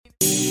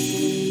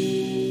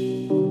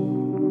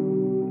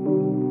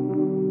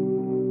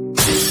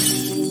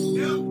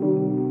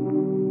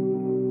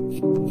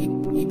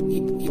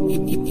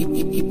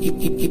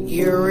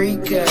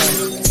Eureka.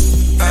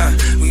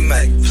 We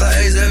make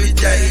plays every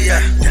day,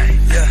 yeah.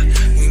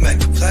 We make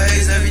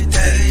plays every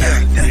day, yeah.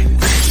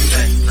 We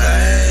make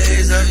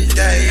plays every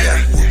day, yeah.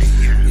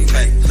 We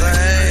make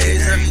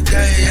plays every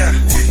day, yeah.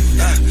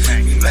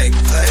 We make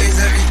plays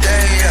every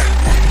day, yeah.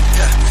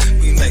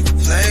 We make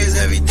plays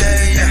every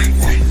day, yeah.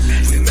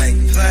 We make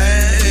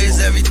plays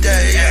every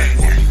day, yeah.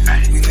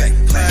 We make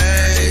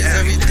plays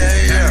every day,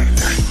 yeah.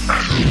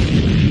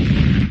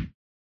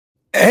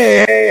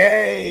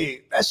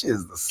 Hey, that shit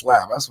is the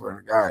slap. I swear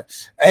to God.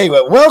 Hey,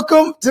 but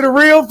welcome to the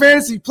Real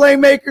Fantasy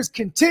Playmakers,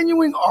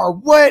 continuing our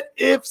What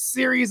If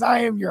series. I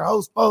am your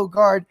host,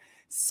 Bogard,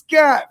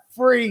 Scott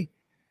Free.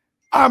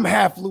 I'm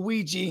half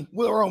Luigi.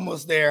 We're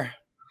almost there.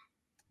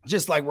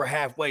 Just like we're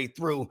halfway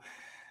through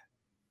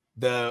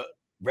the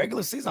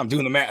regular season. I'm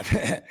doing the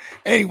math.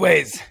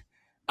 Anyways,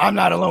 I'm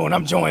not alone.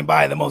 I'm joined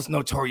by the most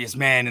notorious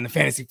man in the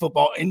fantasy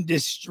football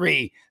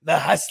industry, the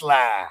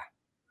Hustler.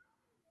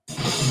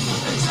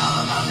 It's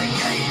all about the game,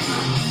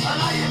 and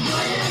how you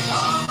play it,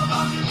 all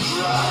about the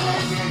run,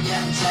 and you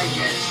can take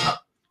it.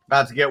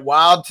 About to get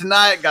wild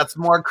tonight. Got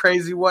some more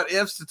crazy what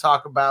ifs to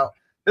talk about.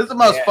 This is the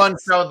most fun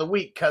show of the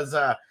week because,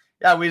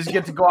 we just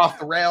get to go off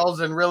the rails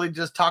and really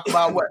just talk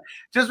about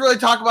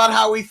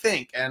how we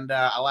think, and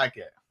I like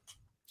it.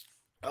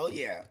 Oh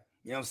yeah,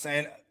 you know what I'm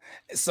saying.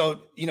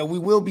 So we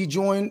will be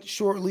joined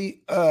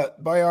shortly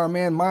by our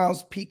man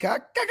Miles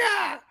Peacock.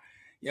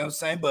 You know what I'm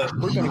saying, but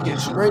we're gonna get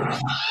straight.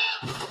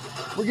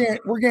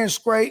 We're getting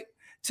straight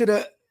to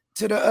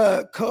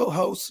the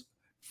co-host,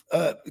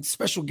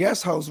 special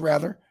guest host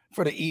rather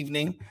for the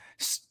evening,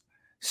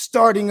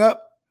 starting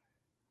up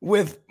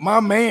with my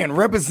man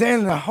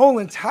representing the whole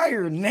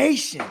entire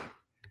nation,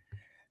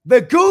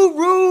 the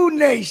Guru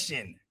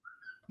Nation,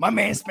 my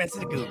man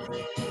Spencer the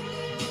Guru.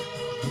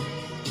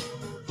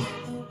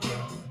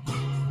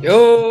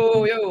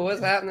 Yo,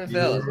 what's happening,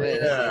 fellas? Man,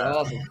 this is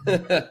awesome.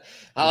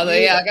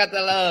 I got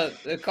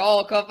the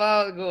call come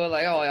out going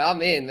like, oh,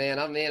 I'm in, man.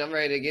 I'm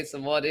ready to get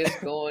some what ifs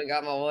going.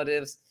 Got my what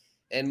ifs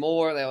and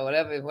more.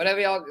 Whatever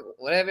y'all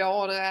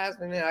want to ask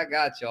me, man, I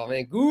got y'all,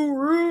 man.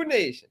 Guru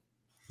Nation.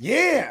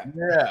 Yeah.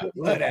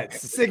 Love that.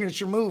 It's a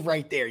signature move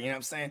right there. You know what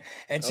I'm saying?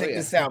 And check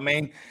this out,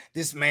 man.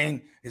 This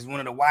man is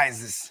one of the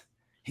wisest.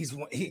 He's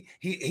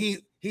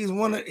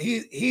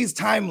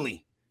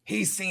timely.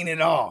 He's seen it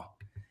all.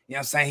 You know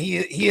what I'm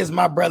saying? He is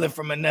my brother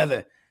from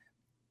another.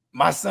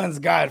 My son's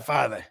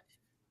godfather.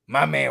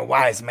 My man,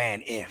 Wise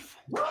Man If.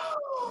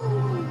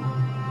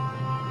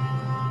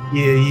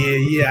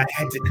 Yeah. I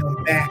had to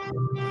come back.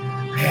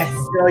 I had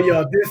to tell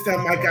y'all this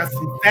time I got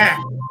some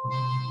facts.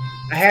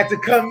 I had to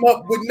come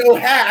up with no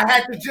hat. I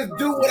had to just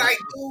do what I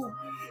do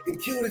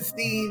and kill the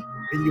scene.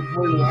 And your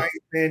boy Wise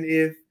Man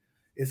If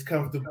is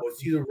comfortable.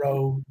 See the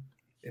road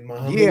in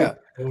my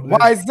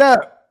Wise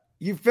up.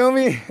 You feel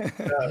me?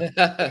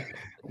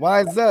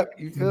 Wise up.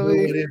 You feel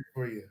me? What if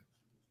for you.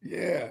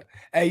 Yeah.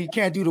 Hey, you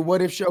can't do the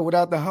what if show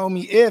without the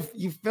homie If.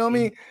 You feel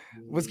me?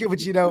 What's good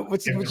with you though?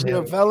 What's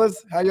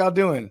fellas? How y'all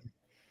doing?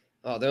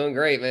 Oh, doing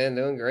great, man.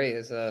 Doing great.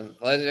 It's a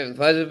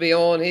pleasure to be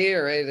on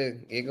here, ready to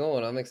get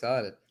going. I'm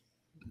excited.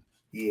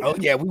 Yeah. Oh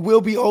yeah, we will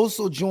be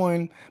also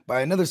joined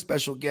by another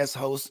special guest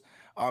host,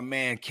 our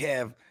man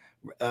Kev.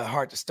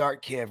 Hard to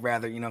start, Kev.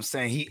 Rather, you know what I'm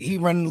saying. He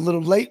running a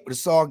little late, but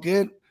it's all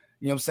good.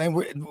 You know what I'm saying.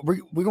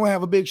 We're gonna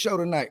have a big show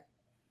tonight.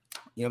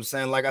 You know what I'm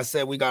saying? Like I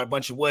said, we got a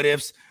bunch of what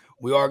ifs.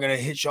 We are going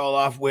to hit y'all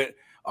off with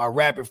our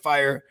rapid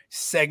fire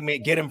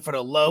segment. Get him for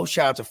the low.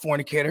 Shout out to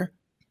Fornicator.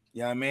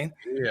 You know what I mean?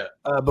 Yeah.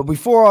 But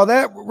before all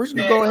that, we're just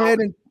going to go ahead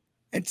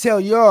and tell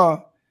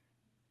y'all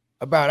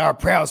about our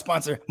proud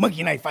sponsor,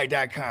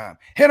 monkeyknifefight.com.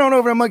 Head on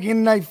over to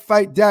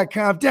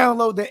monkeyknifefight.com.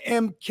 Download the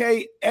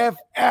MKF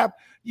app.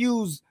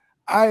 Use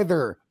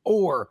either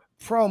or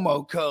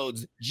promo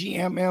codes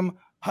GMM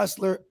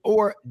Hustler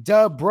or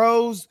Dub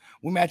Bros.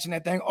 We're matching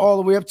that thing all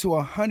the way up to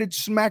 100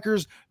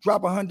 smackers.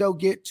 Drop $100,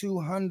 get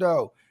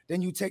 $200.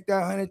 Then you take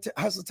that 100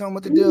 hustle, tell them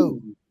what to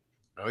do.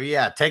 Oh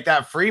yeah, take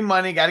that free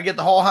money. Got to get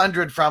the whole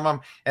 100 from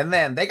them, and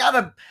then they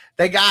got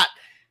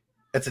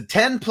it's a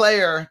 10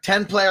 player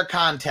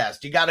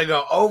contest. You got to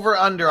go over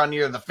under on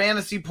either the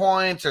fantasy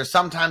points or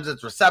sometimes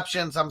it's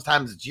reception,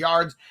 sometimes it's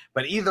yards.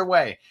 But either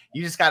way,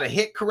 you just got to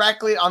hit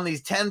correctly on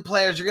these 10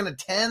 players. You're going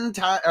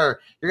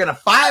to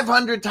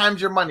 500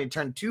 times your money,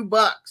 turn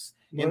 $2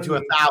 into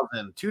 $1,000.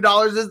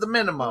 $2 is the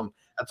minimum.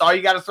 That's all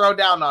you got to throw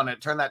down on it.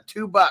 Turn that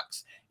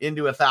 $2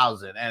 into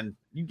 $1,000. And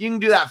you can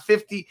do that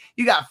 50.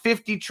 You got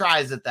 50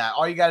 tries at that.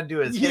 All you got to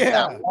do is hit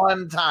that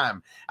one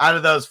time out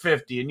of those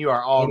 50, and you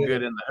are all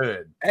good in the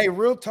hood. Hey,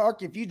 real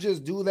talk. If you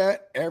just do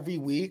that every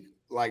week,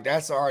 like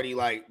that's already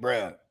like,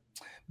 bruh,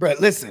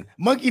 listen,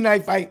 Monkey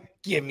Knife Fight,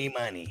 give me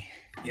money.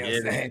 You know what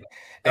I'm saying?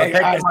 Hey,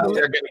 take the money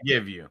they're going to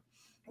give you.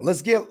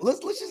 Let's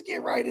just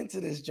get right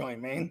into this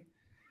joint, man.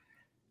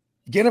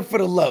 Get them for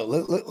the low.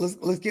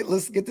 Let's get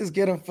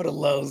them for the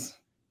lows.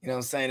 You know what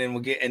I'm saying? And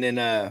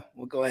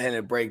we'll go ahead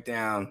and break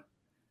down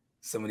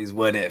some of these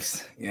what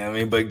ifs. You know what I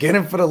mean? But get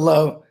them for the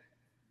low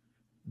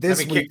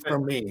this week for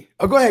me.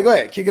 Oh, go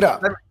ahead. Kick it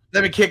up.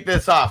 Let me kick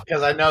this off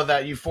because I know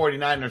that you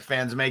 49ers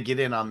fans may get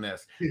in on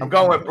this. I'm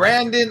going with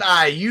Brandon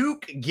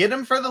Ayuk. Get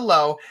him for the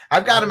low.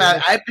 I've got him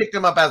I picked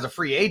him up as a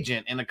free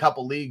agent in a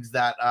couple leagues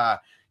that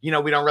we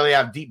don't really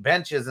have deep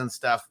benches and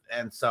stuff.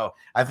 And so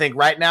I think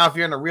right now, if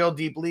you're in a real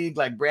deep league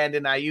like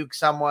Brandon Ayuk,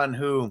 someone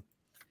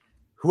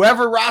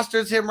whoever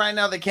rosters him right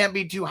now, they can't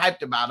be too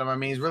hyped about him. I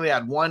mean, he's really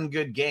had one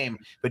good game,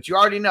 but you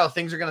already know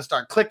things are going to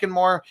start clicking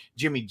more.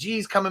 Jimmy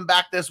G's coming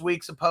back this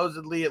week,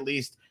 supposedly, at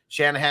least.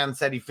 Shanahan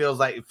said it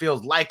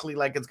feels likely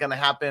like it's going to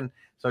happen.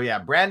 So, yeah,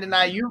 Brandon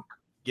Ayuk,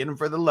 get him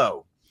for the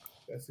low.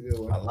 That's a good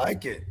one. I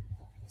like it.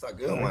 It's a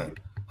good one.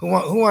 Who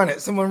won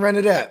it? Someone run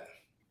it up.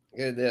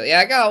 Good deal. Yeah,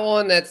 I got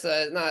one that's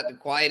not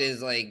quite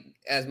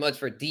as much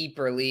for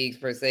deeper leagues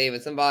per se,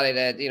 but somebody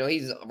that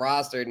he's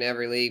rostered in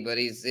every league, but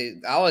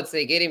I would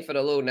say get him for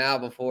the low now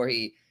before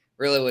he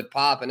really would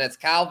pop, and that's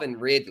Calvin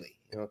Ridley.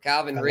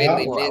 Calvin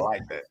Ridley. I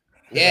like that.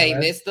 Yeah, he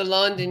missed the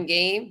London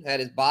game,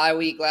 had his bye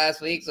week last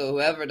week. So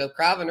the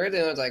Calvin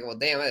Ridley was like, well,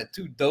 damn, I had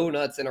 2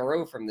 donuts in a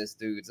row from this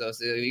dude. So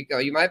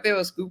you might be able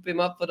to scoop him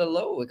up for the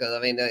low because,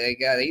 I mean,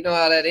 you know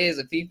how that is.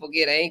 If people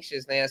get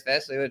anxious, man,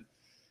 especially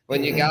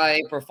when your guy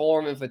ain't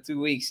performing for 2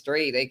 weeks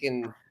straight, they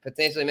can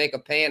potentially make a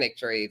panic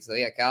trade. So,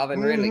 yeah, Calvin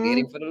Ridley, get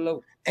him for the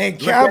low. And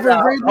Calvin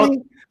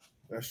Ridley,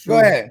 go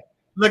ahead.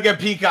 Look at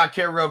Peacock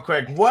here real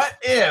quick. What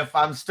if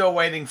I'm still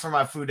waiting for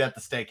my food at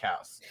the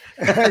steakhouse?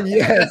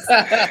 Yes.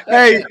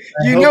 Hey,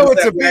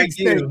 it's a big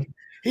steak.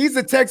 He's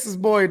a Texas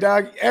boy,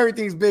 dog.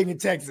 Everything's big in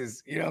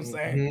Texas. You know what I'm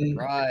saying?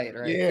 Right.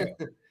 Yeah.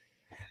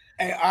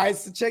 And all right,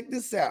 so check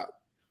this out.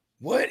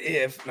 What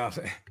if I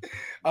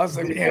was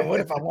like, man, what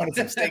if I wanted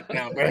some steak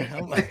now, bro?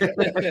 I'm like,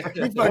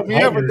 he fucked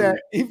me up with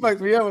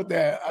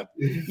that.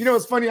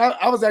 It's funny.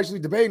 I was actually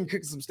debating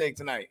cooking some steak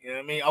tonight. You know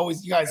what I mean?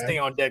 Always, you guys stay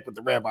on deck with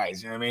the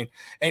rabbis. You know what I mean?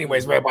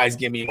 Anyways, rabbis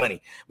give me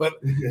money. But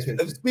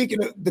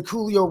speaking of the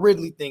Coolio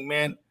Ridley thing,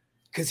 man,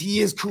 because he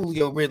is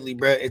Coolio Ridley,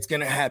 bro, it's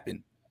gonna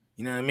happen.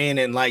 You know what I mean?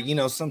 And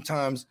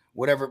sometimes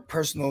whatever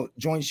personal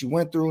joints you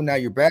went through, now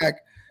you're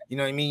back. You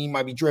know what I mean? You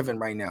might be driven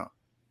right now.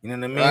 You know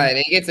what I mean? Right. And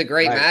he gets a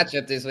great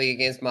matchup this week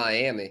against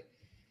Miami.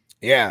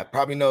 Yeah,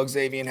 probably no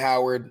Xavier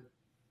Howard.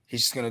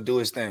 He's just gonna do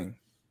his thing.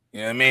 You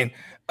know what I mean?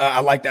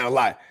 I like that a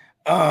lot.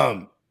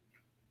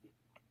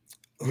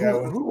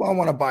 Who I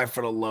want to buy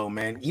for the low,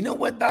 man? You know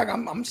what, Doc?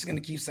 I'm just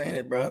gonna keep saying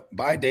it, bro.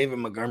 Buy David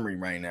Montgomery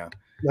right now.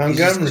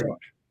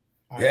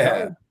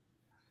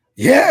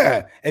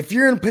 Yeah. If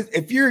you're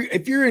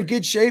in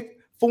good shape,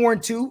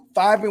 4-2,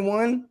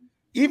 5-1,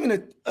 even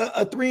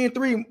a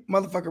 3-3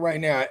 motherfucker right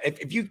now.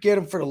 If you get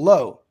him for the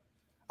low,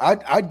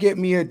 I'd get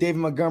me a David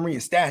Montgomery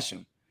and stash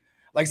him.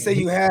 Like, say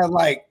you had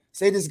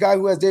say this guy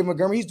who has David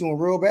Montgomery, he's doing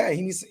real bad.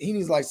 He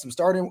needs like some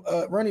starting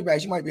running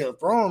backs. You might be able to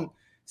throw him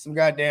some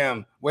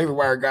goddamn waiver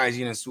wire guys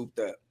you done swooped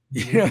up.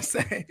 You know what I'm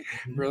saying?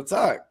 Real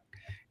talk.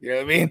 You know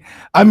what I mean?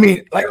 I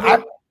mean, like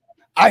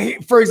I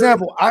for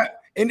example,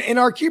 in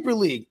our keeper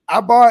league, I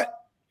bought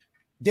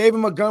David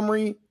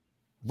Montgomery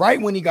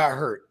right when he got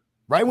hurt.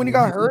 Right when he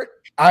got hurt,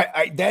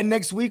 I that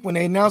next week when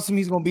they announced him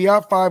he's gonna be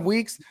out 5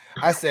 weeks,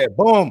 I said,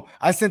 boom,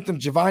 I sent them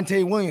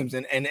Javonte Williams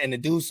and the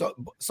dude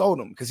sold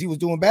him because he was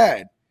doing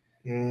bad.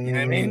 You know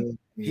what I mean?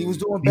 He was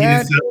doing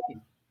bad.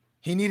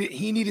 He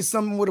needed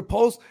someone with a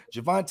pulse.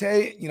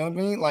 Javonte, you know what I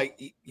mean?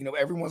 Like,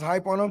 everyone's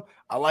hype on him.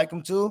 I like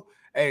him too.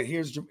 Hey,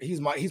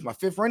 he's my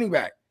 5th running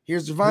back.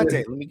 Here's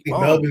Javonte. Yeah.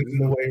 Melvin's in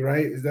the way,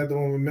 right? Is that the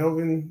one with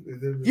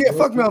Melvin? Yeah,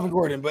 fuck Melvin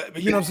Gordon,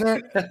 but you know what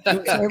I'm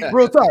saying?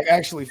 Real talk,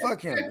 actually, fuck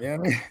him. You know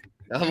what I mean?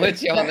 I'm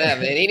with you on that,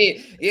 man. He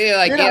need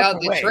get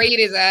out to trade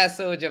his ass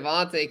so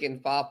Javonte can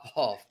pop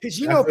off. Because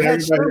Pat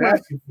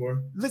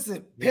Shurmur.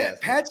 Listen,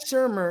 Pat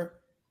Shurmur,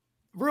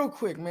 real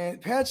quick, man.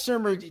 Pat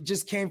Shurmur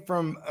just came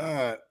from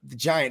the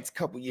Giants a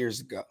couple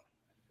years ago,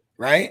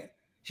 right?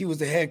 He was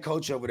the head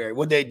coach over there.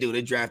 What they do?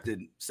 They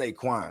drafted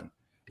Saquon.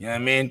 You know what I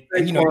mean?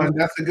 And,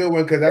 that's a good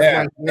one because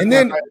that's and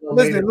then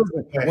listen.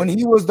 When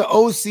he was the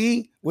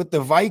OC with the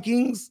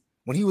Vikings.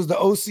 When he was the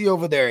OC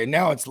over there, and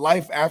now it's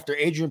life after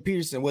Adrian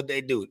Peterson, what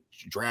they do?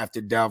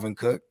 Drafted Dalvin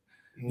Cook.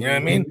 You know what I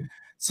mean?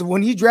 So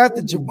when he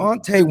drafted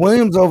Javonte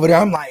Williams over there,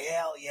 I'm like,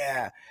 hell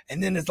yeah.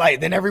 And then it's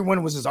like, then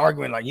everyone was just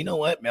arguing, like, you know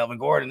what, Melvin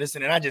Gordon,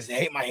 listen, and I just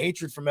hate my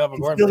hatred for Melvin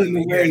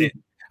Gordon.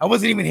 I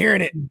wasn't even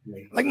hearing it.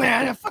 Like,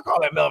 man, fuck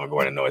all that Melvin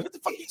Gordon noise. What the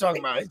fuck are you talking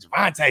about? It's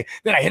Javonte.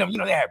 Then I hit him.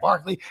 They had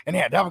Barkley and they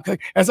had Dalvin Cook.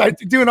 And so I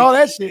doing all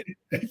that shit.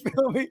 You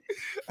feel me?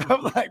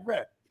 I'm like,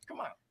 bro,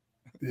 come on.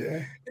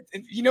 Yeah.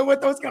 You know what,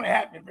 though? It's going to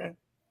happen, man.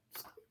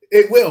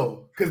 It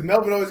will, because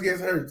Melvin always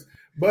gets hurt.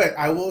 But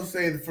I will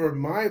say that for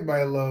my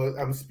buy low,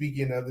 I'm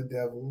speaking of the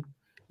devil.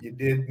 You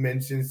did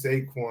mention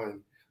Saquon.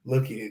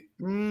 Look at it.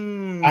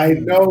 I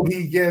know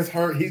he gets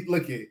hurt.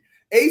 Look at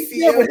ACL.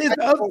 Yeah, but his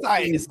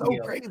upside is so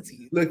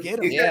crazy. Look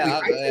at him.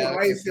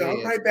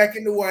 I'm right back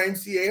in the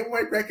YMCA. I'm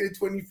right back in the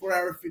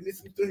 24-hour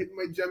fitness. I'm still hitting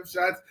my jump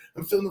shots.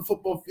 I'm still in the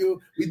football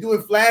field. We're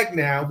doing flag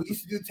now. We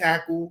used to do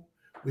tackle.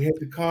 We have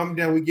to calm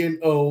down. We're getting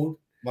old.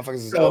 Motherfuckers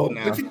is old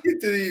now. Once you get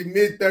to the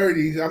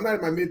mid-30s, I'm not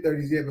in my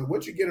mid-30s yet, but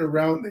once you get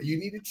around that, you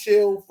need to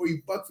chill before you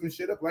fuck some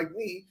shit up like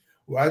me.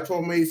 Well, I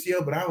tore my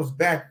ACL, but I was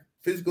back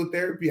physical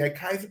therapy at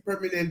Kaiser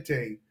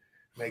Permanente.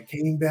 And I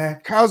came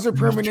back. Kaiser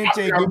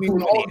Permanente, I'm give me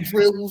doing all money. the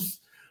drills.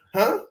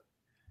 Huh?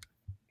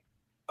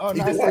 Oh, He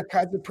no, I did said what?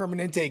 Kaiser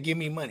Permanente, give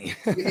me money.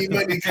 Give me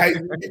money,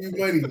 Kaiser. Give me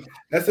money.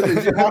 That's a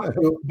legit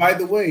hospital. By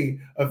the way,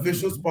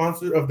 official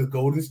sponsor of the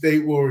Golden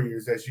State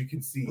Warriors, as you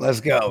can see. Let's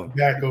go.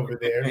 Back over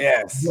there.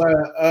 Yes.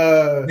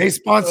 But, They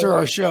sponsor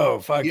our show.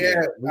 Fuck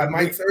yeah, it.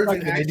 Mike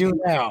Surgeon They do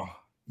now.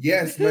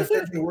 Yes, my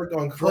surgeon worked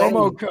on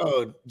Promo Clay.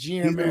 code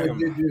He's a legit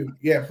GMM. dude.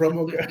 Yeah,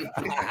 promo code.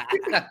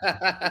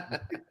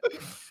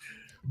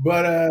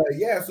 But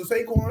yeah, so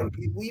Saquon,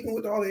 even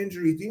with all the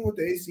injuries, even with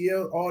the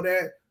ACL, all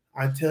that,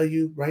 I tell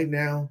you right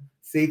now,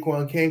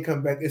 Saquon can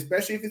come back,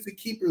 especially if it's a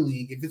keeper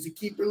league. If it's a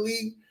keeper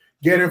league,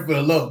 get him for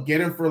low.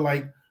 Get him for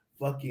like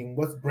fucking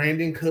what's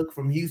Brandon Cook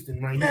from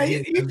Houston, right?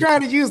 Man, you're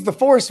trying to use the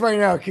force right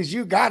now because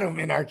you got him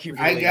in our QB.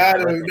 I league,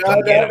 got bro. him.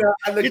 Come get him. No.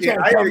 I You're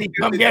trying to tell me,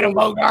 come get him,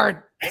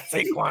 Bogart.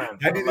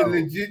 Saquon. I did a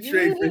legit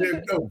trade for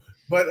him. No,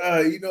 but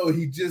you know,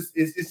 he just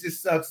it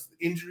just sucks.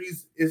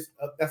 Injuries is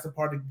that's a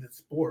part of the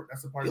sport.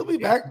 That's a part. He'll of be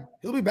the back. game.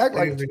 He'll be back.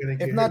 Like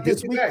if not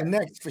this week, the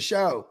next for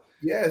sure.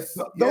 Yes.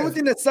 The only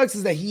thing that sucks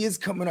is that he is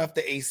coming off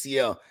the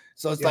ACL.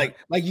 So it's like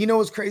you know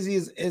what's crazy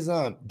is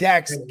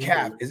Dak's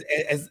calf is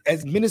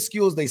as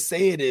minuscule as they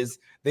say it is.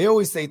 They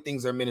always say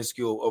things are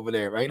minuscule over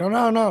there, right?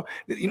 No,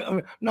 you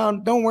know, no,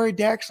 don't worry,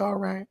 Dak's all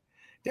right.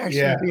 Dak's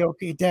gonna be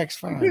okay. Dak's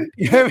fine.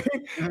 You know what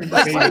I mean?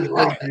 That's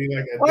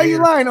why are you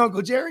lying,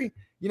 Uncle Jerry?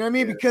 You know what I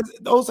mean? Because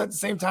those at the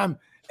same time,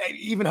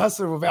 even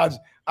Hustler will vouch.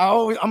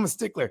 I'm a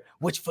stickler.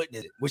 Which foot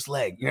did it? Which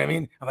leg? You know what I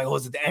mean? I'm like,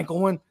 was it the ankle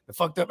one? The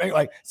fucked up ankle?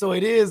 Like, so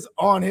it is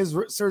on his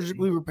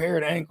surgically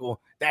repaired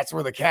ankle. That's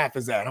where the calf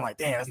is at. I'm like,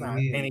 damn, that's not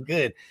any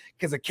good.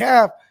 Because a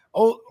calf,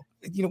 you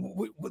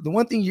know, the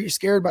one thing you're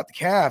scared about the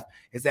calf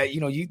is that,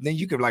 you know,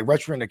 you could like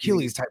rupture an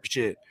Achilles type of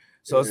shit.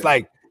 So it's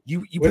like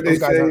you put those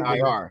guys on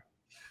IR.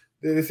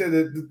 They said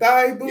the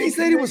thigh boost. He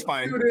said he was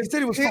fine. He said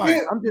he was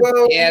fine.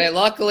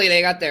 Luckily they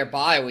got their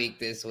bye week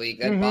this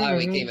week. That bye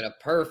week came at a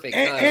perfect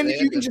time. And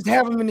you can just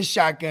have him in the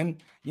shotgun.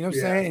 You know what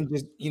I'm saying? And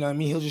just, you know what I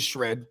mean? He'll just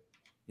shred.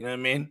 You know what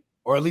I mean?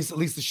 Or at least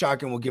the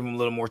shotgun will give him a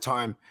little more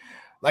time.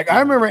 Like I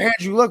remember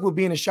Andrew Luck would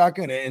be in a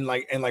shotgun and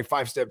like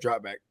 5-step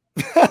drop back.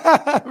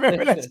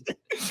 Remember that?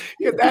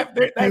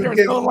 There was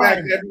no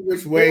line. There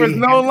was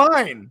no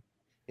line.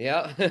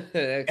 Yeah.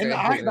 And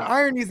the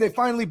irony is they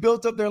finally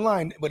built up their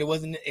line, but it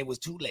was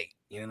too late.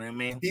 You know what I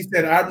mean? He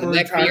said, I'm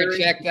retiring. Year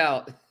checked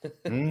out.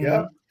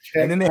 Yeah.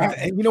 And then they have,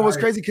 and you know what's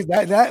crazy? Because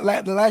that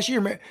the last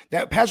year,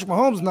 that Patrick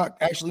Mahomes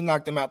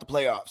knocked them out the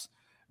playoffs,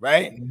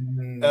 right?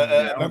 And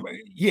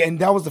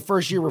that was the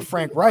first year with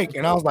Frank Reich.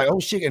 And I was like,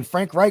 oh shit. And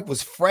Frank Reich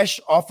was fresh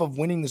off of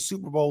winning the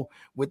Super Bowl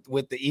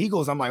with the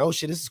Eagles. I'm like, oh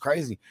shit, this is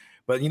crazy.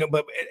 But you know,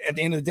 but at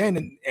the end of the day,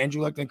 then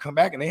Andrew Luck didn't come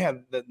back, and they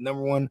had the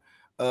number one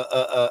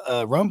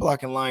run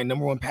blocking line,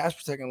 number one pass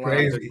protecting line.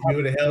 Crazy. He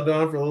would have held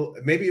on for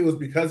maybe it was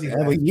because he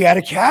had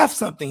a calf,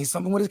 something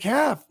with his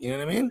calf. You know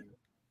what I mean?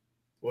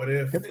 What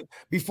if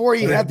before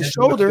he had the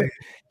shoulder,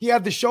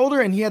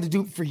 and he had to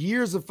do for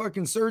years of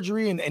fucking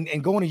surgery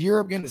and going to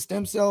Europe, getting the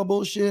stem cell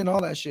bullshit and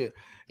all that shit.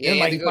 Yeah, he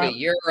had to go to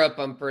Europe,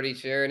 I'm pretty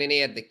sure. And then he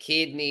had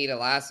the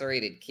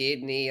lacerated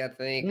kidney, I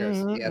think.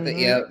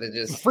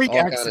 Just freak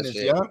accidents,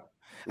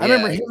 I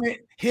remember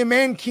him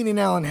and Keenan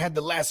Allen had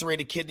the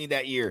lacerated kidney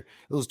that year.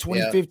 It was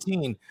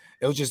 2015.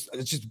 Yeah. It's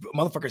just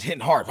motherfuckers hitting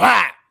hard.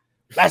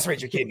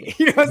 Lacerate your kidney.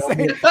 You know what I'm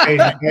saying?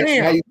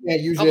 Damn. You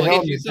can't use your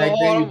helmet.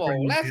 I'm gonna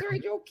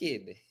lacerate your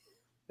kidney.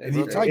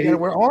 You gotta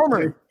wear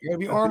armor. You gotta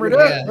be armored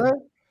up, right?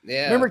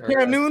 Yeah. Remember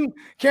Cam Newton?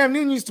 Cam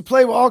Newton used to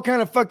play with all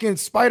kind of fucking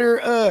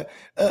spider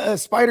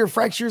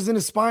fractures in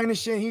his spine and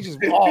shit. He just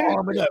all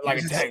armored up like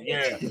a tank.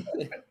 Yeah.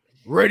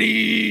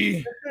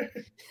 Ready.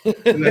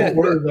 That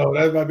cortisone.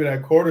 That might be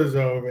that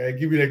cortisone, man.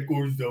 Give me that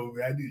cortisone,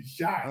 man. I need a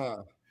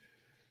shot.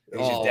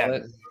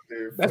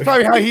 That's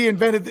probably how he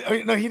invented.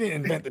 No, he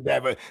didn't invent the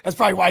dab, but that's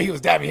probably why he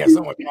was dabbing. He had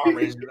so much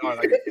armor.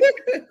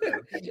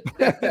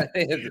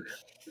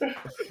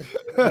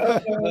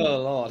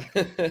 Oh Lord.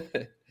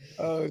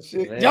 Oh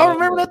shit! Man, y'all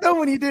remember that though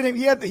when he did it?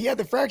 He had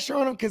the fracture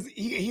on him because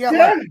he had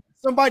like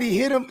somebody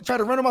hit him, tried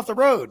to run him off the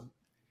road.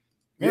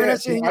 Remember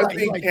that shit? I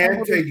think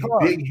Cam takes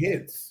big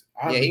hits.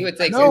 Yeah, he would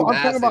take some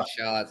massive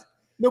shots.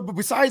 No, but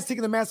besides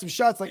taking the massive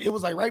shots, like it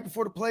was like right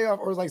before the playoff,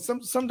 or it was like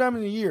sometime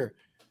in the year,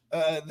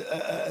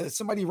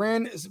 somebody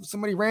ran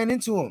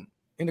into him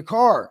in the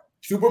car.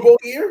 Super Bowl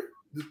year?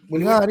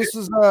 This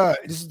is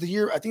the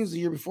year. I think it was the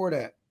year before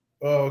that.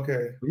 Oh,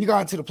 okay. He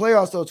got into the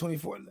playoffs though.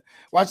 24.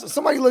 Watch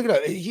somebody look it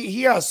up.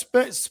 He got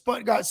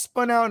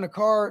spun out in the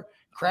car,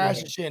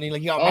 crashed and shit. And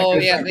he got. Oh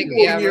yeah, I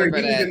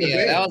remember that.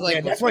 Yeah, that was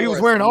like that's why he was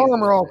wearing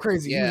armor all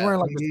crazy. He was wearing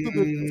like the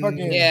stupid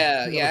fucking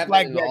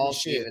flag all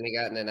shit, and he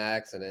got in an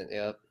accident.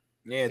 Yep.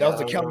 Yeah, that was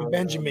the Kelvin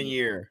Benjamin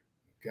year.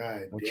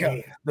 God,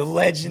 the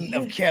legend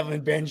of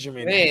Kelvin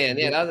Benjamin. Man,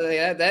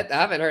 that I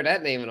haven't heard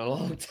that name in a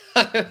long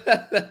time.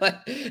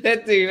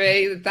 That dude, man,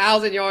 he's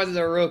 1,000 yards as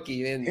a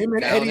rookie, and him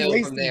and Eddie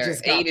Lacy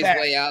just ate his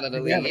way out of the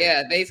league.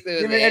 Yeah,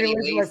 basically, Eddie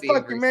Lacy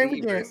like, fuck you, man, we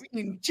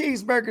eating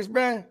cheeseburgers,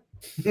 man.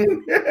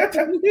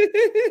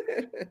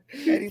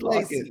 Eddie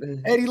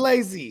Lacy. Eddie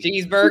Lacy.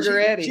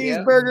 Cheeseburger Eddie.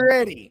 Cheeseburger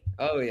Eddie.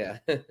 Oh yeah.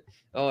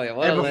 Oh yeah.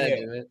 What a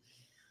legend, man.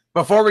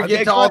 Before we Okay,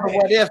 get to all the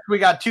what ifs, we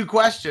got 2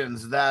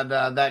 questions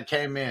that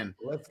came in.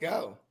 Let's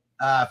go.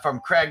 From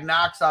Craig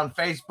Knox on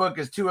Facebook.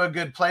 Is Tua a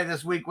good play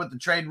this week with the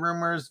trade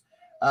rumors?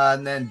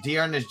 And then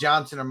Dearness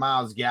Johnson or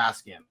Myles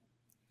Gaskin?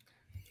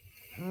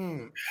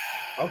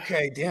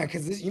 Okay, damn.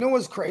 Because you know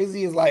what's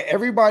crazy is like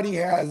everybody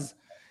has.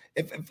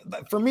 If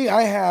for me,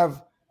 I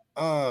have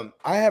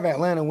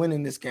Atlanta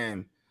winning this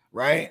game,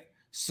 right?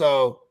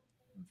 So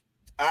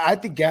I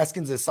think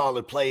Gaskin's a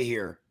solid play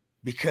here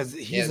because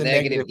he's a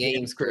negative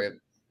game script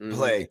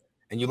play,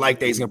 and you like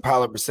that he's gonna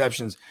pile up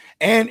receptions.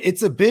 And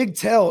it's a big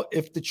tell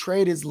if the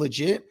trade is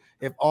legit.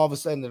 If all of a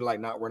sudden they're like,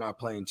 "No, we're not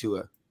playing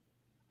Tua,"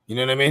 you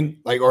know what I mean?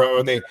 Like,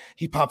 or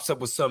he pops up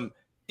with some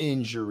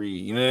injury,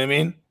 you know what I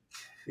mean?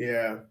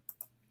 Yeah,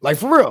 like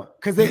for real.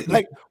 Because they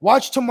like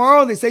watch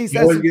tomorrow. They say he's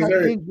had some kind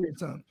of injury or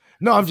something.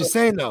 No, I'm just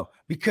saying though,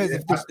 because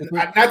if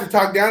not to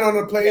talk down on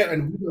a player,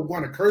 and we don't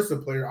want to curse a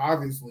player,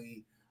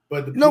 obviously.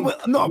 But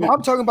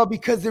I'm talking about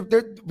because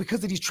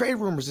because of these trade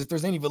rumors, if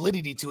there's any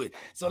validity to it.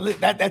 So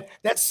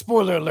that's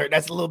spoiler alert.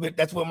 That's a little bit.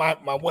 That's what my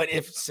what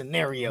if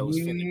scenario is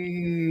finna be.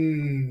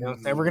 You know what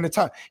I'm saying? We're gonna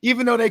talk,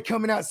 even though they're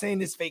coming out saying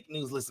this fake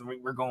news. Listen,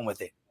 we're going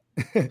with it.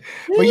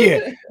 But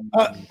yeah,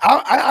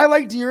 I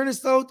like Dearness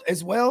though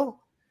as well.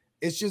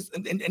 It's just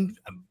and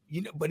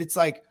you know, but it's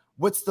like,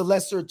 what's the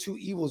lesser of 2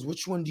 evils?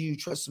 Which one do you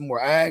trust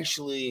more? I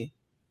actually,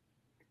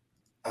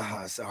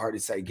 it's so hard to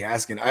say.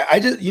 Gaskin. I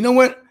just, you know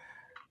what?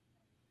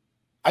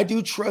 I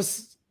do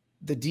trust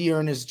the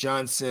Dearness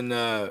Johnson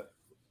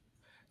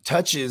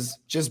touches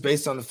just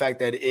based on the fact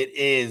that it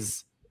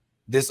is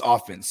this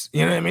offense.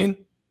 You know what I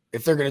mean?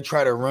 If they're going to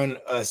try to run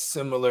a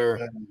similar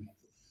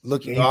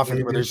looking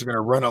offense where they're just going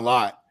to run a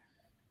lot.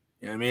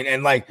 You know what I mean?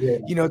 And like,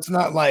 you know, it's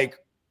not like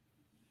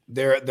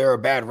they're a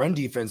bad run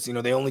defense. You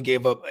know, they only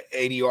gave up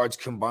 80 yards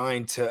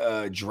combined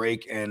to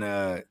Drake and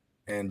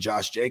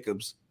Josh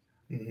Jacobs.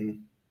 You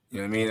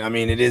know what I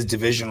mean? It is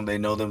divisional. They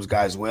know those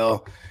guys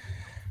well.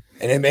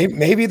 And then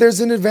maybe there's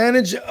an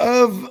advantage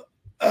of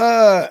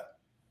the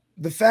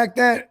fact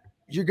that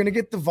you're going to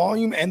get the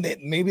volume, and that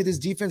maybe this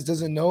defense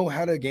doesn't know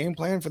how to game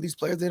plan for these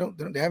players they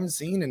haven't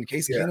seen. And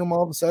Case Keenum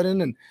all of a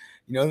sudden, and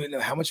you know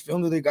how much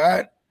film do they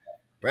got,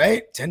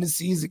 right?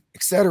 Tendencies,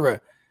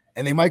 etc.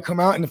 And they might come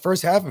out in the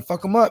first half and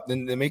fuck them up.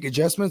 Then they make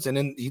adjustments, and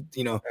then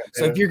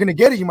So if you're going to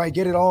get it, you might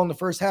get it all in the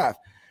first half.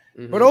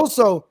 But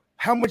also,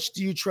 how much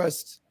do you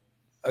trust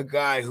a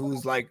guy who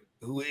is like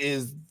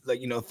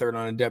third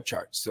on a depth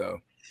chart? So.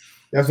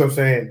 That's what I'm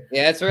saying.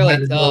 Yeah, it's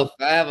really tough.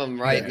 I have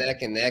them right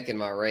neck and neck in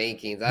my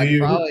rankings. I'd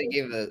probably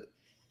give it.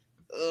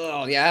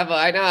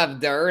 I now have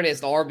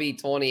Dearness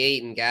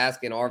RB28 and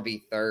Gaskin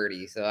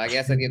RB30. So I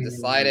guess I give the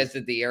slightest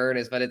to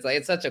Dearness, but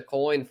it's such a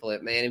coin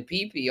flip, man. In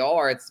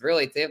PPR, it's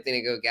really tempting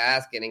to go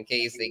Gaskin in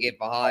case they get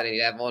behind and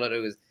you have one of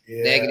those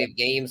negative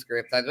game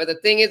scripts. But the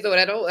thing is, though,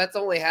 that's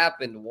only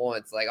happened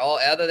once. Like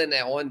other than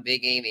that one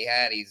big game he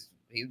had, he's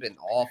been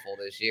awful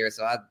this year.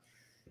 So I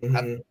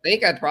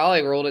think I'd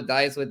probably roll the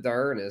dice with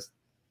Dearness.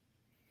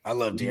 I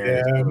love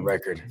Dearness for the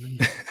record.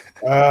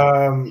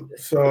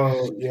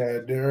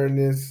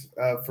 Dearness,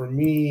 for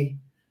me,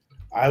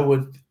 I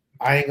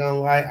ain't gonna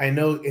lie. I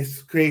know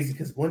it's crazy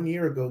because 1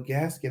 year ago,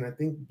 Gaskin, I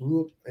think,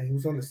 blew up and he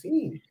was on the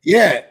scene.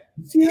 Yeah.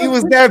 He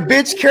was that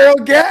bitch Carol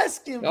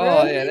Gaskin, bro.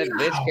 Oh, yeah, that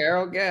bitch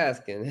Carol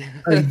Gaskin.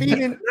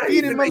 feeding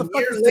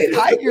motherfuckers to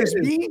tigers,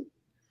 B.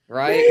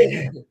 Right?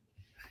 Yeah.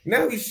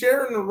 Now he's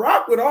sharing the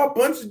rock with all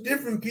bunch of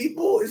different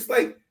people. It's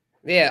like,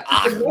 yeah,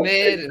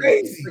 Ahmed and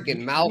freaking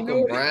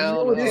Malcolm Brown.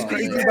 You know what is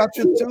crazy about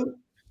you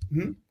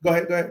too? Go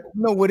ahead.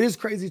 No, what is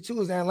crazy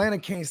too is Atlanta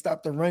can't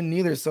stop the run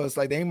neither. So it's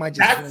like they might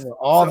just win with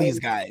all these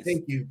guys.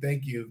 Thank you.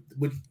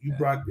 Which you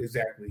brought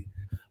exactly.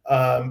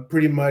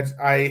 Pretty much,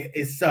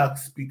 it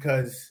sucks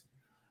because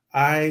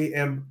I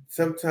am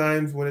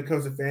sometimes when it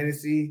comes to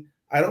fantasy,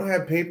 I don't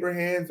have paper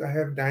hands. I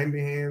have diamond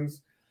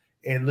hands.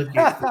 And look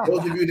at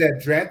those of you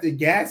that drafted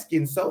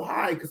Gaskin so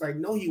high, because I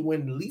know he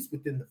went at least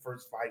within the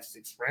first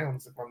 5-6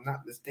 rounds, if I'm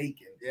not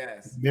mistaken.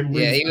 Yes.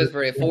 He was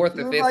for a 4th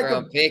or 5th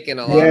round pick in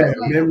a lot. Yeah,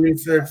 memory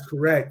serves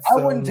correct. I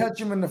wouldn't touch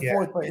him in the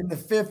 4th, but in the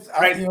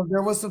 5th,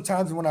 there was some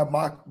times when I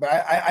mocked, but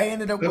I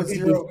ended up with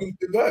 0.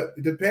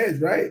 It depends,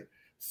 right?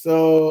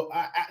 So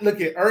I look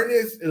at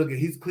Ernest. Look at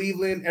he's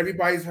Cleveland.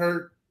 Everybody's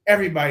hurt.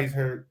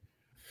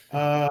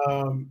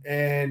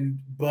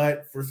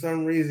 But for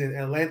some reason,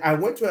 Atlanta. I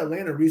went to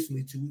Atlanta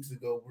recently 2 weeks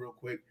ago, real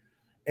quick,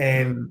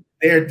 and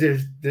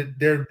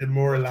they're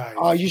demoralized.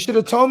 Oh, you should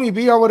have told me,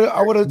 B. I would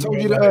have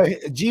told you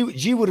that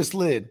G would have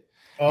slid.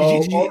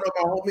 Oh, my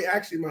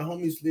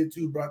homie slid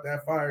too. Brought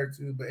that fire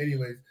too. But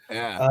anyways,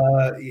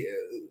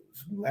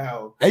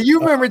 loud. Hey, you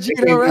remember G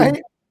though,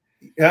 right?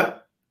 Yeah,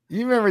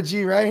 you remember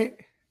G, right?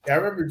 Yeah, I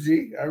remember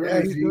G.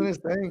 He's doing his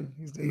thing.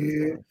 He's doing his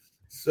thing.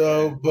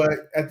 So,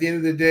 but at the end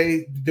of the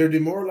day, they're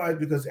demoralized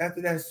because after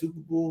that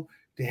Super Bowl,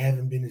 they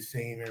haven't been the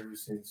same ever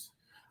since.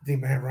 I think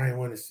Matt Ryan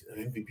won an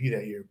MVP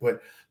that year, but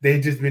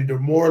they've just been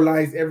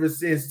demoralized ever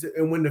since.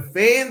 And when the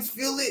fans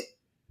feel it,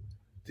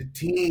 The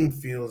team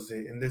feels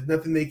it, and there's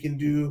nothing they can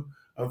do.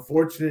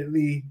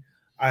 Unfortunately,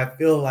 I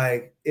feel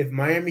like if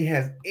Miami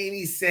has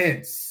any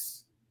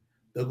sense,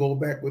 they'll go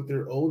back with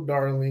their old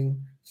darling.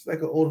 It's like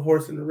an old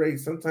horse in the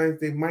race. Sometimes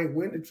they might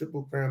win the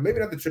Triple Crown. Maybe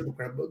not the Triple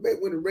Crown, but they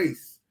win a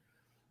race.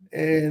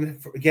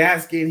 And for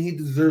Gaskin, he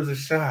deserves a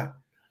shot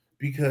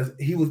because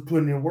he was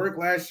putting in work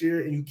last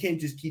year, and you can't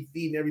just keep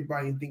feeding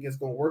everybody and think it's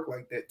going to work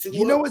like that.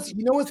 You know what's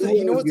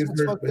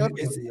fucked up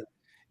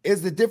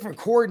is the different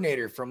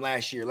coordinator from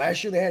last year.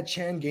 Last year they had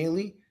Chan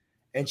Gailey,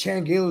 and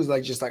Chan Gailey was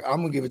like, I'm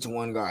gonna give it to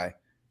one guy.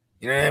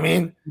 You know what I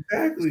mean?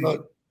 Exactly.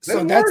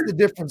 So that's the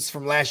difference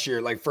from last year.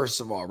 Like,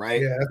 first of all,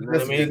 right? Yeah, you know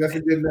what I mean? That's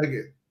a good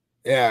nugget.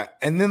 Yeah,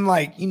 and then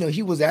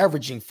he was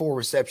averaging 4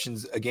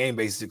 receptions a game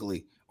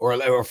basically,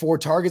 or 4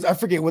 targets. I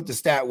forget what the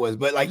stat was,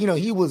 but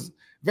he was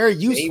very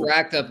useful. He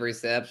racked up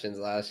receptions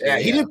last year. Yeah,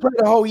 he didn't play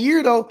the whole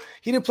year though.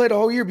 He didn't play the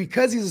whole year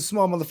because he's a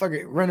small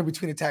motherfucker running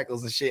between the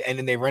tackles and shit. And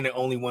then they run it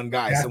only one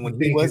guy. So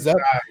when he was up,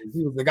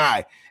 he was the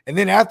guy. And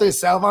then after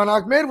Salvon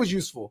Ahmed was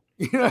useful.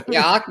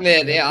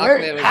 Ahmed. Yeah,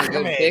 Ahmed was a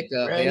good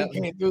pickup. Yeah,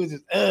 he came through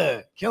just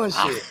killing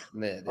shit.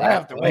 Ahmed, right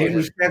off the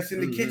waiver. Steps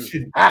in the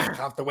kitchen.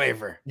 Off the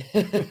waiver.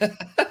 And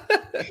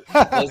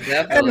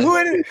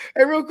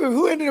real quick,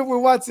 who ended up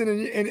with Watson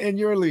in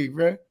your league,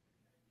 bro?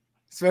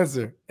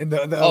 Spencer in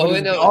the all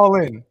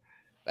in.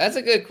 That's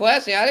a good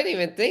question. I didn't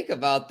even think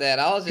about that.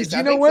 I was just,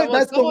 you know what?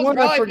 That's the one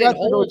I forgot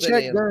to go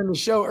check during the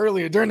show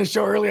earlier. I was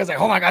like,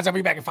 oh my gosh, I'll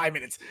be back in 5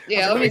 minutes.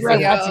 Yeah, let me grab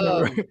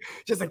Watson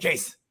just in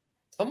case.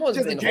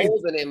 Someone's been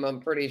holding him, I'm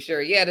pretty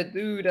sure. Yeah, the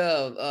dude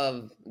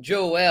of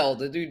Joel,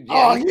 the dude.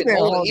 Yeah, he's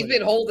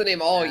been holding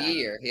him all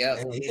year.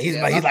 Yeah. He's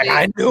like,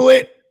 I knew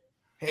it.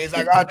 He's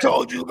like, I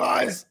told you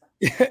guys.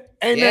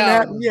 Ain't nothing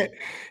happened yet.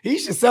 He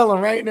should sell him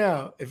right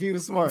now if he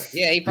was smart.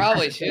 Yeah, he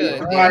probably should.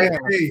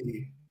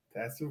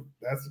 That's a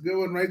good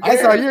one right there. I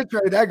saw your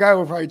trade. That guy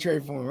would probably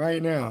trade for him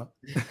right now.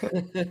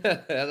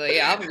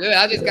 Yeah, I'm good.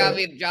 I just got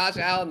me Josh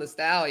Allen, the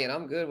Stallion.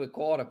 I'm good with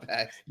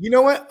quarterbacks. You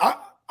know what?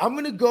 I'm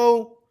gonna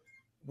go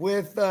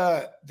with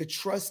the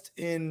trust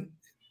in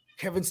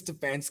Kevin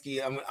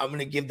Stefanski. I'm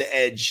gonna give the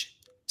edge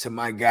to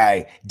my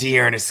guy,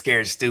 De'Ernest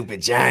Scared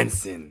Stupid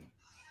Johnson.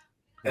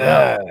 All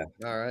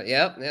right.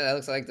 Yep. Yeah, that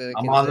looks like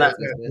I'm on that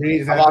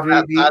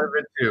side of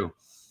it too.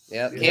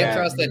 Yep. Can't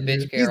trust that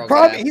bitch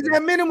Carol. He's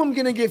at minimum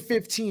gonna get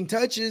 15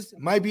 touches.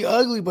 Might be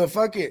ugly, but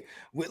fuck it.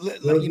 You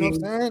know what I'm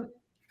saying?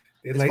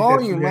 It's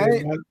volume,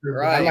 right?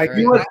 Right.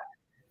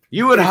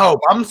 You would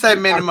hope. I'm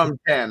saying minimum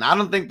 10. I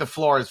don't think the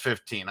floor is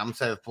 15. I'm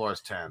saying the floor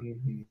is 10.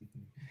 Mm-hmm.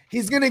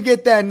 He's gonna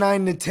get that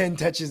 9 to 10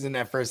 touches in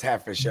that first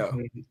half of the show.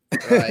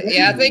 Right.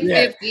 Yeah, I think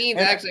 15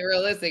 is actually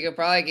realistic. He'll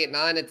probably get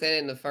 9 to 10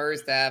 in the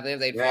first half. And if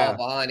they fall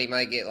behind, he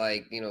might get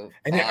and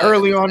then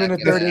early on in the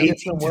third, he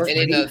gets some work.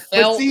 And then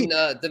Felton,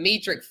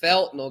 Demetric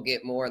Felton will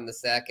get more in the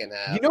second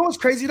half. You know what's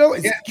crazy though?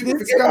 Is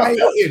this guy?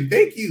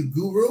 Thank you,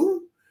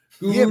 Guru.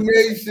 Guru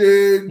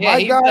Nation. Yeah,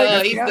 he's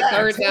the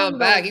third down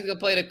back. He's gonna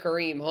play the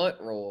Kareem Hunt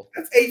role.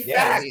 That's a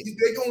fact.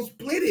 They're gonna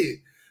split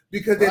it.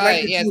 Because they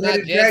like the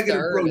two-headed dragon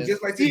approach,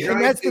 just like the and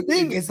that's the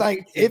thing. It's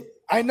like, if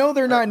I know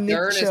they're not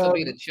Nick Chubb. Will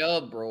be the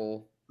Chubb,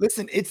 bro.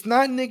 Listen, it's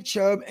not Nick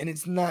Chubb and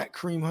it's not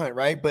Kareem Hunt,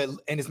 right? And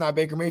it's not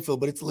Baker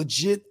Mayfield, but it's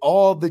legit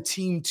all the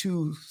team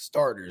 2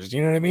 starters.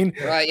 You know what I mean?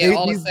 Right. Yeah.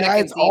 All these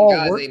guys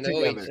work they know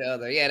together. Each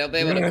other. Yeah, they'll be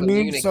able to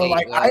communicate. So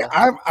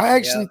I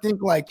actually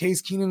think like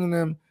Case Keenum and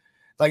them,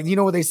 like, you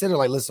know what they said? They're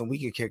like, listen, we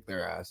could kick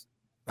their ass.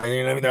 You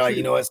know what I mean? They're like,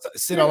 you know what?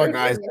 Sit all our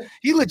guys.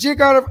 He legit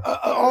got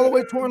all the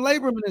way torn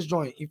labrum in his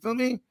joint. You feel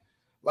me?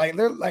 Like,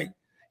 they're like,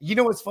 you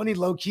know what's funny?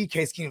 Low key,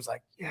 Case Keenum's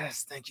like,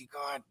 yes, thank you,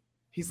 God.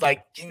 He's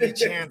like, give me a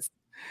chance.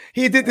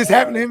 He did this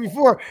happen to him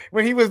before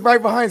when he was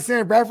right behind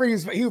Sam Bradford. He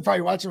was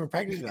probably watching him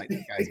practice. He's like,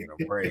 this guy's gonna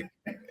break.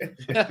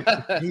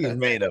 He is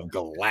made of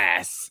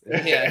glass.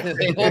 Yeah,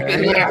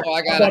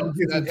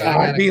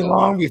 I'll be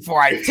long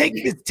before I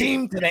take this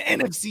team to the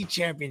NFC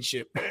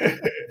Championship.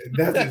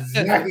 That's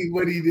exactly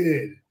what he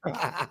did.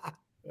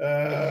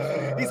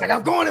 He's like,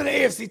 I'm going to the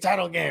AFC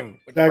title game.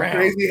 That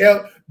crazy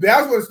hell.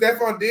 That was with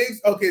Stephon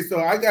Diggs. Okay, so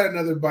I got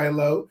another buy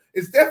low.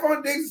 Is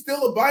Stephon Diggs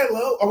still a buy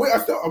low? Are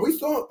we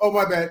still? Oh,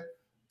 my bad.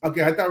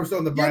 Okay, I thought we were still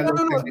in the buy low.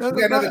 No,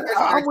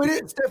 I'm with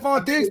it.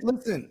 Stephon Diggs.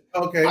 Listen.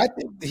 Okay. I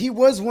think he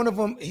was one of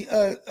them.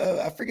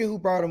 I forget who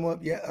brought him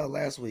up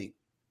last week.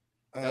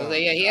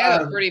 He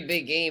had a pretty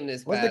big game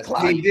this past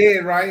week. He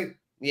did, right?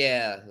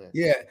 Yeah.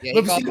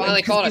 He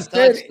finally caught a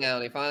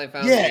touchdown. He finally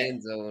found the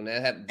end zone.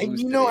 And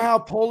you know how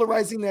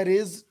polarizing that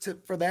is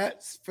for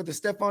the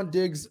Stephon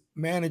Diggs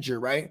manager,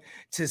 right?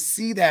 To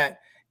see that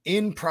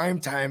in prime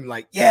time,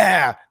 like,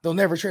 they'll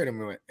never trade him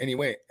away.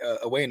 No.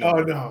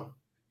 Oh, no.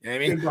 You know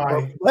what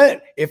I mean?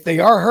 But if they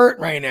are hurt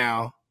right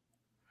now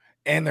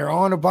and they're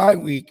on a bye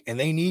week and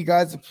they need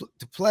guys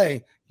to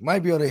play, you might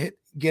be able to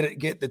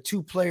get the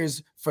 2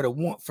 players for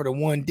the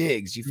one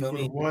Diggs. You feel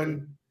me?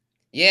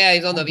 Yeah,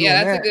 he's on the.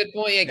 Yeah, that's a good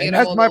point. Yeah, get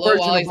him on the low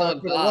while he's on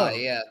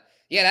bye.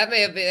 Yeah, that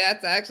may have been.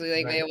 That's actually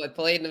they may have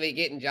played to me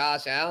getting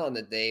Josh Allen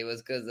today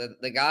was because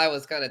the guy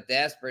was kind of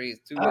desperate.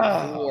 He's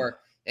 2-4.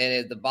 and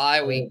it's the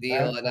bye week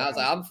deal. And I was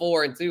like, I'm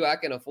 4-2. I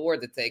can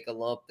afford to take a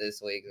lump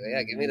this week. So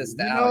yeah, give me the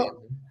Stallion.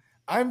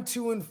 I'm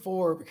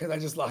 2-4 because I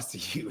just lost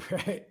to you,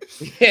 right?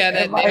 Yeah,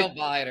 that nail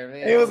biter,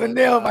 man. It was a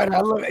nail biter.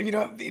 I love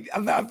it.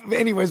 I'm not.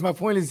 Anyways, my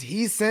point is,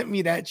 he sent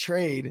me that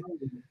trade,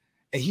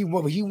 and he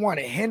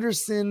wanted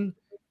Henderson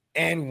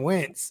and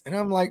Wentz, and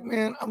I'm like,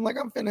 man, I'm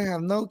finna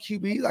have no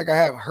QB. Like I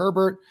have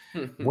Herbert,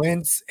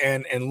 Wentz,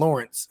 and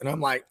Lawrence, and I'm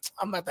like,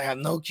 I'm about to have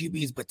no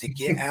QBs, but to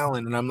get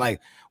Allen, and I'm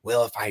like,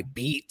 well, if I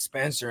beat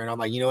Spencer, and I'm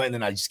like, and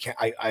then I just can't.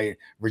 I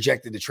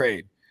rejected the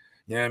trade.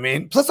 You know what I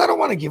mean? Plus, I don't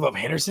want to give up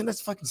Henderson.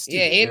 That's fucking stupid.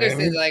 Yeah,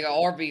 Henderson's like an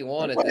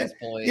RB1 at this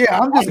point. Yeah,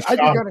 I just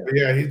gotta.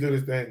 Yeah, he's doing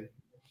his thing.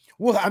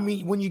 Well, I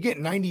mean, when you get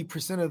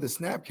 90% of the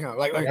snap count,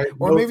 or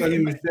no maybe Sonny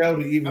Michel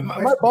to even. am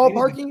I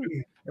ballparking?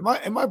 Am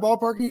I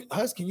ballparking?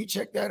 Huss, can you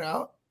check that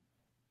out?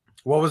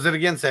 What was it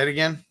again? Say it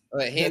again.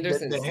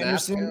 Henderson, the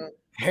Henderson,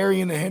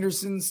 Harry and the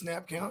Henderson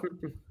snap count.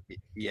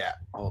 Yeah,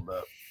 hold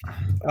up.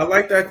 I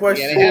like that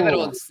question. Yeah, they have it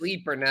on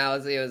Sleeper now.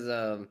 It was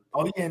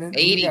Oh yeah, and then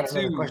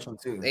 82 question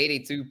too.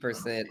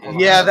 82%.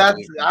 Yeah,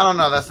 I don't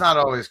know. That's not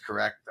always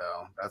correct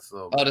though. That's a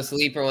little. Oh, the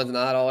Sleeper one's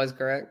not always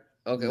correct.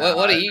 Okay, No,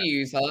 what do you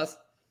use, Huss?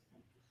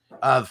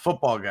 The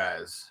football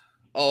guys.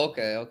 Oh,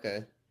 okay.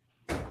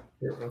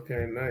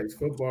 Okay, nice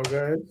football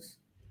guys.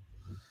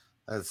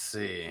 Let's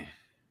see.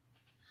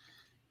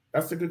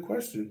 That's a good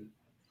question.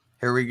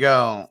 Here we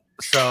go.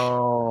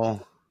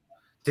 So,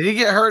 did he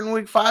get hurt in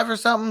week 5 or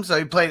something? So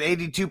he played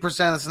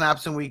 82% of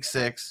snaps in week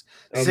 6.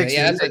 Okay,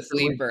 yeah, that's what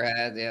Sleeper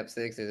has. Yep,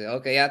 6 is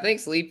okay. I think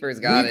Sleeper's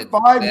got Week it.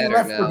 5, he better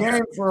left now. the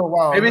game for a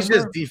while. Maybe it's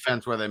remember? just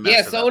defense where they messed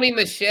Yeah, it up.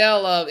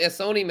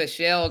 Sony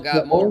Michelle got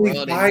The more only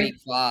run in five- week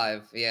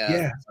 5.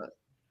 Yeah.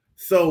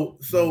 So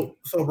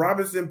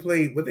Robinson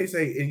played what they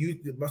say, and you.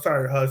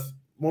 Sorry, Huss.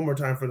 One more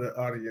time for the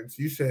audience.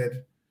 You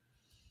said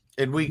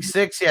In week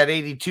 6, he had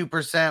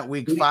 82%.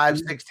 Week 5,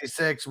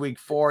 66. Week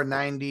 4,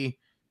 90.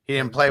 He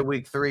didn't play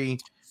week 3.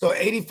 So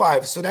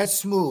 85. So that's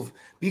smooth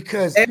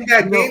because and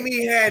that game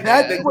he had.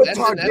 that's what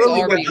Todd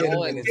Gurley was RB1.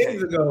 doing.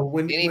 Games ago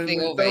when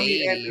Anything over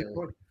Tony 80 had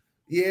or-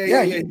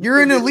 Yeah,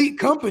 you're in elite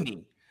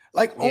company.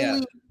 Like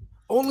Yeah.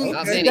 only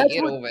Not see, many that's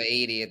get what, over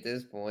 80 at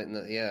this point.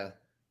 Yeah.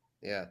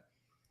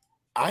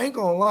 I ain't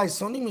gonna lie.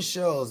 Sony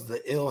Michel is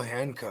the ill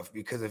handcuff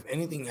because if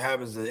anything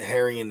happens to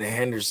Harry and the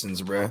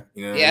Hendersons, bruh,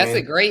 you know. Yeah, what I that's a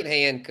mean? great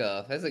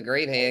handcuff. That's a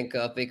great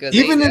handcuff because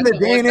Even in that's the a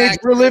day and age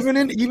one-back we're living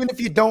in, even if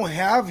you don't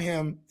have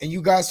him and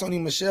you got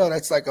Sony Michel,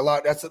 that's like a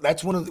lot.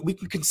 That's one of the, we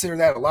can consider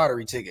that a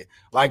lottery ticket,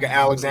 like an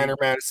Alexander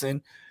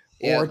Madison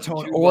or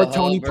Tony Hubbard,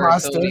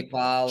 Prosta, Tony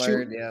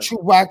Pollard,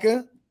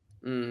 Chewbacca.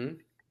 Mm-hmm.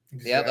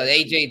 Yeah, but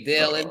AJ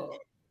Dillon,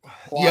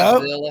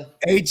 Yup. Quadzilla.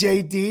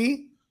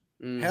 AJD.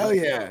 Mhm. Hell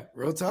yeah,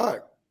 real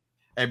talk.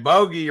 Hey,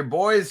 Bogey, your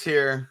boy's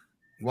here.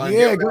 Want to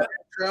Yeah, do that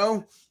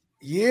intro?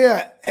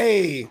 Yeah,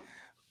 hey,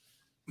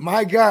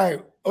 my guy.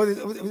 Oh,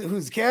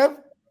 who's Kev?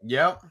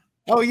 Yep.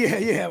 Oh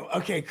yeah.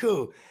 Okay,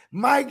 cool.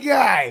 My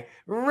guy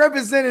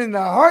representing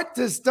the Heart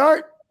to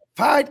Start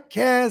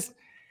podcast.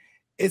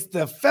 It's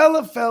the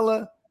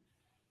fella,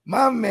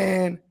 my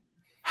man,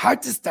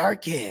 Heart to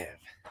Start Kev.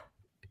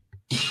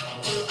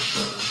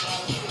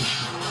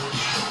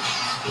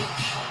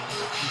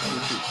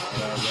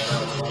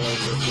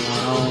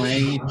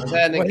 What's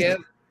happening, Kev?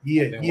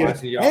 Been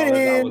watching y'all as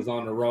I was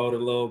on the road a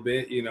little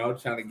bit,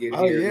 trying to get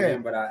here,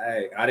 man. But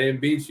I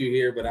didn't beat you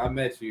here, but I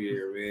met you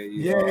here, man.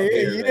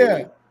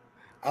 Yeah.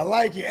 I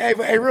like it.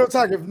 Hey, real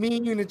talk. If me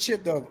and you in the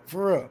chip though,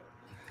 for real.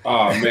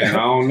 Oh man,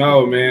 I don't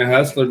know, man.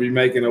 Hustler be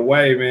making a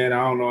way, man. I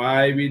don't know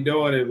how he be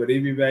doing it, but he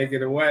be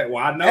making a way.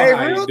 Well, I know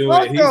how he do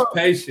it. He's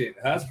patient.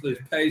 Hustler's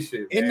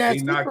patient. In that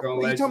he's not gonna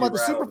let you talking about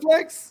the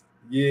Superflex?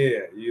 Yeah,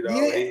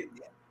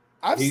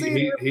 I've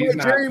seen he's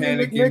not Jeremy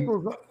panicking.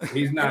 McNichols.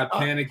 He's not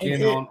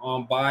panicking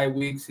on bye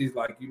weeks. He's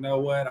like, you know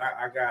what?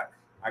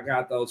 I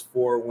got those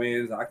 4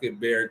 wins. I could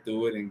bear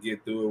through it and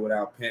get through it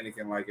without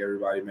panicking like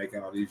everybody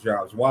making all these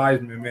drops.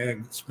 Wiseman,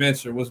 man.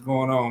 Spencer, what's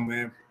going on,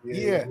 man?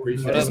 Yeah.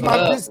 Appreciate This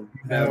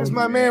it.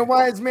 my man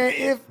Wiseman.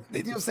 If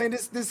you know what I'm saying,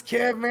 this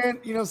Kev, man,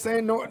 you know what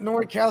I'm saying,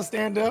 NorCal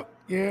stand up.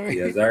 Yeah.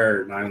 Yes,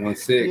 sir.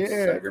 916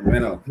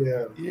 Sacramento.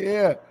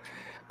 Yeah.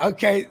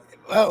 Okay.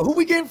 Who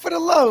we getting for the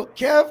low,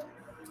 Kev?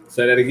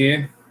 Say that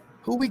again.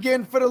 Who we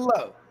getting for the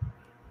low?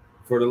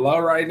 For the low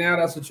right now,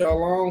 that's what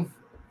y'all on?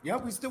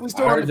 Yep, we still.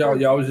 I heard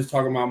y'all was just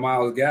talking about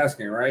Myles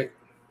Gaskin, right?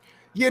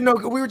 Yeah, no,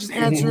 we were just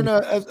answering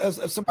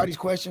somebody's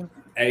question.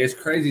 Hey, it's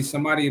crazy.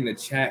 Somebody in the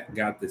chat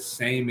got the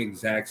same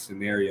exact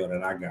scenario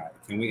that I got.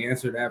 Can we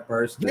answer that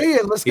first? Yeah,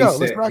 let's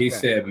go. He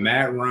said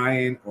Matt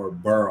Ryan or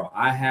Burrow.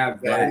 I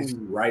have those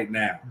right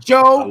now.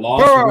 Joe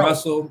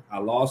Russell. I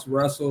lost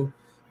Russell.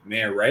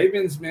 Man,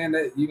 Ravens, man,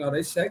 that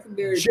they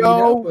secondary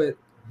Joe beat up,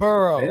 but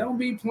Burrow. They don't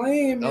be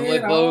playing, man. I'm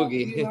with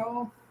Bogey.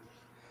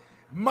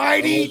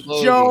 Mighty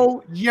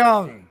Joe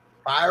Young.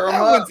 Fire him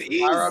That up. one's easy.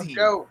 Fire up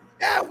Joe.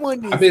 That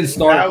one is I've been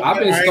starting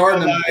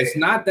them. lie. It's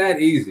not that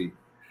easy.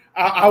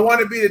 I want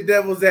to be the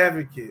devil's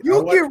advocate.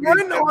 You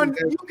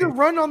can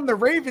run on the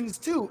Ravens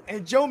too.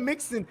 And Joe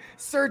Mixon,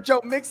 Sir Joe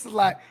Mixon,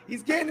 like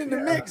he's getting in the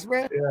mix,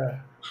 man.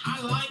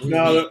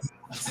 Yeah.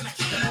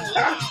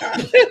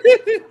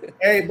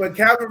 Hey, but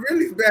Calvin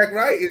Ridley's back,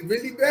 right? Is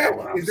Ridley back?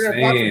 What I'm Is there a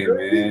saying,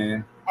 possibility?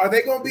 man. Are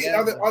they going to be? Yeah.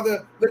 Are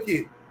the look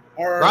at?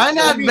 Ryan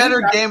had a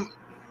better game.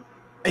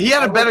 He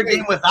had a I better would say-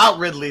 game without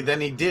Ridley than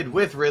he did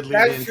with Ridley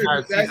That's the true,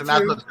 entire that's season. That's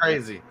true. what's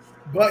crazy.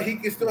 But he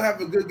can still have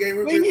a good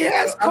game. But he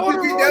has I'm going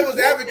to be corduroy devil's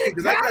advocate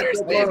because I got Joe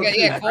He's Burrow got- too.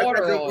 yeah, I got Joe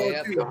corduroy, Burrow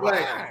yeah. too. Come But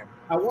on.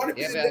 I want to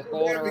be Yeah, the man,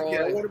 devil's advocate. I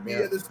corduroy, want to be yeah.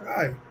 the other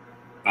side.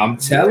 I'm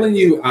telling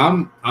you,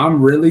 I'm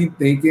really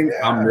thinking.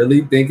 Yeah. I'm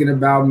really thinking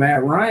about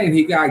Matt Ryan.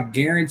 He got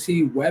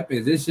guaranteed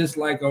weapons. It's just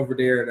like over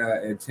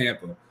there in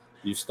Tampa.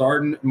 You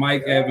starting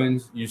Mike Yeah.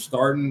 Evans. You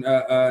starting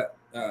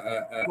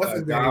What's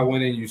his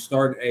Godwin, and you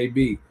starting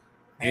AB.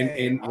 And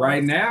Hey, and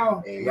right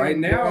now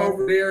yeah.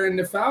 over there in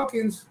the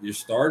Falcons, you're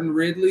starting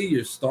Ridley,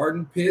 you're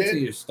starting Pitts, Yeah.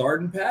 and you're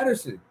starting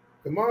Patterson.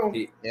 Come on.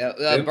 Yeah,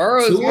 Them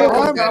Burrow's two of them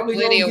got probably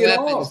plenty of gonna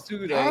get weapons off.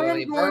 too, though. I'm Like,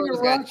 going to Burrow's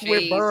rock got with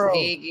Chase, Burrow.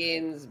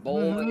 Higgins,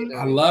 Boyd.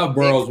 I love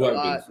Burrow's Mix a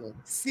lot. weapons.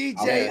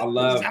 CJ, I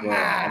love come Burrow.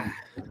 on.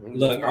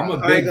 Look, I'm a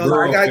I big ain't gonna.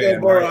 Burrow I gotta fan.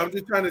 go Burrow. Right? I'm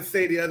just trying to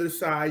say the other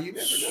side. You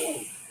never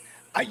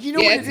know. You know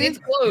Yeah, what it's, it is? it's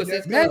close.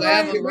 It's Matt close. I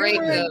have Ryan- him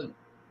ranked Matt up.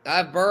 I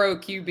have Burrow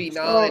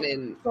QB9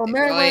 and so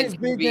Matt Ryan Ryan's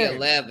big QB game.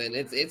 11.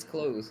 It's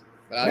close,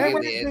 but I'll Matt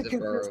give the Ryan's edge been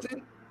to Burrow.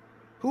 consistent.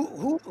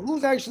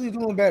 Who's actually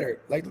doing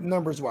better, like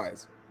numbers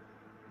wise?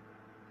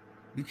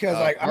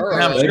 Because Burrow.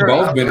 I'm They sure-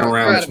 both been I'm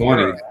around sure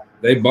 20. Burrow.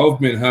 They both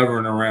been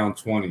hovering around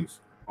 20s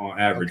on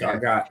average. Okay. I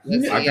got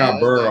Let's see, I yeah, got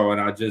that's Burrow,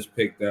 and I just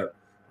picked up.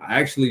 I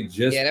actually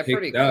just Yeah, they're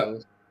pretty picked up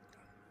close.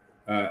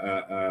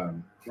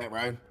 Matt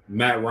Ryan.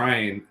 Matt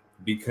Ryan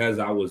because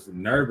I was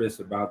nervous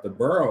about the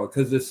Burrow.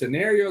 Because the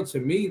scenario to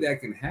me that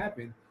can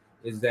happen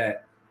is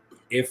that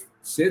if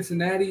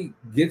Cincinnati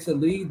gets a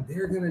lead,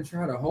 they're going to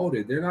try to hold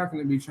it. They're not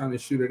going to be trying to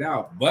shoot it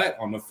out. But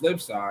on the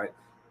flip side,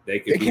 they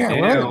could They be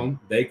can't down. run.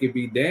 They could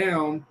be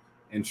down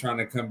and trying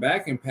to come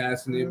back and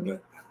passing it.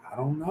 But I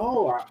don't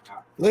know.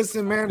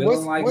 Listen, man,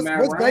 Feeling like Matt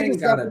what's Ryan Vegas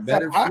got got a to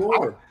better say?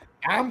 floor.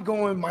 I'm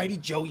going Mighty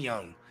Joe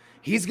Young.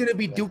 He's gonna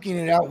be duking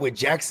it out with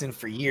Jackson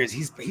for years.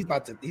 He's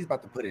about to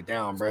put it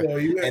down, bro. So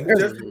you And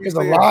just to be there's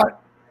a fair,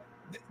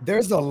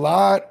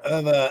 lot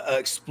of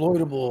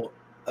exploitable.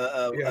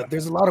 Yeah.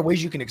 There's a lot of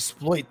ways you can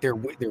exploit their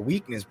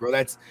weakness, bro.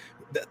 That's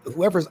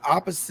whoever's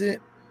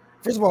opposite.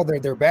 First of all,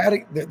 they're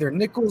bad. Their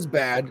nickel's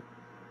bad,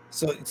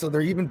 so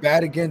they're even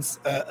bad against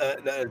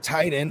a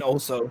tight end.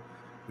 Also,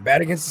 they're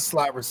bad against the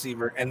slot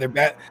receiver, and they're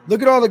bad.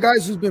 Look at all the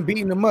guys who's been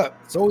beating them up.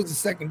 It's always the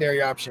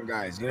secondary option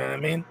guys. You know what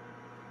I mean?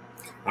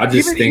 I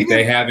just Even- think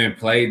they even- haven't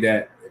played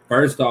that.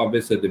 First off,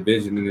 it's a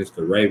division and it's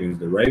the Ravens.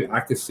 The Ravens, I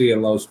could see a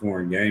low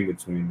scoring game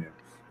between them.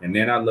 And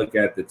then I look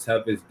at the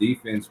toughest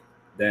defense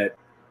that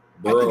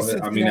Burrow.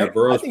 That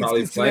Burrow's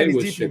probably played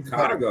with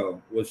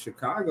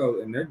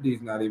Chicago. And their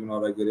D's not even all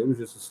that good. It was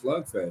just a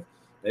slugfest.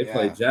 They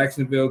played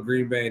Jacksonville,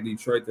 Green Bay, and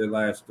Detroit their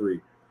last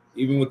three.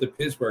 Even with the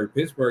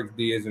Pittsburgh's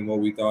D isn't what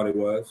we thought it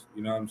was.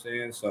 You know what I'm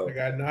saying? So I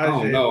got I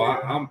don't Najee, know.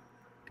 man.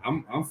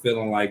 I'm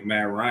feeling like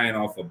Matt Ryan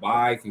off a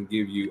bye can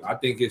give you. I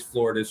think his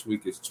floor this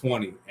week is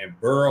 20, and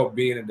Burrow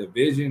being a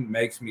division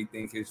makes me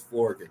think his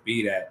floor could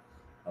be that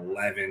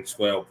 11,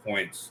 12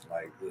 points.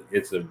 Like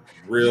it's a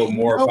real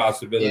more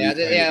possibility. Yeah,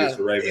 playing yeah. against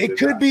the Ravens It than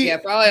could not. be. Yeah,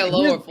 probably a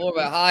lower Here's- floor,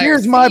 but higher.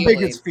 Here's my ceiling.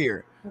 biggest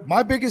fear.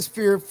 My biggest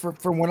fear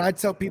for when I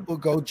tell people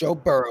go Joe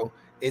Burrow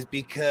is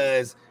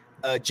because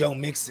Joe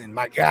Mixon,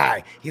 my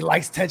guy, he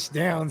likes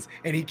touchdowns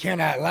and he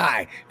cannot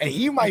lie, and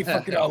he might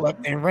fuck it all up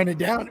and run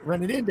it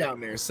in down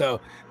there.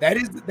 So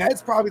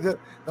that's probably the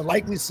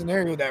likely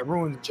scenario that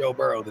ruins Joe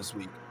Burrow this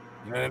week.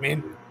 You know what I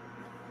mean?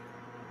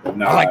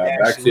 No, I like that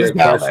back shit. to your Let's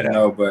dial question that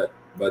though,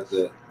 but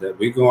the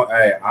we going.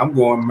 Hey, I'm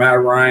going Matt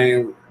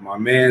Ryan. My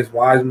man's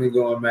Wiseman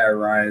going Matt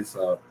Ryan.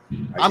 So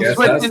I I'm guess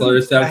switching. Hustler,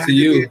 it's up to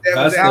you.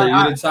 Hustler, you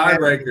the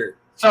tiebreaker.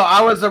 So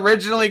I was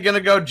originally going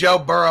to go Joe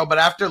Burrow, but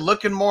after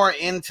looking more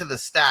into the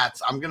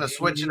stats, I'm going to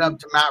switch it up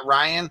to Matt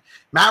Ryan.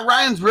 Matt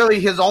Ryan's really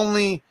his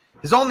only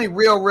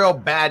real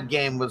bad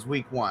game was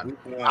week one.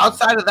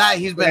 Outside of that,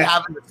 he's been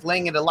having to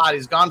sling it a lot.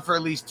 He's gone for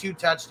at least 2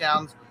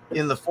 touchdowns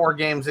in the 4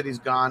 games that he's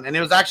gone. And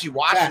it was actually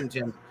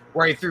Washington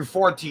where he threw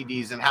 4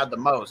 TDs and had the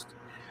most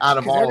out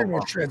of all of them.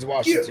 Everyone treads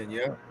Washington,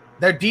 yeah.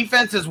 Their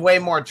defense is way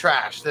more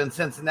trash than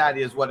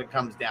Cincinnati is what it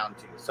comes down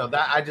to. So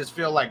that I just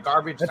feel like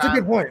garbage That's time.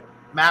 a good point.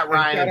 Matt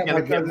Ryan shout is out going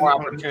my to get cousin more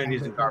on-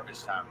 opportunities in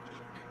garbage time.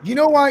 You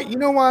know why?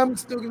 I'm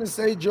still gonna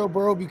say Joe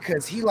Burrow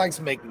because he likes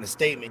making a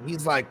statement.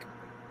 He's like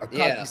a cocky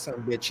Yeah. son of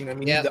a bitch. You know what I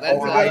mean? Yeah, He's the that's,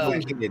 old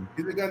Ivy kid.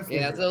 He's a gunslinger.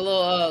 Yeah, it's a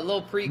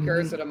little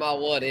precursor to my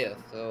what if.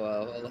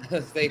 So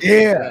stay tuned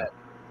Yeah. for that.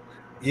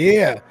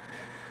 Yeah,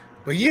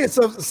 but yeah.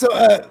 So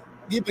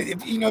yeah, but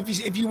if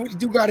you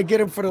do got to get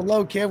him for the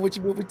low, Kev, what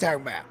we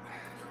talking about?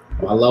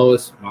 My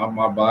lowest,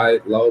 my buy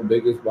low,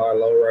 biggest buy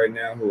low right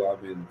now, who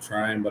I've been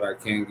trying but I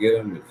can't get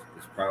him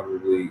is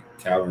probably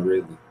Calvin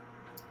Ridley.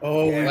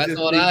 Oh, Yeah, we that's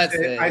just what did I say-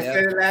 said, I yeah.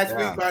 said it last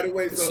Yeah. week, by the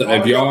way. So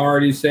if y'all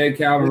already said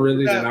Calvin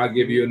Ridley, then Yeah. I'll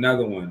give you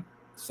another one.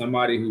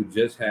 Somebody who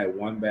just had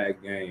one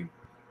bad game.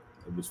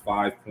 It was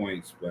 5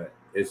 points, but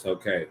it's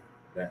okay.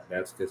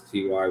 That's because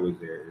Ty was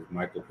there. Is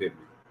Michael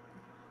Pittman.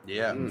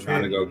 Yeah. I'm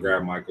trying to go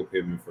grab Michael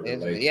Pittman for the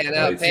late. Yeah,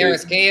 now late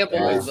Paris season.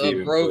 Campbell's Late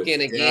season broken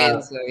push.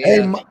 again. So Hey,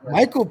 yeah,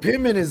 Michael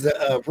Pittman is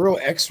a real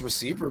X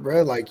receiver,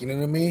 bro. Like, you know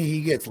what I mean?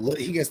 He gets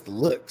the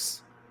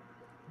looks.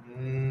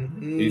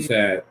 He's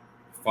had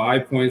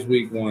 5 points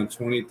week 1,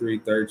 23,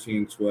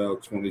 13,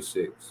 12,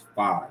 26.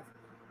 5.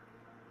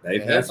 They've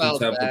Yeah, had he'll some bounce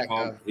tough back,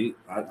 opponents.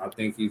 I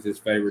think he's his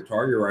favorite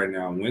target right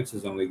now. Wentz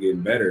is only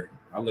getting better.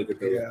 I look at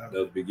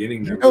those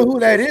beginning You numbers. know who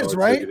that so is,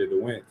 right? attributed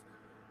to Wentz.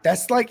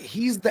 That's like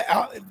he's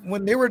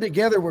when they were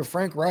together with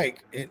Frank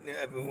Reich,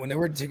 when they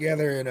were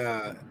together in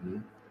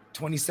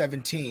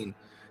 2017.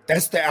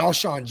 That's the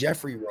Alshon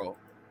Jeffrey role.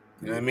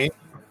 You know what I mean?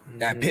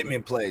 That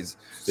Pittman plays.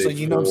 So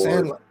you know what I'm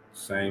saying?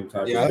 Same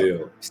type of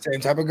deal. Same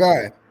type of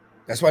guy.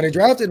 That's why they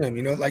drafted him.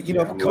 You know, like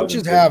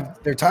coaches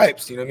have their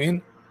types. You know what I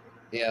mean?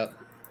 Yeah.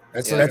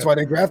 So that's why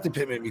they drafted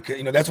Pittman,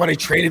 because that's why they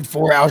traded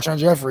for Alshon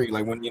Jeffrey.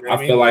 Like when I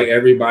feel like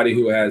everybody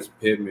who has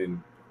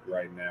Pittman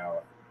right now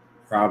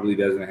probably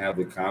doesn't have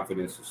the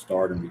confidence to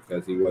start him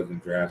because he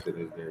wasn't drafted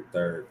as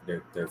their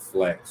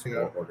flex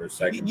or their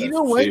second best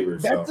receiver.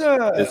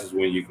 So this is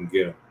when you can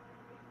get him.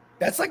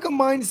 That's like a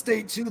mind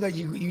state too that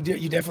you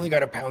definitely got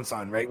to pounce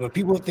on, right? When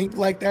people think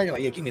like that, you're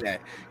like, yeah, give me that.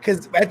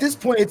 Because at this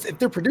point, it's if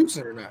they're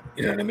producing or not.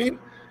 You know what I mean?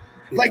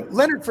 Like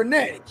Leonard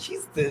Fournette,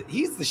 he's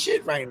the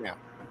shit right now.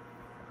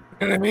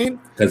 You know what I mean?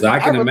 Because I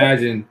can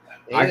imagine.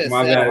 My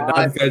bad,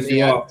 not to cut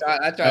you off.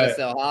 I try to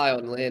sell high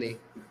on Lenny.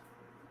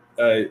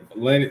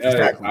 Lenny,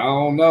 I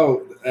don't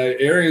know.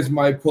 Arians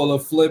might pull a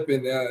flip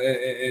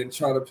and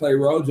try to play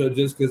Rojo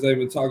just because they've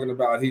been talking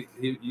about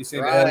you seen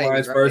the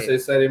headlines first. They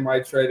said they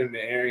might trade him.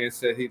 The Arians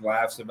said he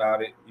laughs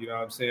about it. You know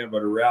what I'm saying?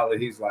 But in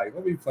reality, he's like,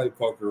 let me play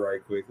poker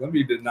right quick. Let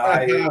me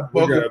deny it.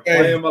 We're gonna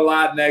play him a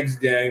lot next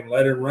game.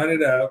 Let him run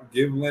it up.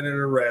 Give Leonard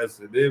a rest,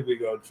 and then we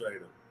go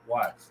trade him.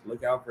 Watch.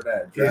 Look out for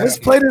that. Let's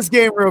play this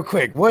game real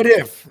quick. What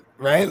if?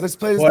 Right? Let's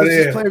play this. Let's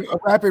just play a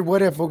rapid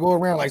what if. We'll go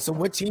around. Like, so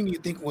what team do you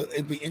think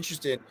would be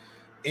interested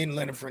in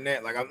Leonard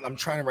Fournette? Like, I'm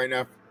trying to right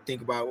now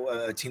think about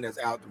a team that's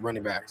out the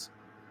running backs.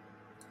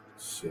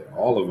 Shit,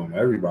 all of them.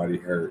 Everybody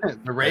hurt.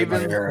 The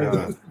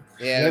Ravens.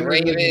 Yeah, the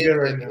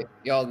Ravens.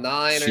 Y'all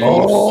Niners.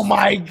 Oh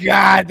my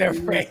God, the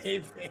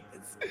Ravens.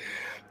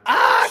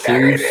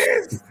 There it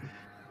is.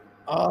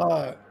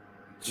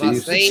 My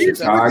Saints.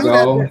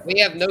 Chicago. We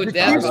have no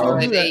depth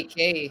on an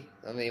 8K.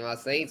 I mean, my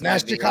Saints. Now,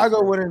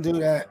 Chicago wouldn't do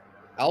that.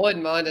 I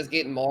wouldn't mind us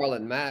getting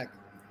Marlon Mack.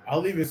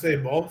 I'll even say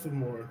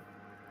Baltimore.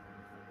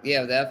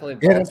 Yeah, definitely.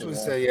 Baltimore. Yeah, that's what I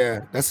say.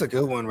 Yeah, that's a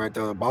good one right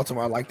there.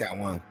 Baltimore, I like that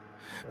one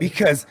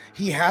because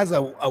he has a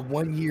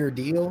 1-year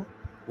deal.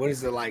 What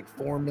is it, like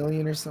 $4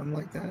 million or something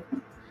like that?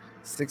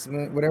 $6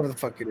 million, whatever the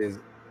fuck it is.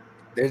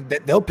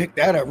 They'll pick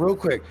that up real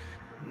quick.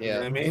 Yeah, you know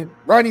what I mean,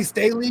 Ronnie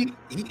Staley,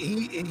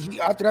 he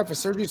opted out for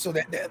surgery, so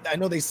that I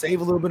know they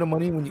save a little bit of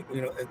money when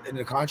you know in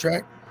the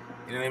contract.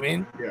 You know what I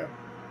mean? Yeah.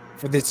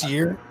 For this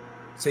year,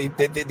 so you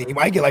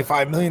might get like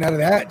 $5 million out of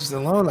that just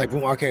alone. Like,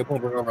 boom, okay, boom,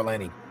 bring over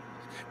Lenny.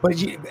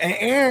 But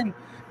and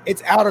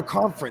it's out of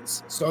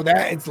conference, so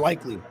that it's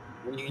likely.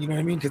 You know what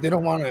I mean? Because they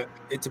don't want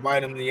it to bite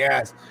them in the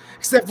ass.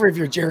 Except for if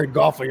you're Jared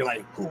Goff, you're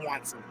like, who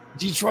wants him?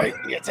 Detroit,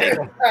 yeah, take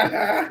him.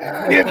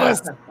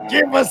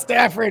 give us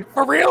Stafford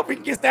for real. We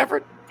can get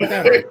Stafford.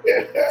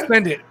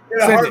 Send it.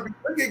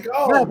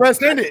 No, bro,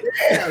 send it.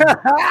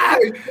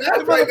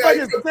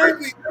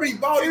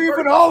 You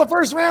put all the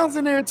first rounds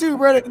in there too,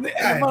 bro. And the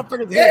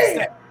motherfuckers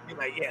you're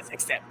like, yes,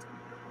 accept.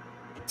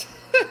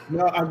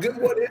 No, a good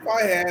what if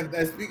I have.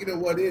 That speaking of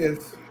what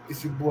ifs,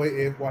 it's your boy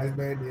If Wise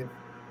Man. If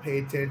pay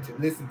attention,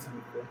 listen to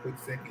me for a quick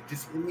second.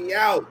 Just hear me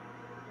out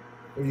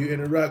when you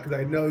interrupt, because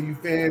I know you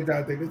fans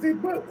out there can say,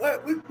 "But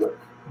what?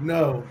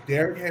 No,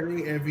 Derrick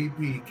Henry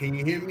MVP. Can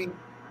you hear me?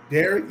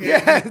 Derrick Henry.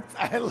 Yes,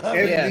 I love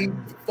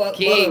MVP.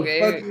 King,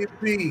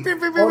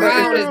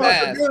 Brown is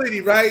ass.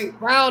 Right?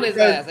 Brown is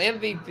ass.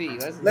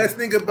 MVP. Let's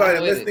think about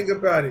it. Let's think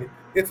about it.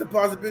 It's a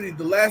possibility.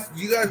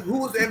 Who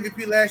was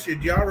MVP last year?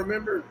 Do y'all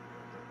remember?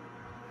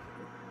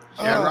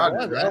 Aaron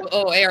Rodgers.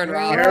 Right? Aaron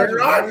Rodgers. Aaron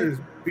Rodgers.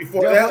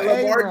 Before that,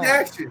 Lamar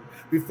Jackson.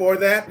 Before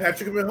that,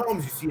 Patrick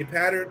Mahomes. You see a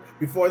pattern.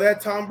 Before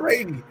that, Tom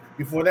Brady.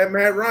 Before that,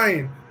 Matt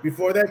Ryan.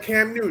 Before that,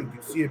 Cam Newton.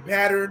 You see a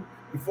pattern.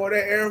 Before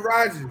that, Aaron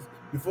Rodgers.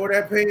 Before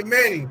that, Peyton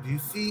Manning. Do you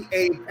see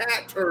a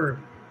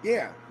pattern?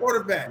 Yeah.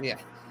 Quarterback. Yeah.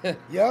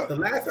 Yep. The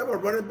last time a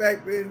running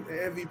back been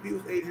MVP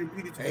was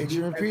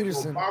Adrian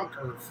Peterson.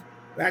 Bonkers.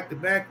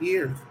 Back-to-back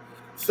years.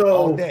 So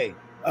all day.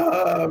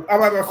 I'm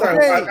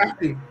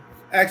sorry.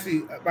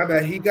 Actually, my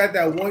bad. He got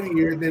that 1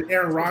 year. Then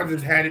Aaron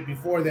Rodgers had it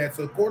before that.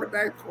 So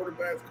quarterbacks.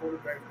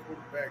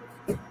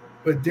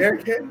 But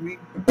Derrick Henry,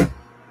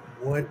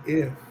 what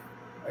if?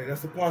 Like,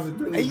 that's a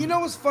possibility. Hey, you know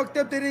what's fucked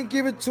up? They didn't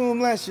give it to him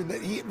last year.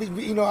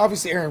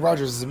 Obviously Aaron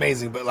Rodgers is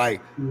amazing, but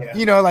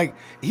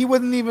he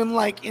wasn't even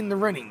like in the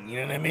running. You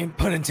know what I mean?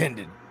 Pun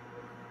intended.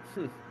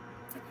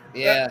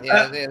 Yeah,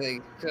 they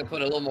could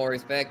put a little more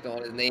respect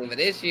on his name. But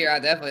this year, I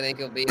definitely think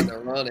he'll be in the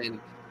running.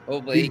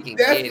 Hopefully, he can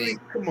get it.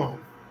 Come on.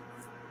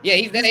 Yeah,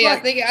 I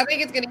think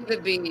it's gonna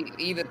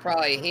either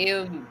probably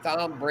him,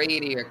 Tom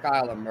Brady, or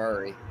Kyler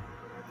Murray.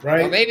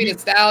 Right. Or maybe the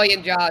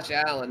Stallion, Josh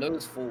Allen.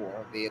 Those four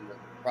will be in the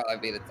probably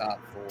be the top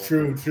 4.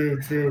 True.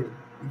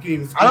 You can't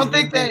even I don't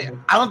squeeze think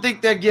him. I don't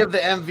think they give the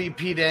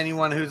MVP to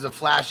anyone who's a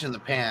flash in the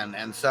pan.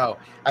 And so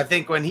I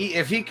think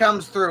if he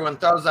comes through and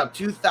throws up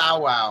 2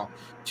 thou wow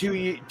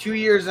 2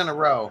 years in a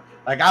row,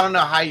 like I don't know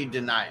how you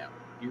deny him.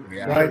 You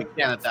really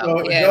can't at that So,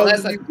 point. Yeah, those unless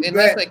of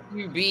the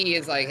you QB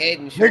is like head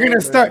and They're shoulders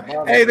gonna start.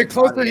 above Hey, the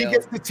closer everybody he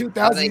else. gets to I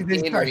 2000, think they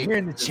start Henry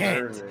hearing the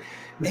chant. deserves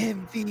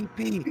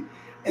it.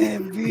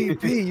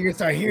 MVP. You're gonna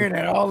start hearing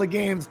that all the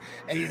games,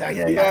 and he's like,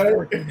 "Yeah, You yeah, got it?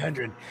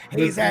 1400." The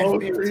He's at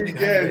closer he 1500.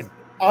 gets,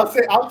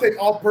 I'll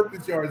take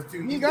all-purpose yards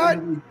too. He got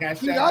cash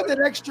that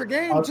extra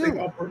game I'll take too.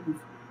 all-purpose.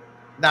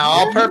 Now,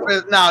 all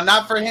purpose. No,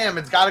 not for him.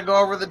 It's got to go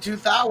over the 2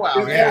 thou wow.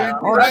 Yeah.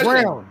 On the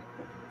ground.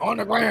 On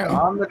the ground.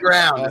 On the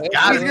ground. It's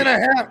gotta be.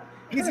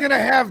 He's gonna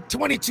have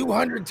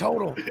 2,200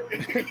 total,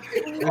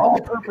 all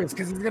purpose,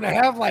 because he's gonna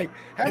have how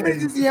many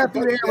does he have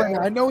through the air right now?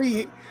 I know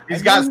He's I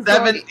got know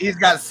seven. He's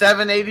got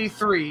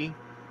 783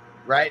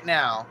 right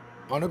now,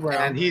 on the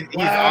ground. and he's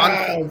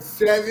Wow,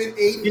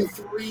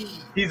 783.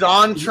 he's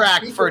on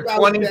track Think for about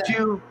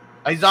 22.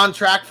 He's on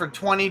track for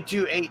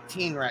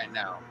 22-18 right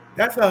now.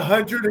 That's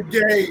 100 a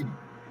game.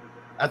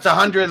 That's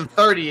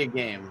 130 a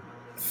game.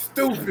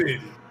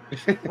 Stupid.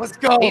 Let's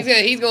go.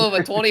 He's going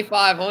with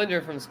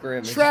 2,500 from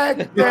scrimmage.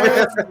 Track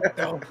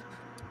that.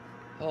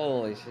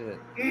 Holy shit.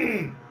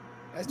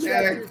 That's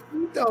Yeah. track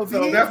though,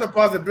 So B. that's a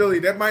possibility.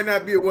 That might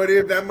not be a what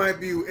if. That might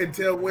be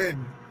until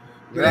when.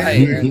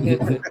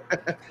 Right.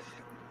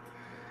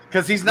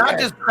 Because he's not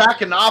just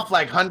cracking off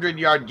like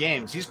 100-yard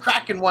games. He's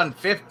cracking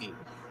 150.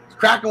 He's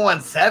cracking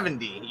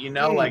 170. You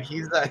know, like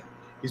he's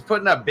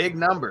putting up big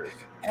numbers.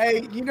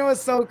 Hey, you know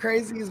what's so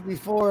crazy is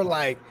before,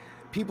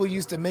 people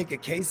used to make a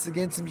case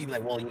against him. You'd be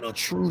like, well,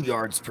 true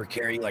yards per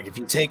carry. Like, if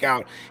you take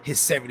out his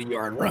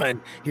 70-yard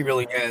run, he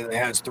really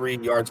has 3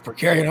 yards per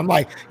carry. And I'm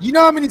like, you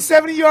know how many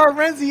 70-yard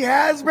runs he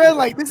has, bro?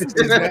 Like, this is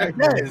just what he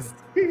does.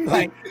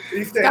 Like,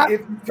 He said stop-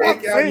 if you stop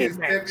take out saying his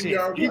that shit.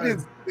 7-yard He run,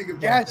 just think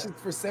about gashes that.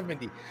 for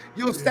 70.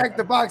 You'll stack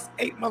the box,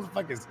 8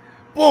 motherfuckers.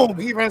 Boom,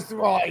 he runs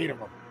through all 8 of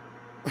them.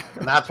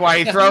 And that's why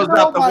he throws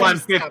up the Nobody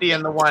 150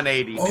 and the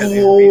 180. 'cause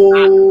he's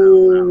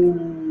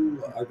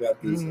I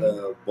got this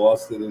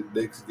Boston and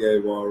Knicks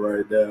game on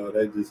right now.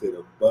 They just hit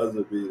a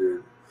buzzer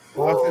beater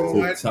Boston to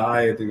what?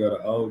 tie it to go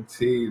to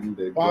OT.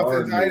 The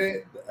Boston tied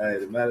Garden, it?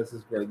 the Madison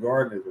Square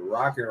Garden is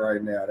rocking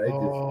right now. They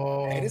just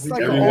And it's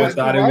like everyone a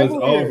thought it was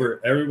rivalry.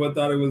 over. Everyone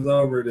thought it was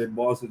over. Then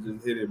Boston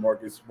just hit it.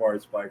 Marcus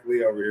Smart, Spike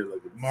Lee over here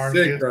looking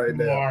sick right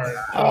now.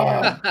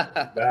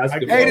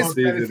 Basketball Hey, this-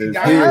 season is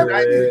I here,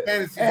 heard-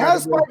 man. Hey,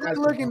 how's Spike Lee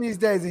looking these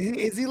days?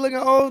 Is he looking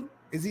old?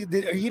 He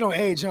don't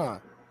age, huh?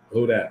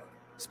 Who that?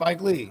 Spike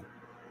Lee.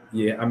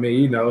 Yeah, I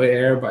mean,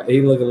 everybody.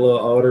 He look a little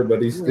older, but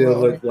he still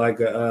look like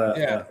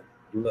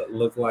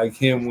look like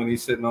him when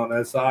he's sitting on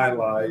that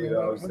sideline. You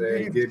know what I'm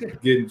saying?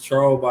 Getting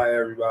trolled by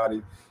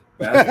everybody.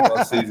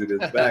 Basketball season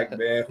is back,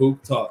 man.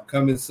 Hoop talk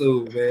coming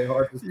soon, man.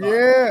 Hard to stop.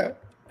 Yeah.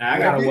 I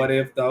got a what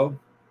if though.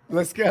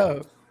 Let's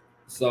go.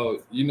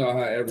 So you know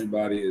how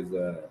everybody is,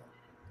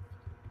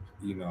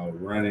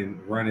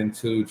 running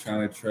to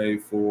trying to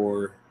trade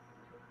for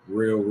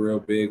real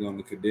big on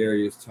the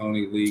Kadarius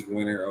Toney League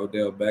winner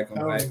Odell Beckham.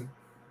 Hype.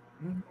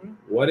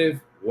 What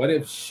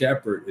if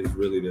Shepard is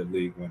really the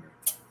league winner?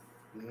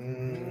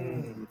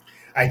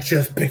 I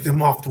just picked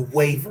him off the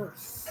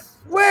waivers.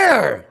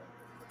 Where?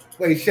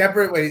 Wait,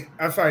 Shepard. Wait,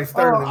 I'm sorry,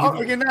 Sterling.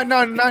 Okay,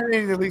 not any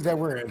of the leagues that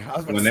we're in. I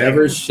was about to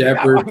Whenever say,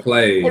 Shepard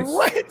plays,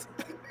 what?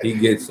 he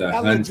gets I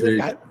legit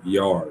 100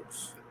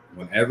 yards.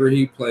 Whenever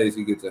he plays,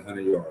 he gets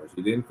 100 yards.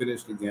 He didn't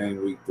finish the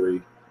game week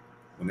 3.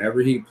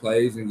 Whenever he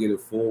plays and get a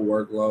full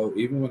workload,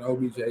 even when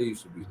OBJ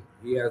used to be,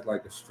 he has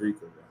like a streak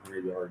of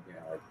 100-yard game,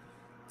 like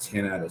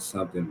 10 out of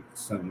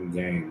something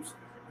games.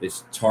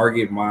 It's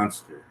target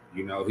monster.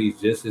 He's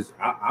just as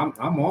I'm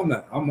on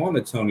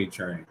the Toney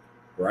train,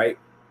 right?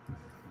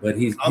 But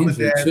he's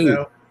injured too.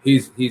 Though.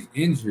 He's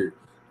injured,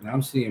 and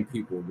I'm seeing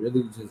people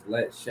really just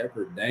let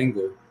Shepard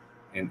dangle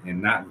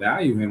and not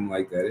value him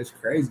like that. It's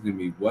crazy to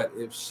me. What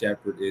if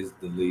Shepard is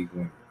the league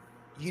winner?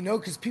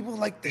 Because people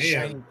like the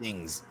shiny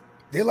things.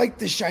 They like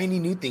the shiny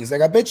new things.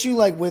 Like, I bet you,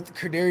 with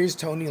Kadarius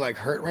Toney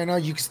hurt right now,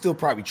 you can still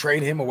probably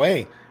trade him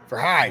away for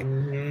high. You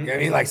know what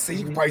I mean? So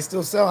you can probably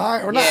still sell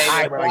high or not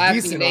high, but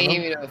decent on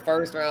him.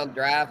 First round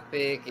draft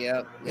pick.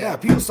 Yep. Yeah,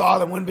 people saw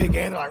the one big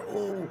game. They're like,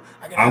 oh,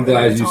 I'm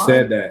glad you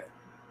said that.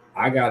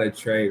 I got a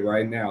trade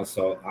right now.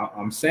 So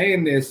I'm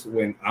saying this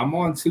when I'm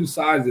on two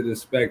sides of the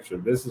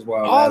spectrum. This is why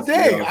I'm all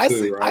day. right?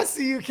 I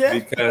see you, Ken.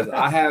 Because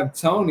I have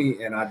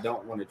Toney and I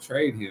don't want to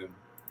trade him,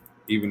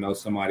 even though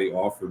somebody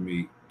offered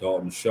me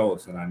Dalton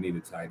Schultz and I need a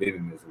tight end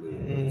in this league.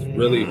 It's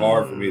really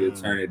hard for me to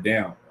turn it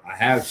down. I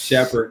have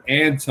Shepard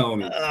and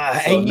Toney.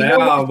 So now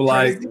I'm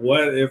like,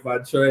 what if I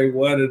trade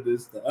one of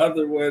this, the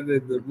other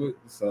one?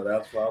 So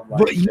that's why I'm like,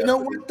 but you know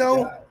what,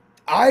 though?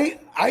 I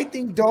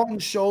think Dalton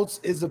Schultz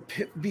is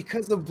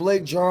because of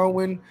Blake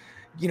Jarwin,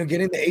 getting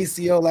the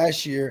ACL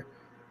last year.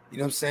 You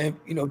know what I'm saying?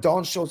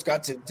 Dalton Schultz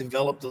got to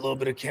develop a little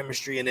bit of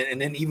chemistry and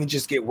then even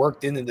just get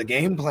worked into the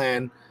game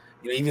plan.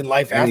 Even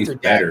life and after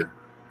that.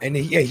 And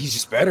he's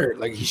just better.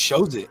 Like, he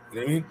shows it. You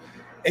know what I mean?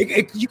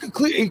 You could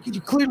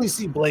clearly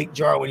see Blake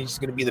Jarwin. He's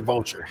just going to be the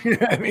vulture. You know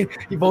what I mean,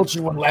 he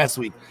vultured one last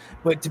week,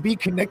 but to be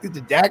connected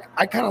to Dak,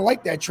 I kind of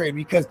like that trade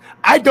because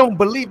I don't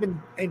believe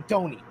in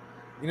Tony.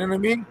 You know what I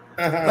mean?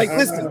 Like,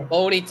 listen,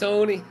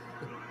 Tony.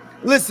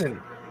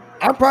 Listen,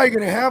 I'm probably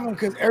going to have him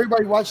because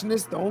everybody watching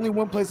this, the only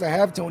one place I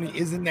have Tony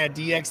is in that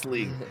DX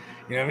league.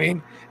 You know what I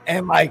mean?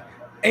 And like,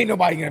 ain't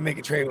nobody going to make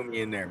a trade with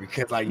me in there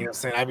because, like, you know what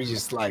I'm saying? I'd be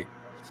just like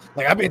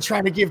I've been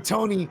trying to give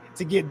Tony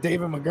to get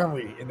David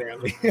Montgomery in there.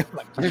 I'm like,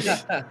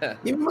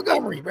 give me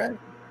Montgomery, bro.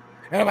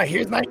 And I'm like,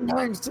 here's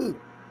 99s too.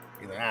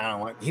 He's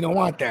like, he don't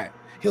want that.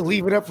 He'll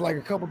leave it up for like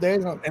a couple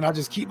days, and I'll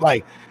just keep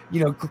like,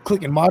 you know,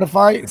 click and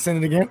modify it and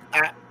send it again.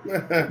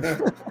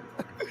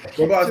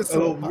 What about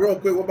real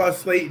quick? What about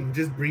Slayton?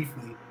 Just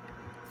briefly,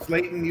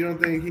 Slayton. You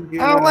don't think he can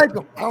get? I don't like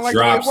him. I don't like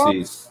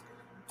dropsies.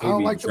 I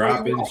don't like the way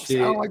he walks. I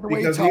don't like the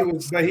way he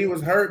talks. He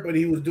was hurt, but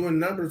he was doing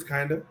numbers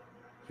kind of.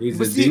 He's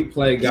a deep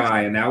play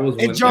guy, and that was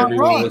when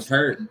everyone was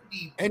hurt.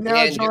 And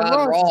now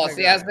John Ross.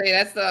 Yeah,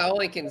 that's the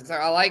only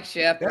concern. I like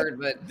Shepard,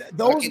 but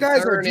those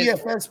guys are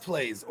DFS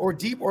plays or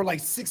deep or like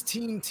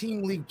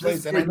 16-team league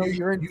plays. And I know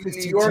you're in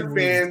 16 New York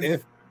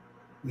fans.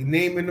 You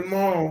naming them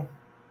all.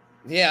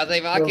 Yeah,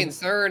 my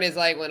concern is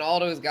like when all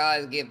those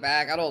guys get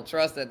back, I don't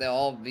trust that they'll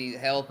all be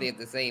healthy at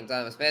the same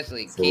time,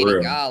 especially Kenny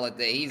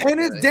Golladay.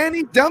 And it's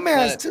Danny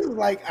Dumbass too.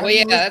 Like,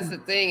 that's the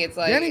thing. It's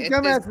like Danny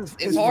Dumbass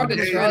it's hard to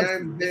trust.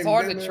 It's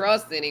hard to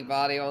trust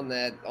anybody on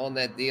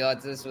that deal.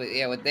 It's just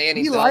with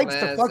Danny. He likes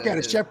the fuck out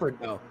of Shepard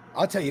though.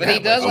 I'll tell you but that.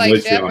 He does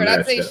like Shepard.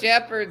 I'd say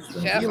Shepard.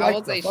 I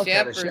would say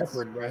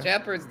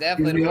Shepard's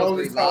definitely the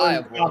most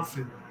reliable.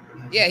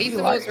 Yeah, he's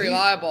the most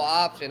reliable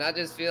option. I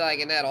just feel like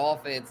in that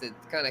offense, it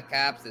kind of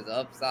caps his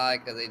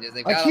upside because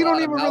they've got a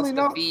lot of mouths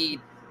to feed,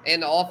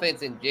 and the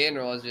offense in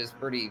general is just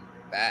pretty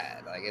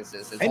bad. Like it's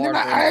hard. And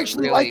I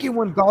actually like it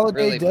when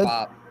Golladay does.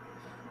 Pop.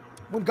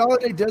 When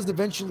Golladay does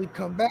eventually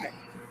come back,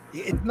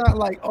 it's not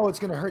like it's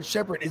going to hurt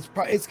Shepard.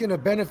 It's going to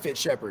benefit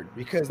Shepard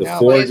because now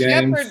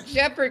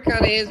Shepard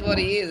kind of is what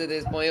he is at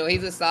this point.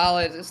 He's a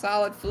solid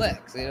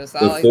flex. You know,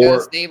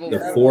 stable.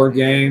 The four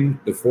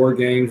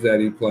games that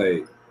he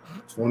played.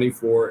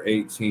 24,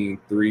 18,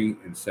 3,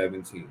 and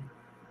 17.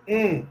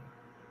 When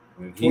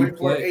he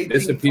played,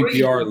 this is a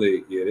PPR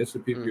league. Yeah, this is a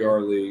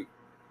PPR league.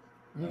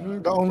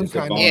 The only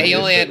kind. Yeah, he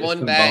only had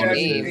one bad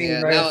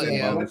game.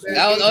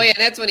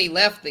 That's when he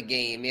left the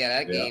game. Yeah,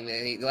 that game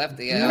he left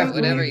the.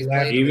 Whenever he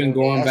played. Even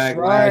going back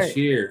last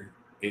year,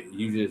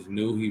 you just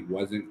knew he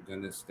wasn't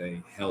gonna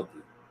stay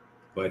healthy,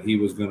 but he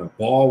was gonna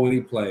ball when he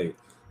played.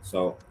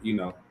 So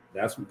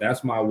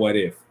that's my what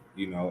if.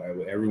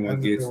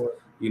 Everyone gets.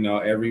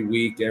 Every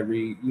week,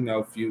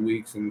 few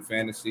weeks in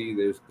fantasy,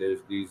 there's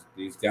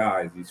these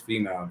guys, these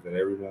phenoms that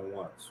everyone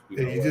wants. You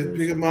just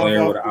pick them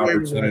player with an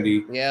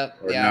opportunity. I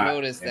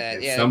noticed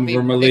that. Some of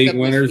them are league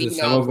winners, and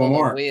some of them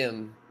aren't.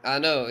 I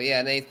know,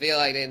 and they feel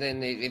like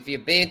if your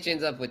bench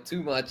ends up with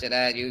too much of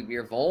that,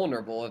 you're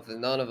vulnerable if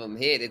none of them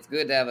hit. It's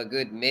good to have a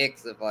good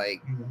mix of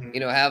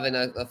having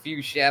a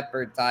few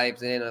Shepard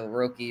types and a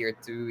rookie or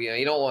two.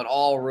 You don't want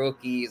all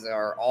rookies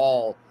or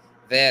all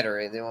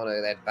veterans. You want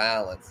that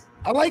balance.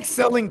 I like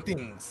selling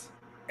things.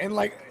 And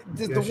like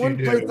the one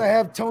place I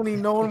have Tony,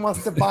 no one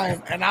wants to buy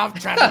him, and I'm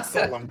trying to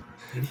sell him.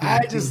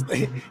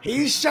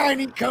 He's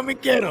shiny, come and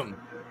get him.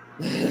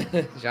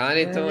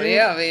 Shiny Tony.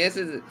 Yeah, I mean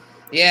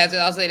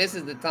I'll say this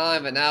is the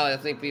time, but now I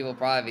think people will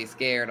probably be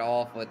scared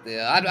off with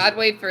the I'd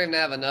wait for him to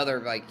have another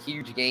like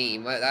huge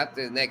game.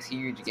 After the next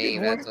huge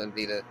game, that's when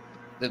be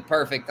the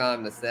perfect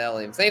time to sell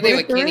him. Same thing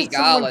with Kenny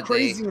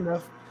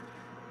Golladay.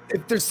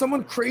 If there's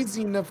someone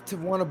crazy enough to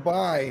want to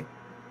buy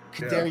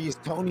Kadarius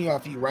Tony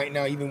off you right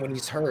now, even when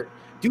he's hurt,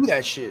 do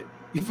that shit.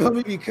 You feel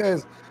me?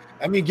 Because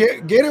I mean,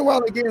 get it while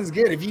the getting's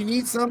good. If you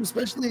need some,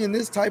 especially in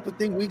this type of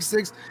thing, week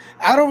 6,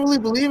 I don't really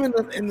believe in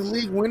the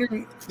league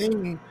winning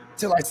thing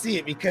till I see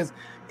it because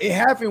it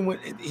happened when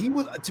he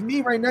was. To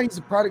me, right now, he's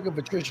a product of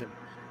attrition.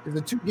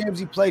 Because the 2 games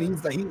he played,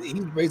 he's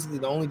basically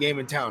the only game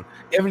in town.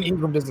 Evan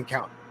Ingram doesn't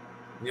count.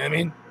 You know what I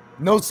mean?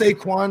 No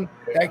Saquon,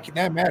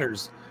 that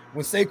matters.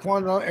 When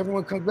Saquon,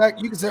 everyone comes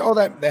back, you can say,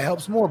 that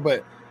helps more,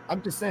 but.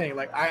 I'm just saying,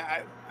 like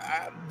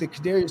the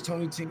Kadarius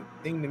Tony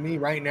thing to me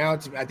right now, I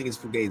think it's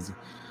fugazi.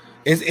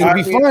 It'll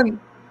be fun.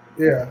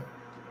 Yeah,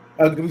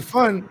 it'll be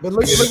fun. But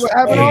look what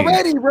happened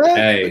already, bro.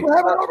 Hey,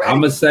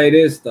 I'm gonna say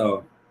this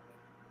though,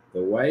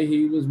 the way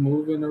he was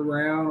moving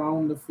around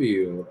on the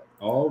field,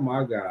 oh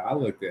my God! I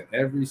looked at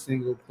every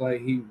single play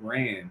he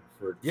ran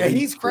for.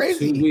 He's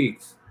crazy. 2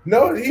 weeks.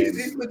 No,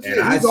 he's legit.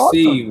 And I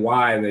see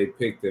why they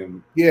picked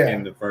him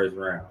in the first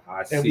round.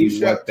 I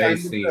see what they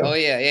seen. Oh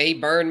yeah, he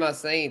burned my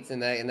Saints in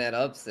that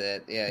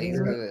upset. Yeah, he's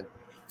good.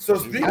 So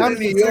speaking of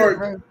New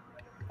York,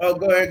 go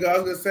ahead. I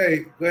was gonna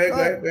say, go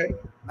ahead.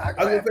 I was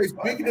gonna say,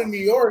 speaking of New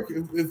York,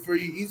 if for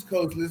you East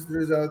Coast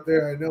listeners out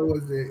there, I know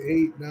it was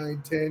 8,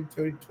 9, 10,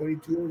 20,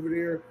 22 over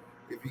there.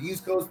 If the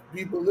East Coast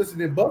people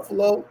listening,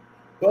 Buffalo,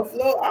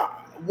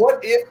 what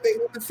if they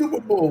win the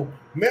Super Bowl?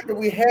 Remember,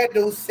 we had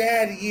those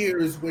sad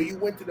years where you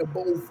went to the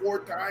bowl 4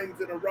 times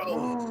in a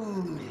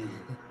row,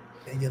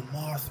 and you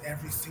lost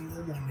every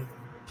single one of them.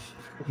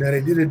 Now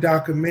they did a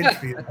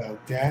documentary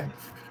about that,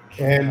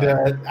 and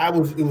it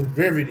was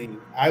riveting.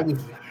 I was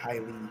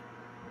highly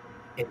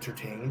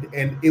entertained,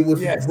 and it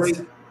was a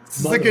great.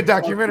 It's a good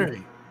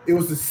documentary. It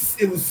was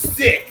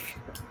sick,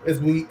 as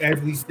we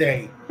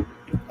say.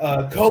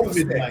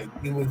 COVID like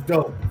it was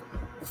dope.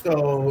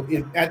 So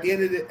at the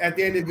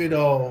end of it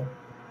all,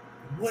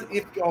 what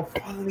if y'all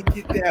finally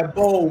get that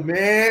bowl,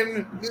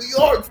 man? New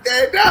York,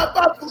 stand up,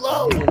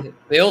 Buffalo.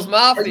 Bills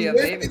Mafia,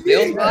 baby.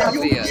 Bills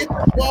Mafia.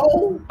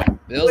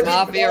 Bills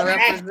Mafia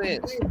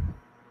represent.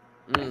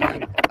 They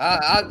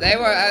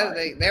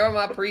were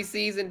my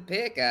preseason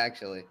pick,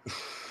 actually.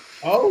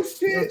 Oh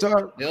shit!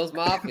 Bills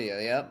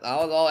Mafia. Yep, I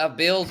was all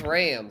Bills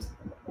Rams,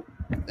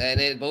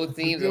 and both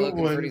teams are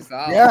looking pretty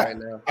solid right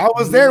now. I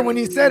was there when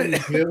he said it.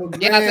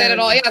 Yeah, I said it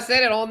all. Yeah, I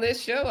said it on this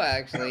show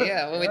actually.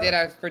 Yeah, when we did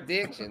our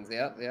predictions.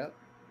 Yep.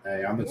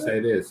 Hey, I'm gonna say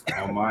this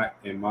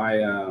in my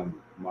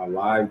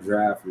live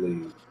draft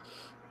league.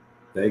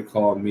 They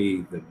call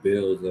me the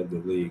Bills of the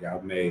league.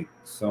 I've made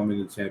so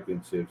many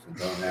championships and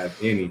don't have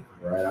any.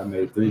 Right, I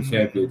made 3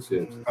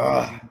 championships.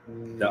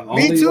 The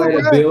only way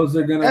the Bills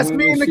are gonna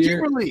win this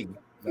year.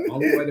 The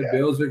only way the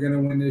Bills are gonna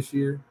win this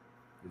year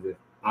is if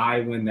I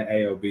win the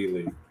AOB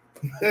league.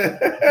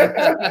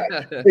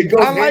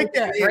 I like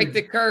that. Break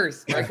the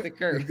curse.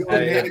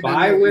 Hey, if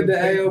I win the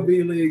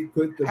AOB league,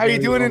 put the. How you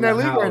doing in that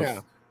league right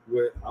now?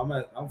 I'm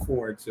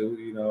 4-2,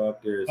 you know,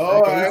 up there.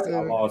 I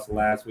lost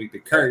last week to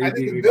Kurt. I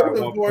think the Bills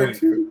are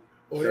 4-2.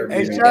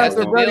 Hey, shout out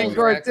to Running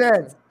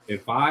Cortez.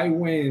 If I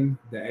win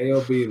the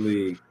AOB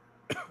league,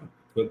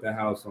 put the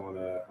house on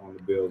the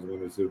Bills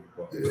winning the Super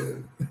Bowl.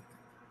 Yeah.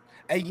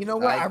 Hey, you know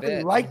what? I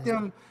really like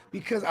them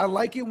because I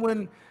like it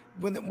when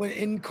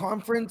in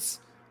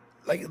conference,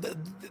 like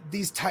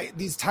these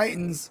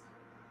Titans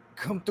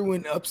come through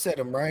and upset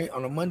them right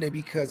on a Monday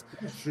because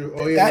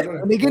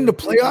when they get into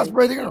playoffs,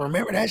 bro, they're gonna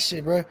remember that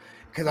shit, bro.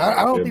 Because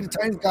I don't think the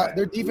Titans got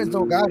their defense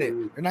don't got it.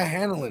 They're not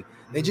handling.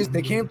 They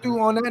came through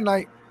on that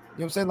night. You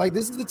know what I'm saying? Like,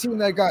 this is the team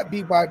that got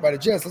beat by the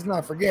Jets. Let's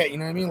not forget. You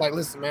know what I mean? Like,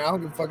 listen, man, I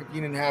don't give a fuck if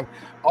you didn't have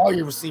all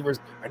your receivers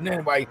or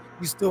anybody.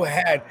 You still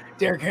had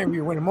Derrick Henry.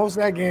 You're winning most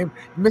of that game.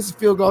 You missing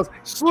field goals,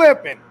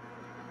 slipping.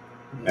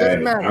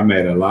 Doesn't matter. I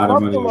made a lot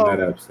of money on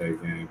that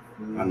upset game.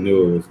 I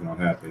knew it was going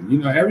to happen. You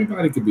know,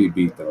 everybody could be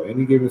beat, though.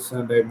 Any given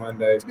Sunday,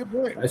 Monday. That's a good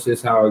point. That's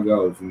just how it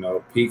goes. You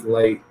know, peak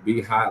late,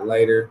 be hot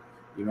later.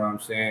 You know what I'm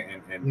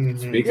saying? And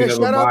speaking of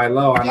a buy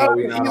low, I know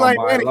we're not on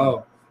buy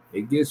low.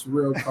 It gets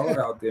real cold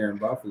out there in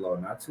Buffalo.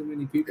 Not too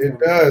many people. It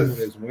does.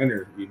 This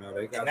winter, you know,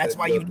 they got. And that's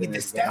why you need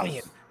the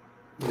Stallion.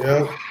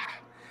 Yeah.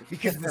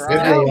 Because the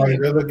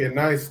Stallion, they're looking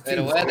nice too.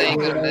 The weather ain't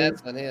gonna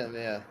mess with him.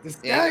 Yeah. The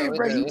Stallion,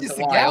 bro, he just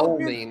a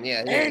galloping,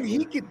 and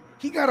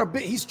he got a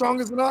bit. He's strong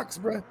as an ox,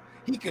 bro.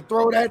 He could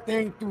throw that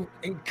thing through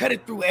and cut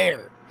it through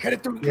air. Cut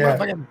it through. Yeah.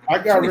 I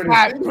got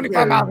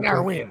 25 miles an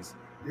hour winds.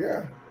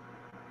 Yeah.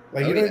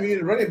 Like, you don't need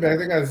a running back.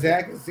 They got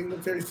Zach and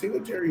Singletary.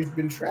 Singletary's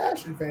been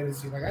trash in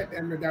fantasy. Like, I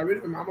damn near got rid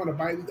of him. I'm on a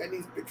bye week. I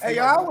need to fix him. Hey,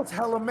 I was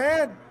hella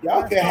mad.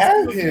 Y'all can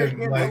have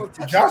him.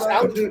 Like, Josh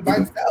Allen did it by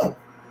himself.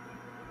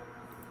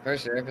 For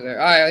sure. All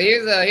right,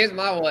 here's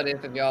my what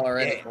if y'all are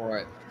ready for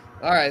it.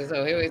 All right,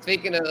 so here,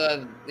 speaking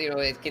of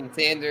it's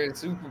contenders,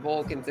 Super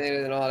Bowl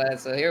contenders, and all that.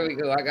 So here we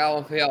go. I got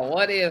one for y'all.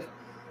 What if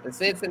the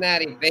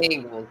Cincinnati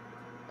Bengals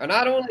are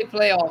not only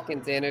playoff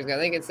contenders? I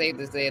think it's safe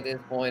to say at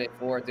this point at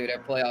 4-2 they're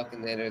playoff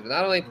contenders.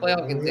 Not only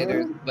playoff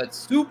contenders, but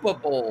Super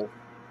Bowl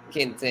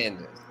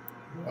contenders.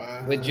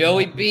 Wow. With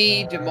Joey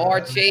B,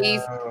 Jamar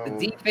Chase, the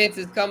defense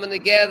is coming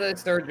together.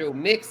 Sergio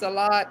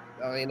Mix-a-Lot.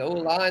 I mean, the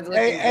O-line's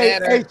looking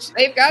better.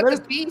 They've got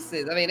the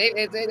pieces. I mean,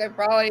 they're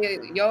probably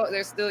young.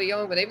 They're still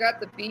young, but they've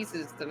got the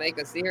pieces to make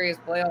a serious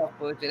playoff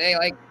push. And hey,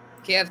 like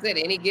Kev said,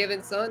 any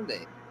given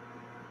Sunday.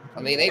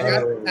 I mean, they've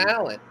got the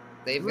talent.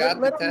 They've got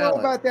the talent. Let them know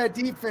about that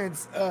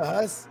defense,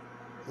 Huss.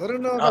 Let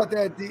them know about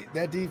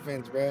that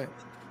defense, bro.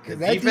 Because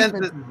that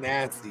defense is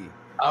nasty.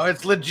 Oh,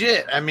 it's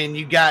legit. I mean,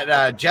 you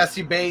got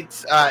Jesse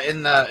Bates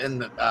in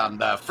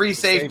the free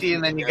safety,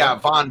 and then you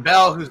got Von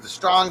Bell, who's the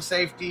strong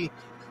safety.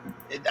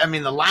 I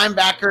mean, the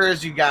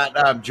linebackers, you got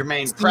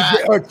Jermaine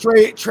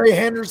Pratt. Trey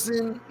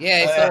Henderson.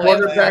 Yeah,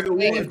 quarterback of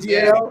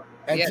DL.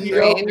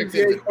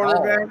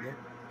 Quarterback.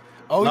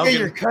 Oh, yeah,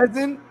 your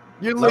cousin.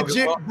 Your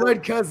legit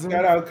blood cousin.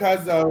 Shout out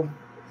Cuzzo.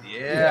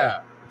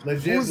 Yeah.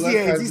 Legit Who's blood he?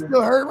 cousin. Is he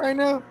still hurt right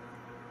now?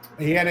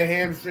 He had a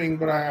hamstring,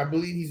 but I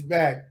believe he's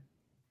back.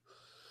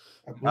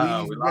 We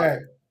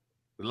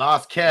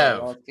lost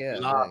Kev. We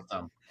lost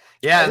him.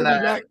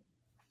 Yeah.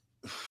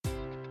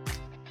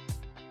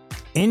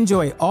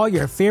 Enjoy all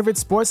your favorite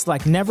sports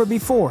like never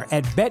before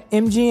at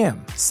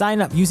BetMGM.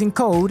 Sign up using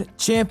code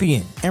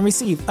CHAMPION and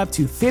receive up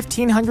to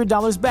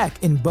 $1,500 back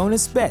in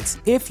bonus bets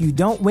if you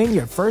don't win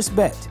your first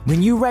bet.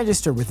 When you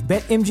register with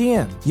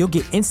BetMGM, you'll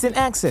get instant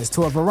access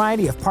to a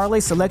variety of parlay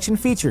selection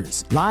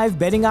features, live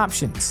betting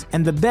options,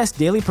 and the best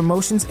daily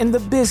promotions in the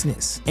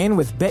business. And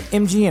with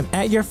BetMGM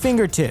at your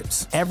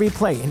fingertips, every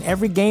play and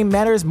every game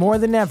matters more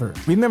than ever.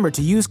 Remember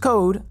to use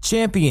code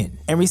CHAMPION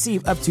and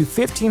receive up to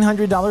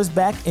 $1,500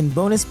 back in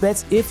bonus bets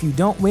if you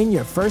don't win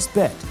your first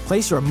bet.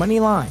 Place your money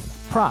line,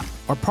 prop,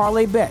 or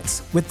parlay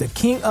bets with the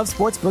king of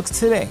sportsbooks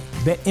today.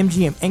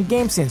 BetMGM and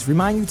GameSense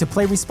remind you to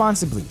play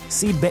responsibly.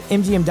 See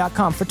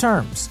BetMGM.com for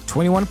terms.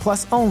 21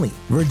 plus only.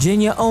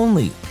 Virginia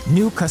only.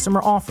 New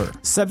customer offer.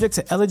 Subject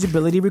to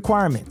eligibility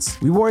requirements.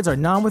 Rewards are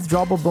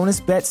non-withdrawable bonus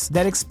bets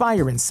that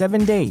expire in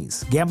 7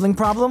 days. Gambling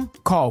problem?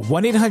 Call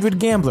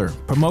 1-800-GAMBLER.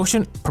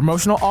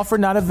 Promotional offer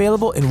not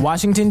available in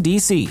Washington,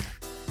 D.C.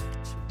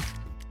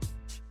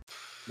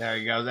 There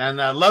you go. And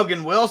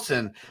Logan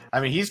Wilson,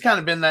 I mean, he's kind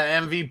of been the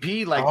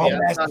MVP, like the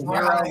unsung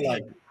hero,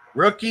 like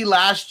rookie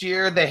last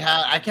year. They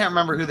had, I can't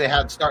remember who they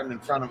had starting in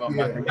front of him,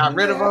 but they got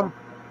rid of him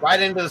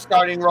right into the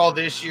starting role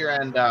this year.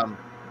 And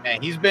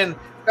man, he's been,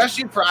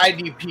 especially for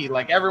IDP,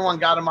 like everyone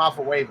got him off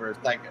of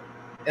waivers. Like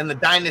in the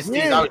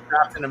dynasties, I was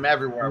drafting him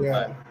everywhere.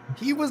 But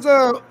he was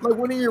like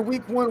one of your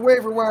week one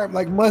waiver wire,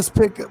 like must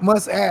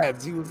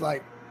adds. He was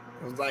like,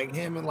 it was like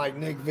him and like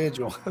Nick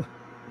Vigil.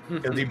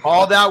 Because he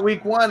balled out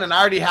week one, and I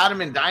already had him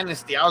in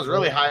Dynasty. I was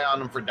really high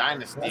on him for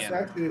Dynasty. That's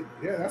actually,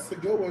 that's a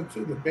good one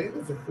too. The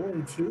Bengals are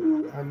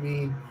 4-2. I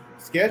mean,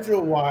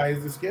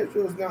 schedule-wise, the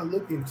schedule is not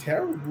looking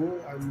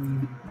terrible. I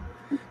mean,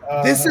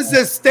 this is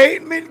a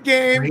statement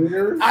game.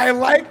 Raiders, I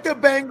like the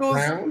Bengals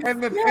Browns,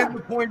 and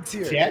the points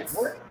here. Jets.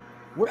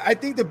 I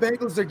think the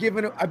Bengals are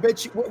giving. I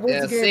bet you.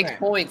 Where's the game 6 at?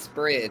 point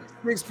spread.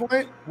 6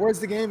 point. Where's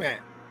the game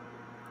at?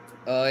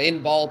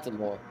 In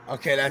Baltimore.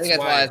 Okay, I think that's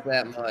why it's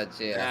that much.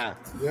 Yeah.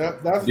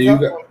 Yep, that's tough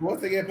one. Once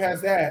they get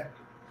past that,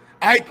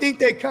 I think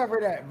they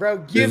cover that, bro.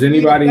 Does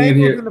anybody in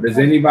here? Does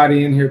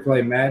anybody in here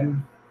play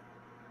Madden?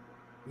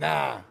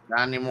 Nah,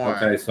 not anymore.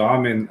 Okay, so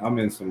I'm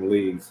in some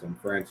leagues, some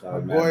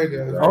franchise.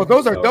 Madden, oh,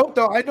 those are dope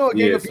though. I know a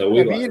game of people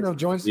that be like, in those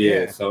joints.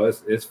 Yeah, so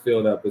it's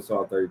filled up. It's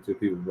all 32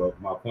 people.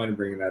 But my point of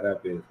bringing that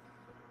up is,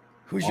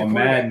 who's your on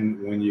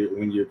Madden when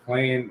you're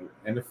playing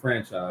in the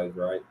franchise,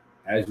 right?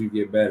 As you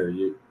get better,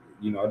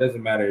 you know, it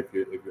doesn't matter if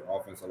your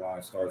offensive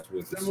line starts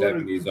with the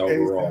 70s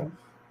overall.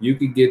 You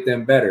could get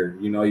them better,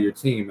 you know, your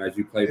team as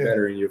you play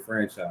better in your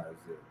franchise.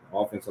 The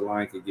offensive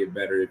line could get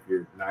better if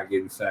you're not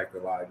getting sacked a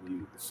lot,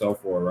 and so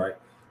forth, right?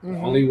 The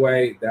only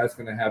way that's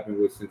going to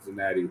happen with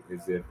Cincinnati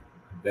is if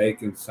they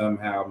can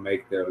somehow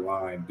make their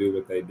line do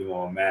what they do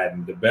on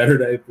Madden. The better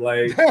they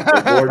play,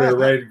 the more they're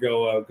ready to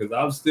go up. Because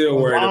I'm still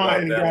worried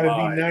about that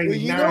line.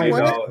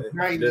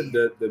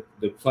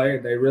 The player,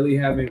 they really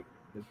haven't.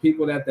 The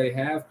people that they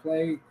have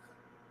played,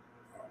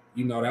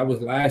 you know, that was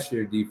last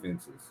year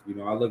defenses. You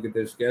know, I look at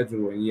their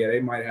schedule, and they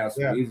might have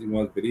some easy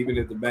ones, but even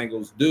if the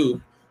Bengals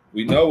do,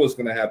 we know what's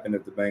going to happen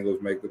if the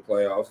Bengals make the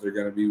playoffs. They're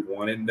going to be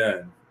one and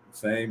done.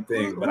 Same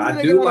thing. But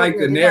I do like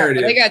the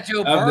narrative. They got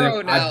Joe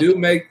Burrow now.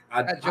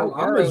 I'm a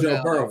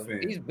Joe Burrow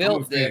fan. He's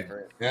built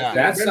different. Yeah.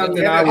 That's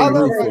something I would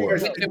root for.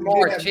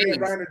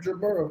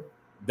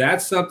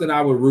 That's something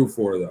I would root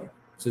for, though.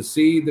 To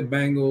see the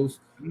Bengals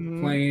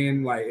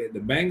playing like the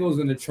Bengals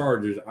and the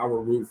Chargers, I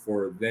would root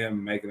for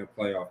them making a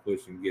playoff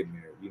push and getting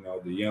there. You know,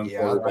 the young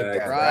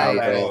quarterbacks,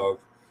 right. dogs.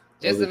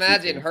 Just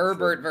imagine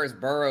Herbert versus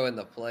Burrow in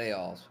the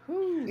playoffs.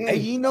 Hey,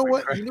 you know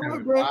what? You know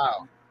what, bro?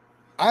 Wow.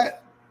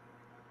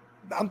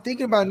 I'm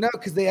thinking about it now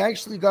because they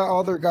actually got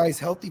all their guys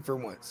healthy for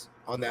once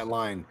on that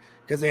line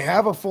because they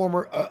have a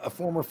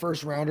former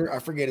first rounder. I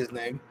forget his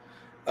name,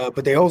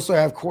 but they also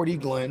have Cordy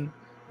Glenn.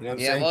 You know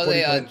what I'm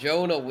saying?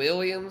 Jonah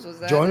Williams was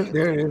that?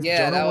 There it is.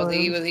 Yeah, Jonah that was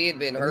Williams. he had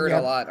been hurt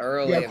a lot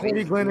early. Yeah,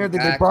 Cordy Glenn there.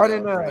 They brought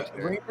in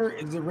Rainer.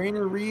 Is it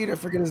Rainer Reed? I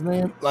forget his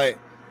name. Like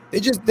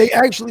they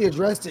actually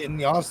addressed it in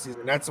the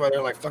offseason. That's why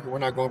they're like, fuck it, we're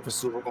not going for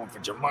Super. We're going for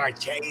Jamar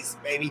Chase,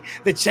 baby.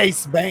 The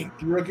Chase Bank.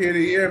 Rookie of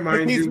the year,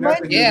 mind you.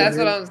 Yeah, that's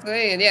what I'm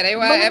saying. Yeah,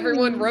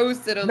 everyone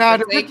roasted him. Nah,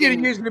 the Rookie of the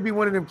year is going to be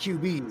one of them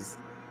QBs.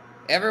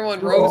 Everyone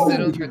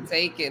roasted him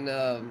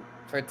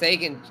for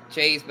taking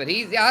Chase, but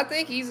I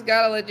think he's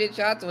got a legit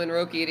shot to win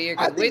Rookie of the Year.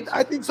 I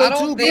think so I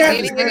don't too.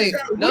 think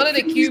none of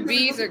the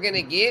QBs are going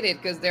to get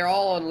it because they're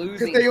all on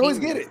losing teams. They always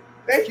get it.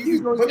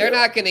 They're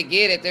not going to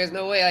get it. There's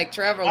no way. Like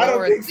Trevor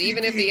Lawrence,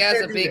 even if he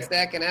has a big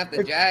second half,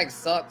 the Jags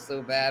suck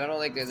so bad. I don't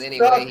think there's any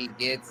way he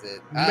gets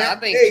it. I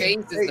think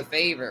Chase is the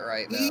favorite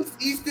right now.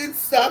 Easton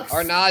sucks.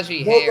 Or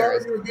Najee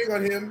Harris. You're big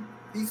on him.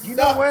 You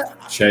know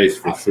what? Chase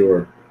for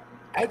sure.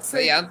 I'd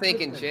say. Yeah, I'm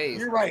thinking Chase.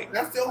 You're right.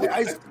 That's the only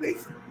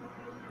explanation.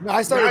 No,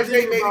 I started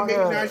thinking about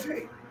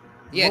Najee.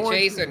 Yeah, Lawrence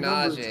Chase or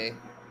Najee.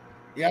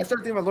 Yeah, I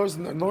started thinking about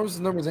Lawrence's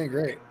numbers ain't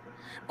great.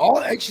 All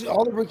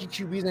the rookie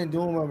QBs ain't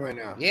doing well right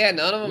now. Yeah,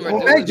 none of them are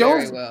doing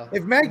very well.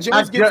 If Mac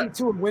Jones gets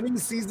into a winning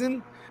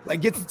season,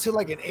 like gets into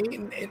like an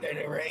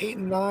 8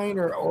 and 9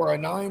 or a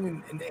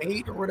 9 and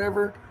 8 or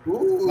whatever,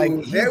 ooh, like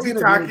now we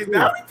talking.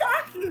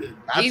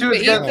 He's the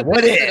best of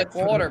the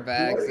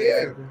quarterbacks.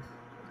 Yeah.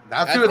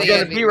 That's who it's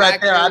going to be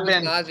right there.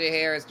 Najee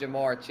Harris,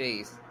 Jamar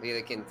Chase be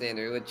the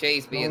contender. With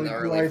Chase being the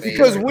early favorite.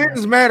 Because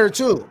wins matter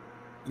too.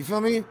 You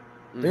feel me?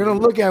 They're gonna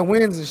look at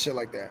wins and shit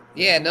like that.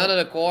 Yeah, none of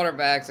the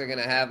quarterbacks are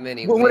gonna have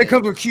many. But when it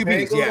comes to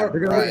QBs, they're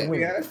gonna look at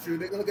wins. Yeah, that's true.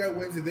 They're gonna look at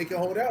wins if they can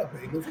hold out.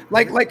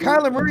 Like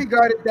Kyler Murray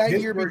got it that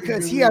year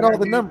because he had all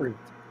the numbers.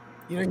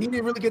 You know, he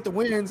didn't really get the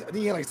wins. I think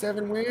he had like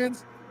 7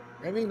 wins,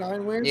 maybe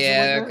 9 wins.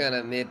 Yeah, they're kind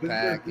of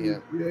mid-pack. Yeah.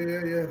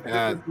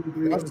 That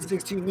was the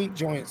 16-week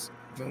joints.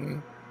 You feel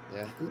me?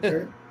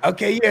 Yeah.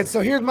 Okay, yeah.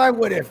 So here's my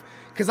what if,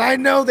 because I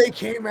know they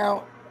came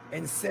out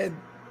and said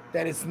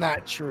that it's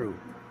not true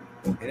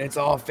and it's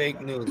all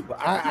fake news, but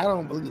I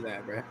don't believe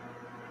that, bro.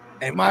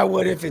 And my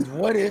what if is,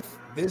 what if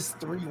this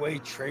three-way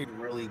trade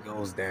really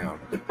goes down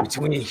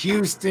between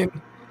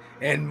Houston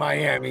and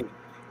Miami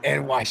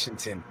and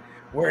Washington?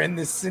 We're in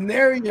this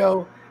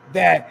scenario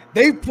that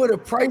they put a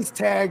price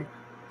tag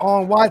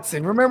on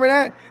Watson. Remember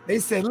that? They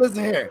said,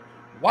 listen here,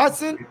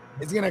 Watson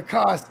is going to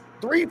cost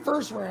 3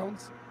 first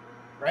rounds,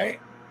 right?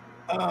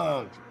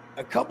 A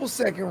couple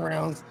second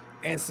rounds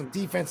and some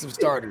defensive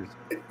starters,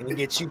 and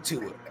get you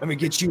to it. Let me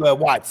get you a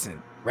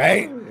Watson,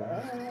 right?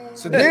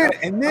 So then,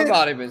 and then I've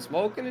already been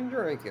smoking and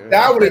drinking.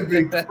 That would have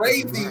been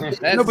crazy.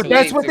 no, but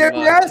that's what they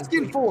were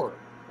asking for,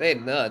 They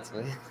nuts,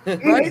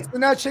 man. right? So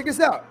now check us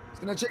out.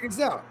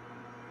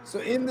 So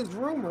in this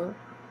rumor,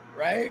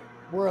 right,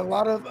 where a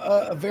lot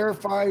of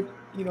verified,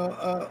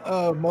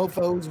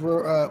 mofos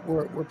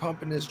were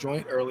pumping this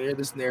joint earlier,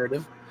 this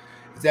narrative,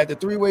 is that the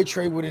three-way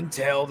trade would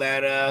entail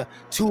that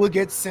Tua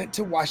gets sent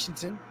to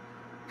Washington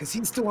because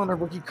he's still on a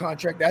rookie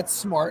contract. That's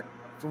smart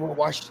for what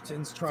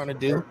Washington's trying to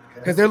do,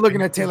 because they're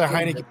looking at Taylor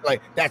Heineke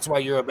like, that's why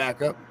you're a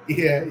backup.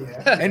 Yeah.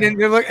 And then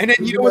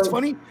you know what's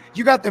funny?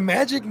 You got the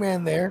Magic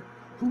Man there,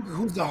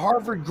 who's a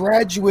Harvard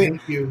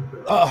graduate,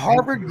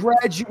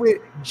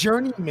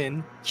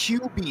 journeyman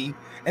QB,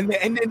 and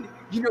then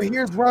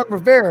here's Ron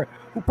Rivera,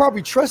 who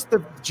probably trusts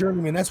the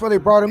journeyman. That's why they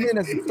brought him in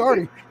as a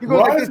starter. He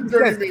goes like this.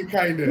 He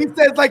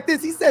says like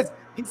this. He says,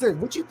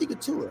 "What you think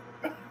of Tua?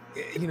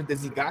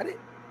 Does he got it?"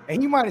 And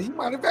he might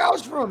have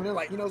vouched for him. And they're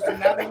like, so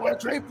now they want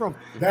to trade for him.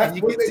 That's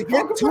and what you get to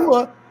get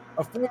Tua,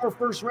 a former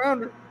first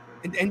rounder,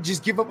 and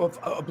just give up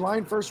a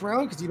blind first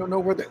round because you don't know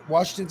where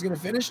Washington's going to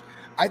finish.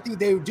 I think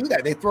they would do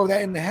that. They throw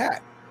that in the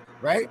hat,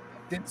 right?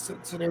 Then so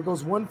there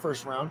goes 1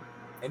 first round,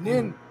 and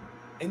then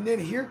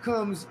here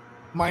comes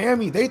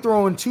Miami. They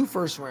throw in 2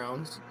 first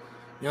rounds.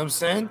 You know what I'm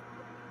saying?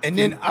 And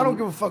then I don't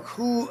give a fuck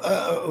who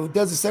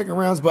does the second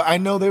rounds, but I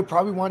know they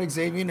probably want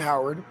Xavier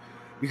Howard,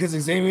 because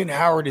Xavier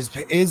Howard is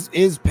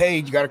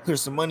paid. You got to clear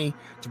some money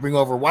to bring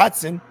over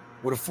Watson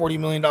with a $40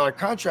 million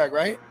contract,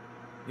 right?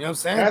 You know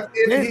what I'm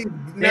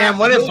saying? Damn,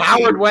 what if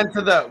Howard went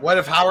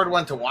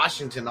to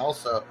Washington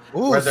also?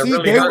 Where they're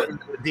really hurting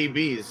the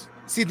DBs.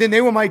 See, then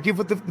they might give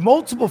with the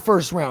multiple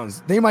first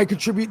rounds. They might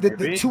contribute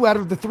the 2 out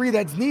of the 3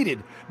 that's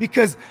needed.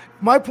 Because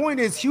my point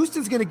is,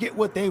 Houston's going to get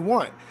what they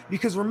want.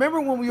 Because remember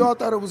when we all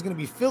thought it was going to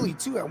be Philly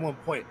too at one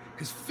point?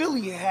 Because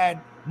Philly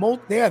had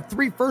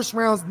 3 first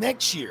rounds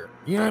next year.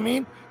 You know what I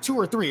mean? 2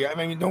 or 3. I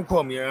mean, don't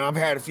quote me. I've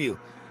had a few. You know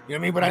what I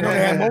mean? But I know they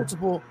had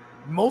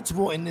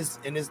multiple in this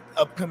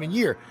upcoming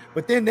year.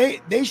 But then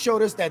they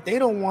showed us that they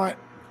don't want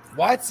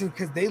Watson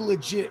because they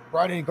legit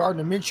brought in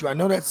Gardner Minshew. I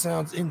know that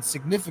sounds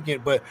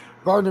insignificant, but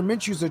Gardner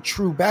Minshew's a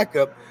true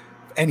backup,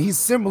 and he's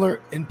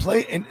similar in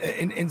play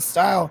in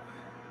style.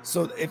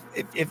 So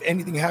if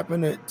anything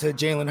happened to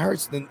Jalen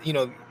Hurts, then you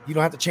don't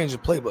have to change the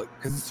playbook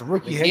because it's a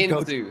rookie head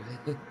coach.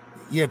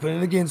 Yeah, put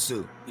it against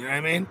Sue. You know what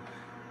I mean?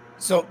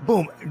 So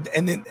boom,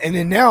 and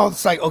then now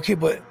it's like, okay,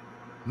 but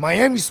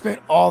Miami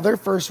spent all their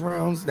first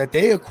rounds that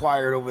they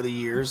acquired over the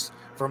years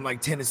from like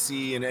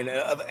Tennessee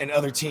and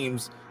other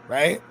teams,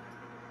 right?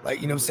 Like,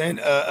 you know what I'm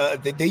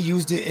saying? They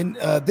used it in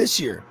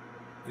this year.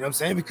 You know what I'm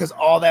saying? Because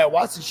all that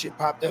Watson shit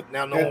popped up.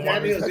 Now no one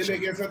wanted to touch it. Did they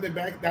get something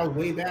back? That was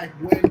way back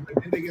when.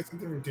 Did they get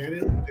something from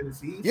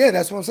Tennessee? Yeah,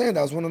 that's what I'm saying.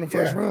 That was one of the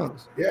first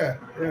rounds. Yeah.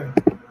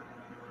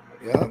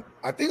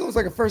 I think it was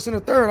like a first and a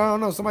third. I don't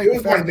know. Somebody. It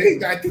was like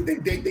I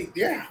think they.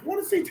 Yeah, I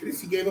want to say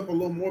Tennessee gave up a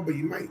little more, but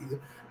it might be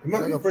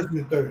first and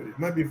the third. It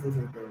might be first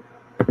and the third.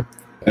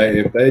 Hey,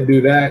 if they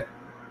do that,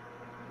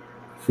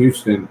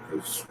 Houston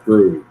is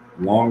screwed.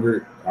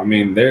 Longer. I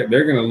mean, they're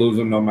going to lose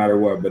him no matter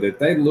what. But if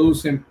they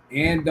lose him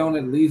and don't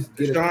at least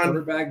get a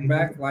quarterback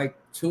back like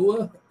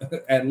Tua,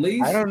 at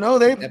least. I don't know.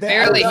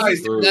 Apparently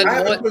Houston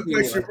doesn't want Tua.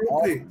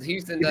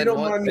 Houston doesn't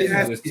want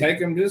Tua. Just take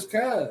him just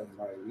cause.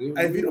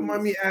 If you don't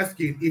mind me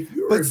asking, if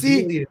you're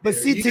to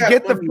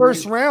get the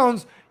first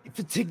rounds,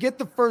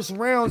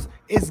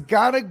 it's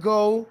got to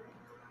go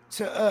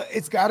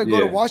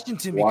to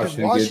Washington because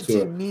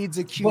Washington needs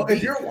a QB. But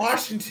if you're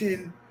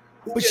Washington.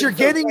 But you're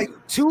getting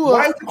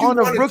Tua on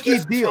a rookie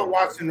deal.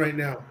 Watson right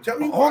now. Tell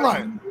me, hold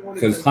on.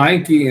 Because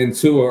Heineke and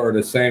Tua are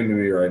the same to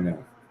me right now.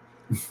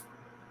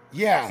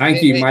 Yeah,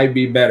 Heineke might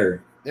be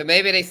better.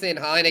 Maybe they send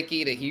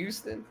Heineke to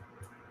Houston.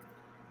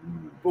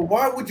 But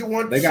why would you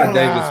want? They got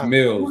Davis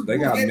Mills. They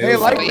got Mills. They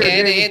like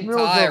and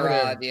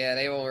Tyrod. Yeah,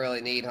 they won't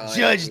really need Heineke.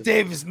 Judge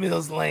Davis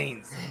Mills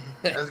lanes.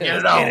 Let's get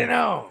it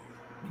on.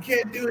 You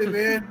can't do it,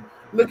 man.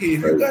 Look,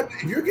 if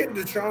you're getting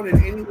Deshaun in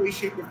any way,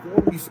 shape, or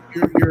form,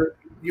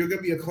 you're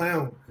gonna be a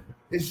clown.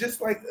 It's just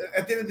like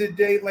at the end of the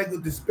day, like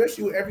with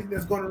especially with everything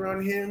that's going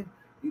around him,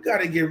 you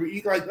gotta get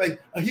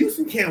like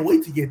Houston can't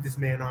wait to get this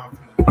man off.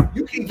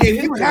 You can get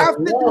him. You have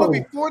to do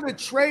it before the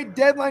trade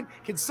deadline.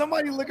 Can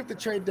somebody look at the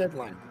trade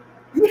deadline?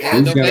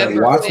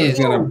 Watson's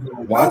gonna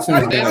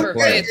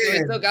play.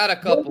 We still got a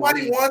couple.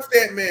 Nobody wants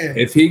that man.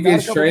 If he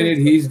gets traded,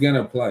 he's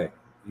gonna play.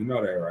 You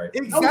know that, right?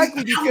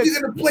 Exactly, How because you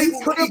gonna play he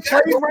with could have he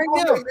got played no right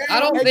now. problem, man. I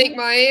don't And- think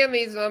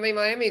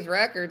Miami's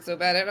record so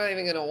bad. They're not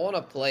even gonna want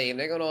to play him.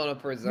 They're gonna want to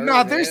preserve.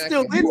 No, him. they're not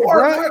still gonna- in, You are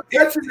bro. not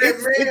It's touching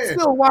that man.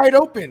 still wide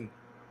open.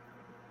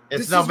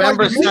 It's This is why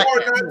November you You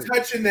are 2nd. not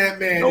touching that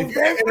man. If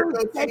you're an November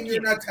NFL team, you're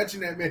 2nd. not touching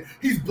that man.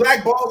 He's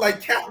blackballed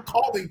like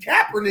Colin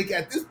Kaepernick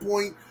at this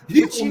point.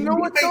 He But you know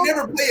what, may though?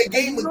 never play a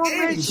game You know,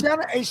 man, again. shout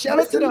out to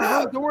Listen the up.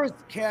 Honduras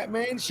cat,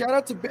 man. Shout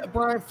out to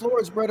Brian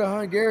Flores, bro, the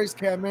Honduras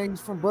cat, man.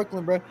 He's from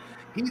Brooklyn, bro.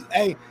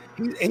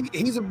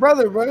 He's a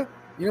brother, bro. You know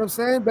what I'm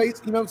saying?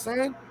 Base, you know what I'm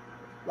saying?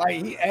 Like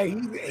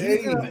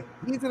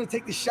he's gonna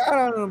take the shot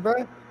out of him,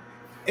 bro.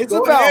 It's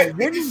Go about ahead,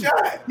 take winning. a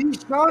shot.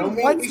 Deshaun Don't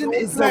mean Watson he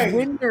is gonna a play.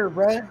 winner,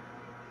 bro.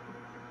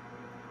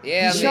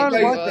 Yeah, Deshaun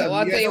well, Watson,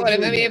 I'll tell you what. I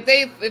mean,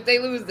 absolutely. if they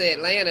lose to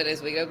Atlanta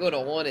this week, they'll go to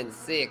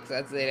 1-6.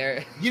 That's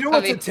it. You know I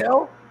what mean, to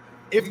tell?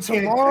 If You can't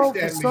tomorrow touch for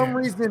that some man.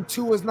 reason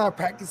Tua's not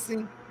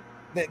practicing,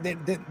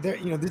 that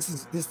you know this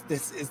is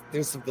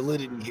there's some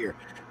validity here.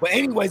 But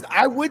anyways,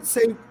 I would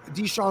say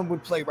Deshaun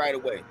would play right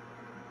away.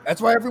 That's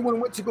why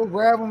everyone went to go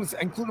grab him,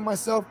 including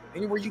myself,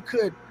 anywhere you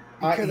could.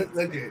 Because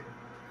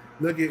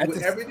Look at That's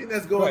with a- everything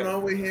that's going Right.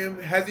 on with him.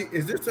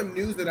 Is there some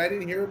news that I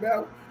didn't hear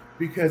about?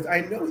 Because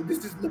I know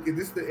this is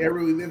the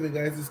era we live in,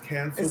 guys. It's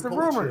cancel it's the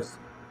culture. rumors.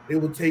 They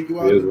will take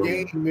you out It is the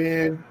rumors. game,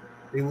 man.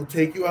 They will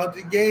take you out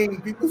the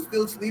game. People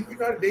still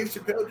sleeping on it. Dave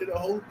Chappelle did a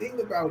whole thing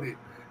about it.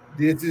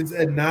 This is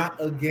not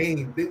a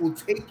game. They will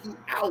take you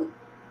out.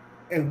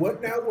 And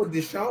what now with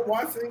Deshaun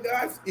Watson,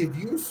 guys? If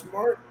you're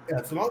smart,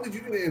 as long as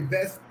you didn't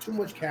invest too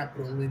much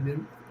capital in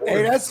them.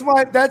 Hey, that's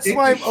why Take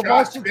your shot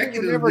Washington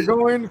would never speculatively.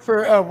 go in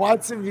for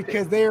Watson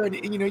because they already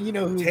you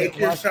know who Take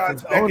your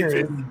shots Washington's owner is.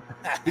 speculatively.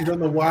 You don't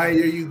know why are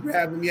you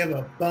grabbing. You have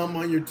a bum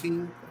on your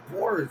team. Of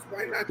course,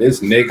 why not?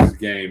 This Knicks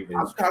game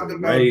I'm is talking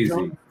about crazy.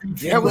 jump-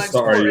 Yeah, we're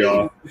sorry,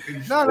 y'all.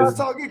 No, it's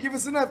all good. Give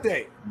us an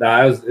update.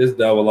 Nah, it's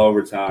double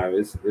overtime.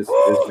 It's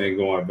been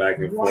going back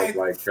and forth What?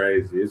 like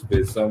crazy. It's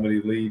been so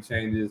many lead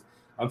changes.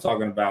 I'm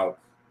talking about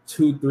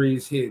 2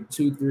 threes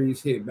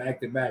hit back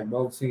to back.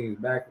 Both teams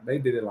back. They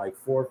did it like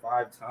 4 or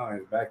 5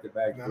 times back to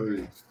back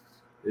threes.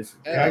 It's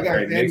Yeah, I got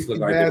great. Knicks fantasy look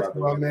like they're about to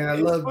basketball, win. man. I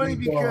It's love funny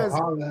big ball. because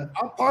Holla.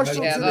 I'm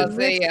partial Yeah, to I'll the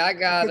say Knicks I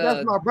got because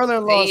that's my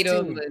brother-in-law's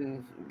Tatum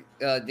team.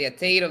 and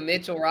Tatum,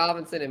 Mitchell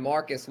Robinson, and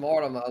Marcus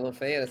Smart on my little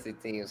fantasy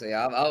team. So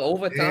yeah, I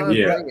overtime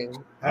Yeah. bringing.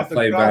 I That's a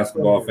play crossover.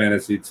 basketball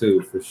fantasy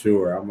too, for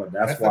sure.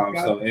 That's That's why a I'm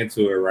so crossover.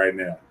 into it right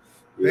now.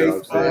 You know what I'm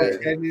Baseball, saying?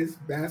 tennis,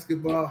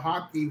 basketball,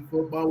 hockey,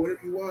 football, whatever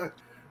you want.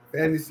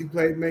 Fantasy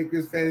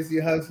playmakers, fantasy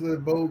hustlers,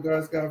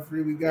 Bogart, Scott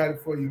Free, we got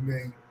it for you,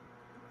 man.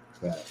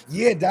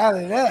 Yeah, dial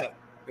it up.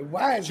 The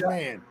wise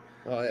man.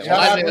 Oh, yeah. Shout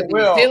Why out is to it the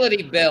Will.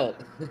 utility belt?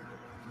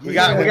 We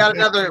got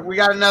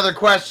another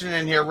question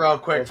in here real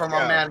quick from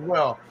our go. man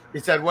Will. He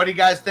said, "What do you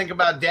guys think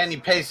about Danny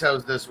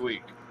Pesos this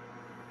week?"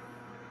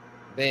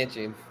 Bench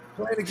him.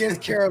 Playing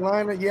against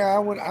Carolina. Yeah,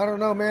 I don't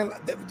know, man.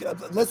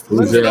 Let's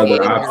Who's let your us know other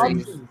your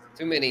options? options.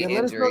 Too many Yeah,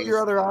 let us know injuries.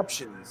 your other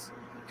options.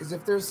 Because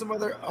if there's some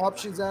other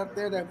options out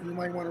there that you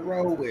might want to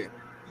roll with,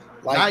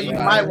 Not you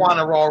might want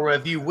to roll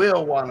with. You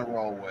will want to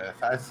roll with.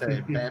 I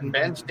say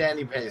bench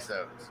Danny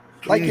Pesos.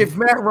 like if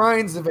Matt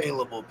Ryan's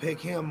available, pick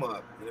him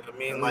up. You know what I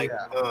mean? Like,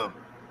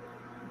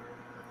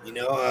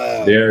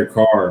 Derek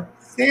Carr.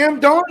 Sam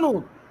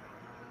Darnold.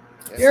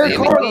 Yeah, Derek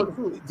Sam Carr. McGee.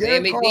 too. Sam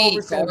Derek Carr over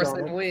McGee, Sam Carson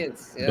Darnold.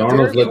 Wentz. Yeah. Darnold's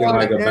Derek looking Carr,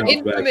 like a man.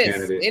 bounce back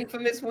candidate.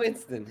 Infamous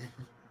Winston.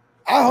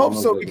 I hope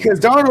so because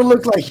Darnold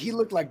looked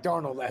like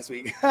Darnold last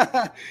week.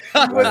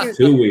 Last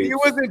 2 weeks. He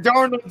wasn't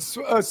Darnold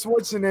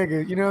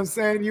Schwarzenegger. You know what I'm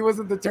saying? He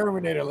wasn't the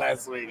Terminator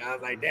last week. I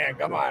was like, damn,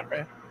 come on,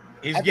 man.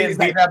 He's I think getting he's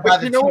beat like, up by but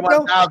the you know what,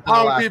 though? T1000 the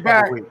I'll last be couple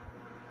back. weeks.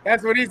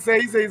 That's what he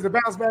say. He says he's a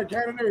bounce back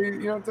candidate. You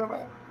know what I'm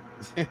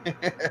talking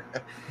about?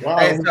 Wow.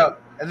 Hey, so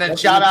and then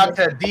That's shout what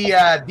out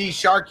to D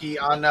Sharkey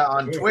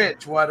on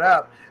Twitch. What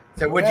up?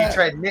 So would you Yeah.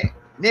 trade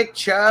Nick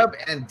Chubb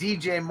and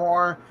DJ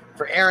Moore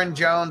for Aaron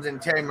Jones and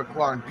Terry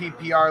McLaurin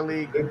PPR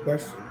league? Good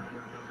question.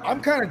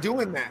 I'm kind of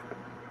doing that.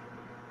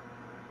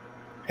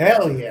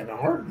 Hell yeah, in a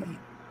heartbeat.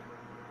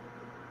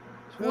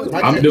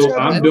 I'm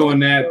doing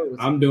that.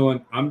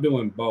 I'm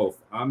doing both.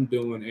 I'm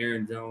doing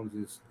Aaron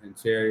Jones and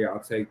Terry. I'll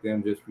take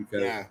them just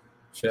because Yeah.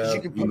 Chubb,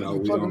 You can you plug- know, you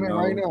we plug don't him in know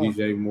right now.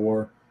 DJ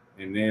Moore.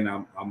 And then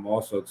I'm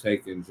also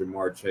taking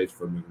Jamar Chase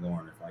for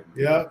McLaurin if I can.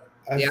 Yep.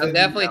 Yeah, I'm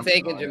definitely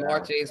taking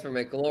Jamar Chase for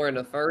McLaurin.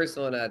 The first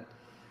one, I'd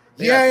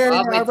Yeah, probably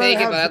I'd rather take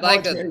it, have but I'd Jamar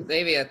like Chase.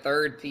 maybe a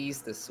third piece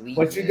to sweep.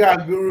 What you it.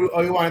 got, Guru?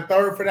 Oh, you want a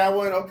third for that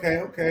one?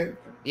 Okay.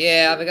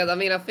 Yeah, because I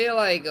mean, I feel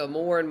like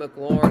Moore and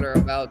McLaurin are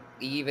about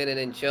even, and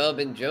then Chubb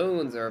and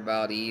Jones are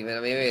about even. I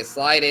mean, maybe a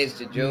slight edge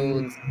to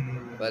Jones,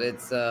 but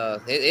it's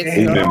He's been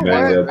You know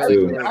banged what? up,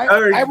 too.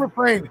 I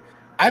refrain.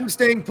 I'm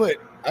staying put.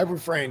 I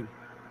refrain.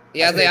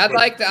 yeah.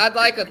 I'd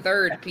like a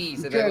third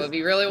piece if, Because if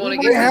you really want to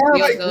we get might some have,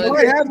 deals like, done. we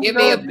might have Give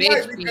me a Chubb, bench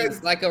right, piece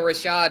because- like a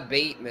Rashad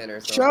Bateman or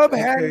something. Chubb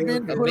hadn't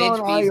been a put bench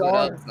on piece with IR.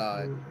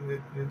 upside.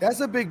 That's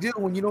a big deal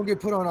when you don't get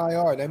put on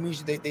IR. That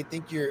means they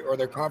think you're, or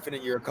they're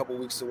confident you're a couple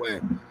weeks away.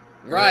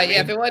 Right,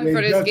 yeah. If it wasn't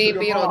for this Justin game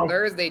being on Jamal.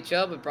 Thursday,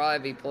 Chubb would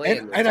probably be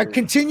playing. And I this week.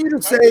 continue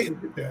to say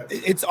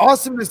it's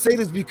awesome to say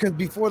this because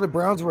before the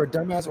Browns were a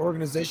dumbass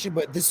organization,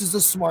 but this is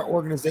a smart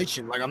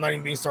organization. Like, I'm not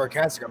even being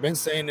sarcastic. I've been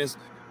saying this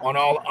on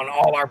all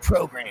our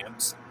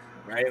programs,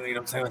 right? You know what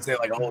I'm saying? I say it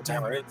like a whole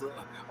time. Right?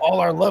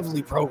 All our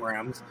lovely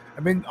programs.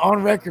 I've been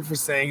on record for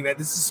saying that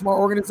this is a smart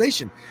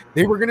organization.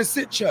 They were going to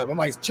sit Chubb. I'm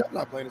like, Chubb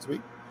not playing this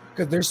week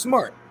because they're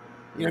smart.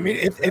 You know what I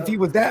mean? If he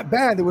was that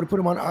bad, they would have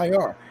put him on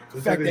IR.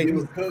 The fact that he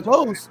was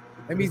close,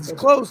 that means he's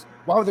close.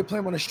 Why would they play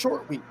him on a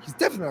short week? He's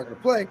definitely not going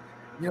to play. You know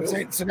what I'm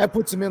saying? So that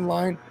puts him in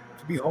line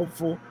to be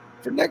hopeful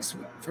for next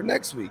week. You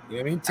know what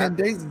I mean? 10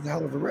 days is a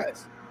hell of a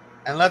rest.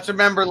 And let's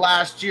remember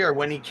last year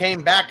when he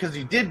came back, because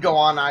he did go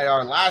on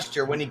IR last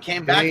year. When he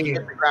came back, he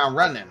hit the ground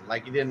running,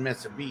 like he didn't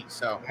miss a beat.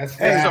 So That's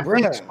it's a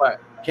right. weak, but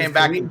came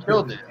back and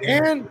killed it.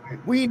 And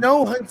we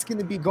know Hunt's going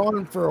to be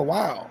gone for a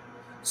while.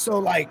 So,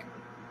 like,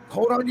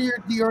 hold on to your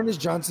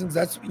D'Ernest Johnsons.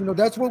 That's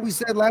what we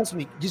said last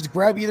week. Just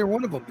grab either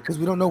one of them because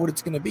we don't know what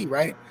it's going to be,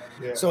 right?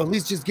 Yeah. So at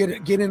least just get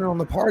in on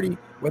the party,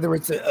 whether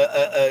it's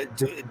a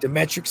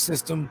Demetric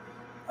system,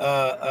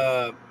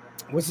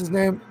 what's his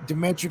name?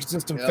 Demetric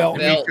system, Yeah,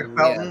 Felton,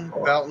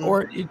 Felton.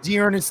 or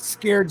D'Ernest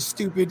scared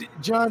stupid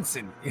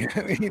Johnson. You know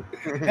what I mean?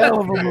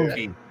 Hell of a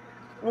movie.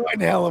 One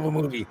hell of a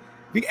movie.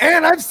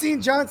 And I've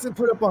seen Johnson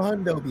put up a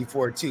hundo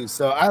before too,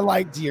 so I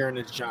like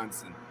D'Ernest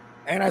Johnson.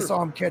 And I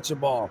saw him catch a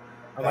ball.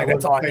 I'm like,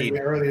 that's all I need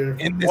earlier.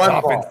 in this One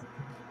offense. ball.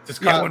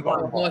 Just Yeah, one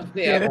ball. One-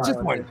 Yeah, that's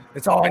just one.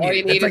 That's all I All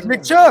you need. need It's like is Nick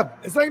one. Chubb.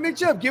 It's like Nick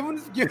Chubb. Give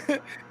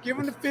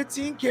him the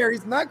 15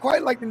 carries. Not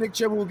quite like the Nick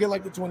Chubb who will get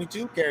like the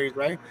 22 carries,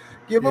 right?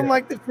 Give him Yeah.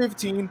 like the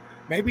 15.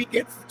 Maybe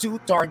gets 2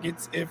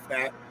 targets, if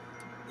that.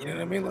 You know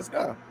what I mean? Let's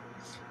go.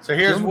 So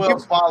here's Give him- Will's Give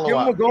him a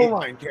follow-up. goal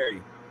line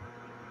carry.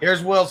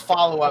 Here's Will's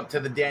follow-up to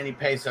the Danny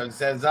Peso. It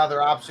says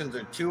other options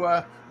are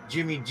Tua,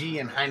 Jimmy G,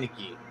 and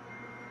Heineke.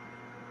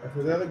 That's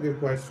another good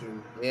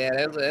question.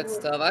 Yeah, that's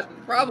tough. I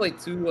probably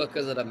Tua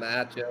because of the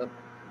matchup.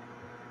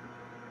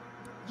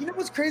 You know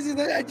what's crazy?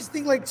 That I just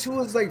think like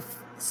Tua's like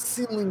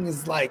ceiling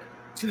is like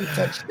 2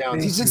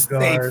 touchdowns. He's just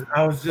safe.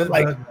 I was just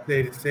like- about to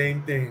say the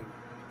same thing.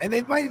 And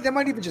they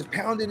might even just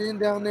pound it in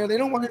down there. They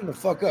don't want him to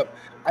fuck up.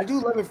 I do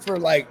love it for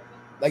like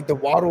the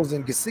Waddles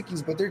and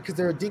Gesicki's, but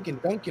they're a Dink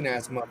and Duncan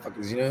ass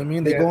motherfuckers. You know what I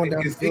mean? They're going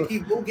down the field. He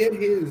will get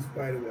his,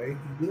 by the way.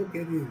 He will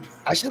get his.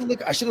 I should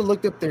have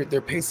looked up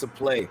their pace of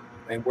play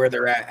and where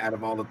they're at out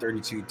of all the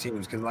 32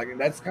 teams, because like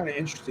that's kind of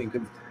interesting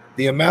because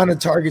the amount of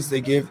targets they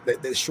give,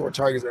 the short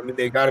targets. I mean,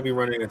 they got to be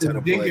running a ton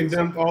of Dink and plays.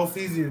 dunk all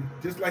season,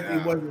 just like Yeah.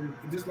 it was,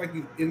 just like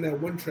in that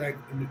one track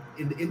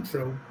in the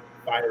intro,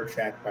 fire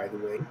track, by the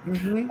way.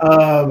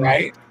 Mhm.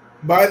 Right?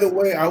 By the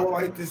way, I would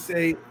like to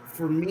say,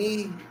 for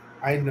me,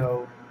 I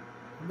know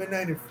I'm a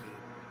Niner fan.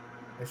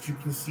 As you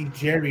can see,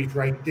 Jerry's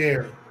right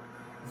there.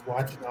 He's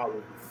watching all of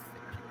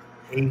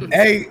this.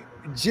 Hey,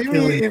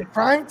 Jimmy in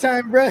prime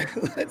time, bro.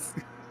 Let's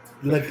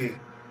Look at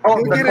Oh,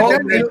 Look the at Colts-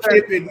 it, that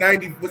chip in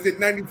 90. Was it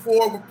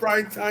 94 with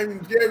prime time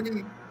and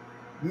Jerry?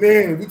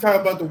 Man, we talking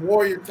about the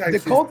Warrior type. the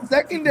shit. Colts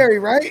secondary,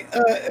 right?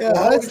 The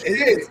whole Hudson-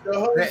 shit. The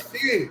whole That-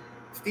 shit.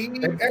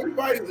 Steve,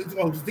 everybody.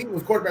 Oh, Steve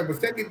was quarterback,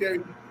 but secondary.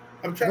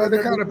 I'm trying Bro, to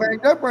they're kind remember. of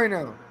banged up right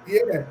now.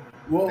 Yeah.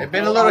 Well, They've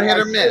been a little hit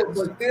or miss.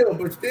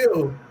 But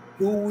still,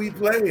 who we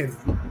playing?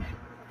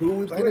 Who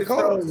we Playing the playing?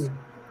 Colts.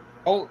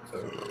 Colts.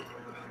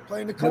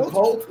 Playing the The Colts.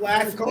 Colts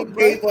last The Colts, week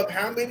bro. gave up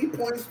how many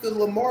points to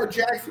Lamar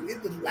Jackson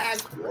in the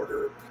last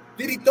quarter?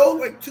 Did he throw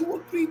like 2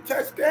 or 3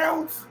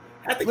 touchdowns?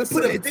 I think Listen,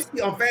 you put a it's-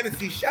 50 on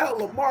fantasy. Shout out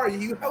Lamar.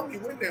 You helped me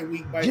win that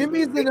week. By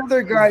Jimmy's the way.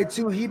 another guy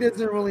too. He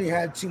doesn't really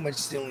have too much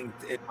ceiling,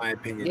 in my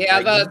opinion. Yeah, I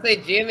was Like, about to say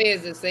Jimmy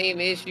is the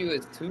same issue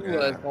as Tua Yeah.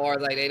 as far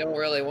as like they don't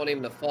really want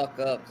him to fuck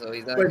up, so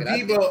he's not. But good. I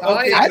think Debo,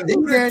 okay, I so think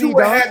who does Danny Tua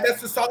Dimes- have?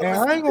 That's the solid.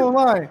 and I ain't gonna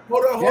lie.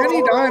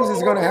 Danny Dimes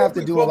is gonna have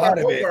to do a lot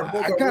of it.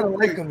 I kind of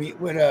like him.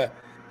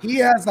 He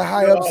has a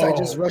high upside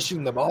just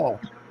rushing the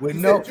ball. With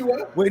no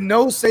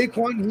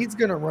Saquon, he's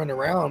gonna run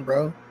around,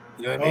 bro.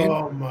 You know what I mean?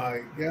 Oh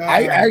my god!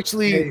 I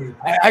actually, Hey.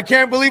 I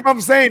can't believe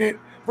I'm saying it.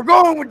 We're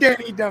going with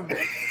Danny Dimes.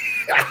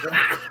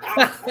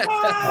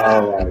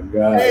 Oh my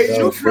god. Hey, that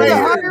you was For great. the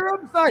traitor. higher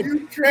upside. You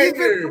He's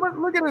traitor.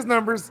 been, look at his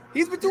numbers.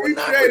 He's been doing You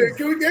traitor. nothing.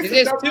 Can we get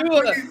It's some just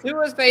numbers, Tua. please?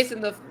 Tua's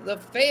facing the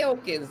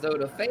Falcons though,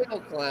 the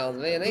Fail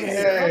Clowns, man. They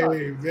Hey, suck.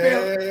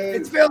 man.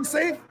 It's fail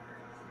safe.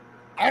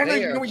 I don't know.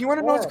 They You, are you want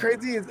to know what's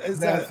horrible. crazy? Is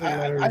That's I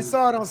hilarious.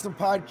 saw it on some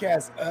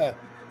podcast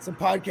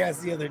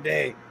the other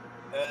day.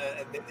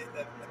 I think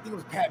it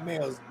was Pat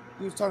Mayles.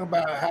 He was talking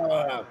about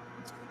how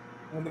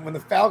when the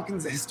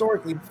Falcons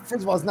historically,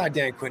 first of all, it's not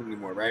Dan Quinn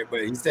anymore, right?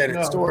 But he said No,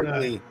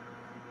 historically,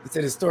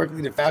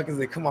 the Falcons,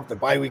 they come off the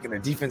bye week and their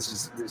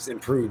defense just I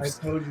improves.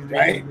 told you, they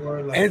Right? were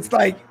more like, And it's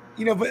like,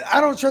 but I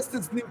don't trust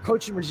this new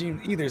coaching regime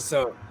either.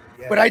 So,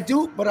 yeah. but I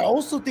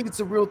also think it's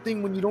a real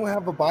thing when you don't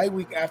have a bye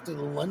week after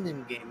the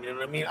London game. You know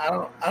what I mean? I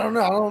don't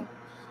know.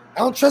 I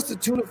don't trust the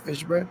tuna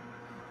fish, bro.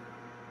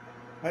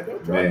 I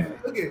don't Man.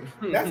 trust. Look at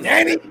that's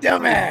Danny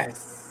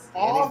dumbass.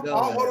 Hold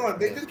on.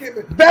 They just came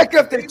in. Back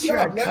up the You know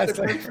how truck. left the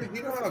Hustler. country.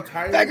 You know how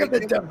tired. Back up they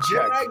the get? dump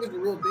truck. Drag is the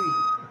real thing.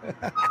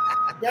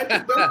 Back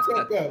the dump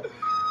truck up.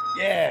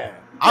 Yeah.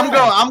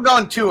 I'm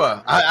going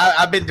Tua.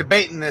 I've been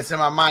debating this in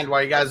my mind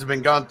while you guys have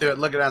been going through it,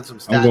 looking at some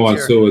stats. I'm going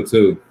here. Tua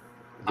too.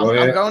 I'm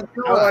going I want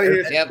to Tua.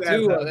 hear Yep, stats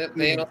two. out of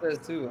Daniel says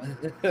two.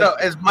 So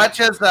as much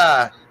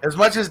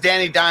as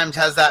Danny Dimes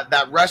has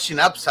that rushing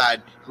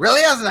upside,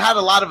 really hasn't had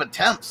a lot of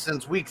attempts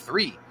since week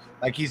 3.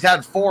 Like he's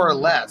had 4 or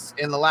less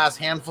in the last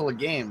handful of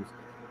games.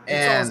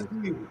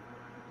 And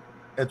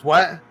it's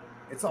what?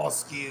 It's all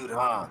skewed,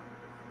 huh?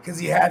 Because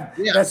he had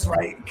that's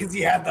right. Because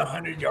he had the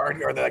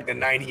 100-yard or like the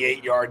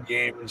 98-yard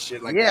game and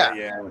shit like that.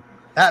 Yeah,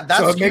 that's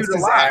so it skewed makes a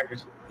his lot.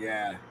 average.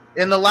 Yeah.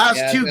 In the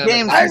last 2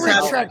 games, I he's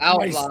had retract my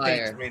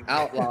outlier. statement.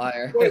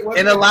 Outlier.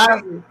 in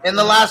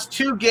the last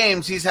 2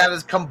 games, he's had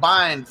his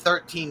combined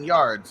 13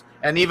 yards,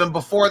 and even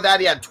before that,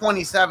 he had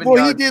 27 Well,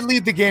 yards. he did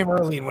lead the game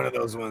early in one of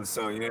those ones,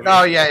 so you know.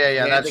 Oh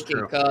yeah, that's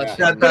true.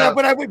 concussion.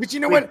 But you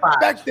know what? Week 5.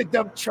 Back the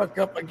dump truck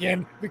up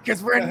again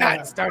because we're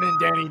not starting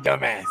Danny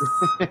dumbass.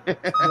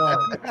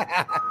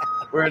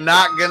 We're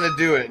not gonna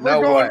do it.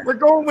 No way. We're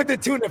going with the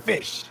tuna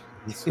fish.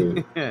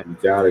 You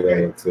gotta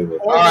go to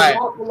it. Or All right.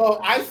 Garoppolo.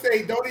 I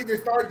say don't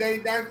even start Danny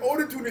Dimes or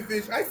the tuna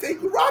fish. I say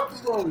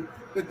Garoppolo,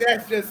 but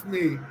that's just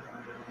me.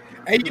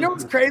 And you know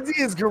what's crazy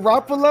is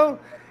Garoppolo,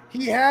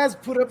 he has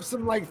put up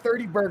some like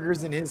 30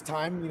 burgers in his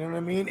time, you know what I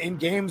mean? In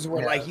games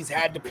where like he's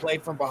had to play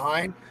from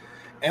behind.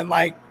 And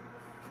like,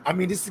 I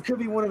mean, this could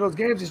be one of those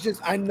games. It's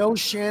just I know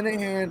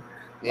Shanahan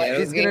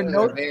is gonna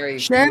know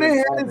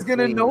Shanahan is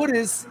gonna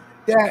notice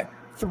that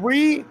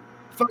 3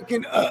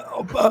 fucking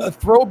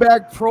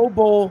throwback Pro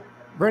Bowl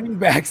running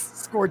backs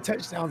scored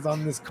touchdowns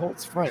on this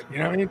Colts front. You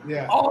know what I mean?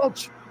 Yeah. All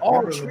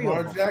Lamar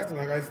trio. Jackson,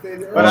 like I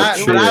stated But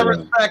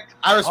earlier.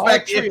 I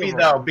respect trio. Iffy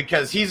though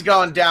because he's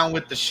going down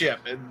with the ship.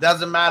 It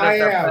doesn't matter if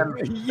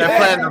they're Yeah.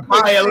 playing the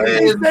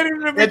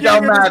violin. It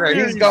don't matter.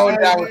 He's going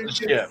down with the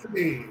ship.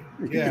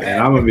 Yeah.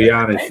 And I'm gonna be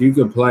honest, you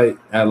could play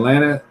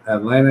Atlanta.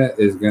 Atlanta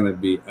is gonna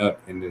be up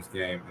in this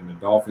game, and the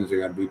Dolphins are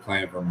gonna be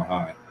playing from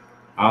behind.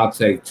 I'll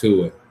take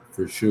Tua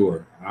for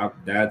sure.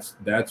 That's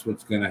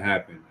what's gonna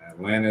happen.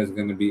 Atlanta is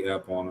gonna be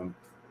up on him.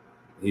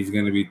 He's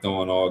gonna be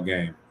throwing all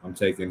game. I'm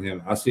taking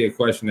him. I see a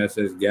question that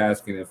says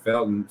Gaskin and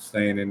Felton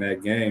staying in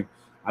that game.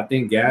 I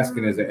think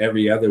Gaskin is an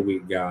every other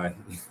week guy.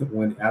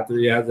 When after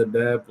he has a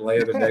dub, play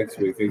the next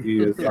week. He'll give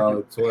you a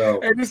solid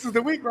 12. And this is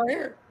the week right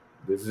here.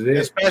 This is it.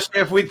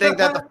 Especially if we think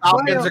that the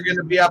Falcons are going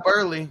to be up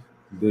early.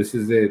 This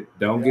is it.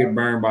 Don't get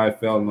burned by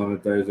Felton on a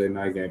Thursday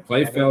night game.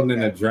 Play Felton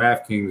in a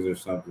DraftKings or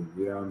something.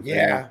 You know what I'm saying?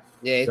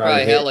 Yeah, he's Try to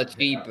probably hit hella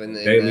cheap in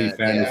daily that,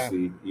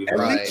 fantasy. You know,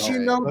 At least you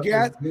know,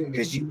 Gas,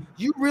 because you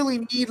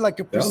really need like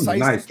a Felton's precise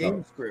nice, game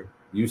though. script.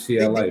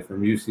 UCLA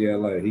from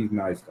UCLA. He's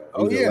nice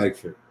though. He's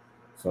electric.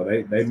 So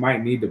they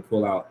might need to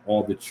pull out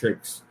all the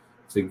tricks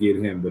to get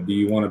him. But do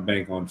you want to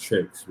bank on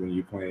tricks when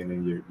you're playing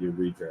in your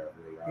redraft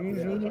league? I don't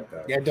know about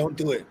that. Yeah, don't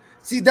do it.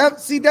 See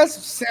that's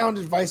sound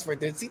advice right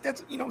there. See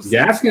that's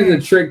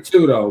Gaskin's a trick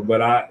too though,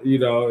 but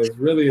it's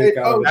really a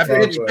kind of That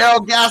bitch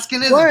Daryl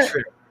Gaskin is a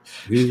trick.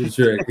 He's a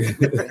trick.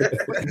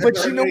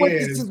 But you know what?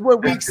 This is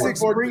what week 6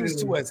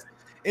 brings to us.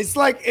 It's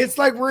like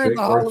we're in Trick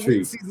the or Halloween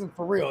treat. season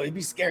for real. It'd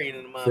be scary in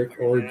the Trick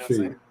motherfucker. or You know what I'm treat.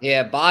 saying?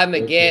 Yeah, buy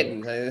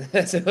Mageddon.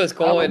 That's what's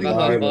going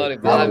behind money.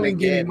 Buy Halloween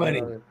giving Mageddon.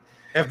 money.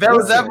 If there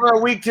was ever a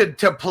week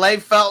to play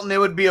Felton, it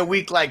would be a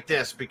week like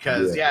this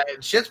because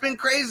shit's been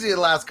crazy the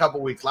last couple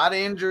weeks. A lot of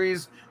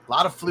injuries, a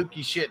lot of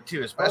fluky shit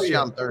too, especially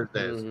on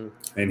Thursdays.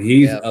 Mm-hmm. And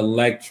he's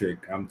electric.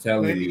 I'm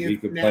telling you, he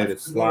can play the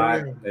snaps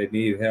slot. going They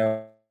need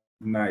help.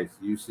 Nice.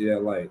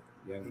 UCLA.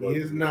 He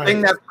is nice. The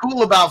thing that's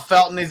cool about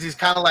Felton is he's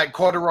kind of like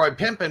Corduroy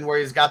Pimpin, where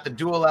he's got the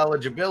dual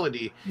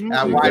eligibility.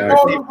 At wide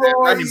Exactly. receiver and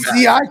running back.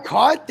 See, I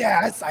caught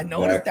that. I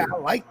noticed that. Exactly.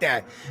 I like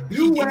that.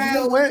 You You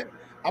know what?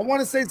 I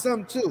want to say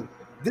something too.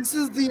 This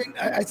is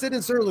I said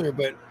this earlier,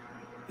 but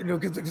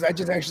because I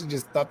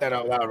just thought that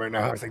out loud right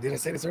now. I was like, did I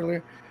say this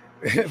earlier?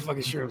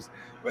 Fucking shrooms.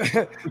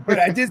 But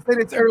I did say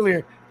this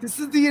earlier. This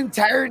is the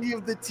entirety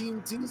of the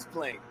team 2's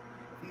playing,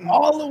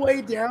 all the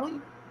way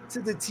down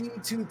to the team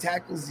 2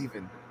 tackles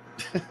even.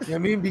 You know what I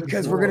mean?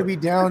 Because we're going to be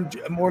down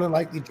more than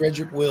likely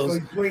Dredrick Wills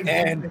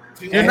and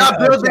You're not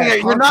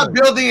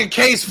building a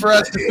case for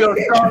us to feel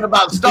strong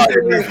about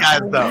starting these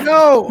guys though.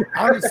 No,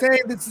 I'm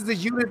saying this is a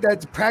unit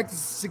that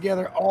practices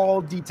together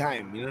all the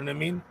time. You know what I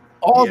mean?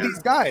 All these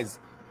guys.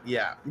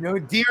 Yeah.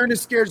 De'Aaron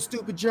is scared of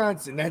Stupid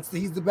Johnson.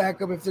 He's the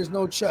backup if there's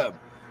no Chubb.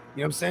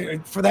 You know what I'm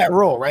saying? For that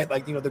role, right?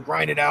 Like, the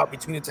grind it out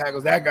between the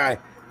tackles, that guy.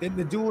 Then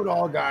the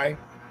do-it-all guy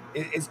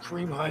is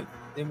Kareem Hunt.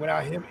 Then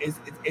without him, it's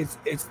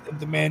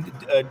the man,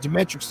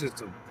 Demetric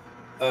system.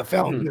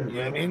 Felton, you know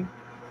what I mean? You know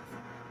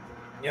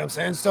what I'm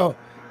saying? So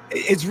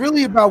it's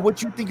really about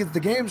what you think is the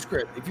game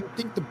script. If you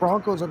think the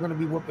Broncos are going to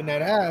be whooping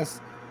that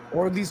ass,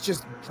 or at least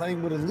just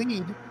playing with a lead,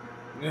 you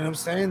know what I'm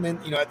saying? Then,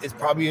 it's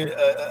probably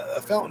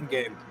a Felton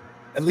game,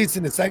 at least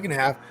in the second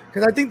half.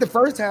 Because I think the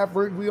first half,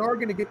 we are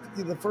going to get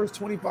to the first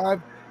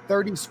 25,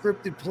 30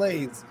 scripted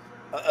plays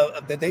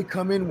that they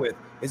come in with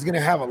is going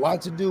to have a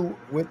lot to do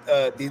with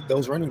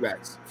those running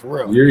backs, for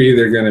real. You're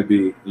either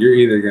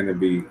gonna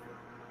be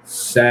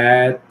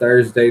sad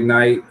Thursday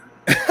night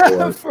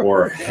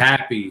or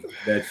happy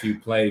that you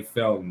play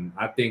Felton.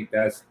 I think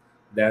that's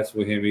that's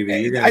with him. Either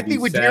you're I gonna think be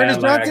with sad, Dearness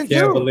like, I Johnson,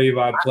 can't too. believe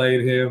I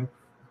played him,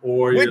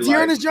 or With you're like,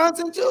 Dearness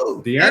Johnson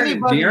too.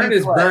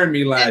 Dearness burned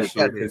me last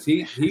year Anybody. because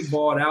he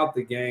bought out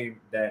the game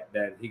that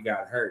he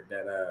got hurt,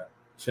 that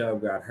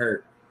Chubb got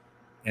hurt,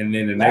 and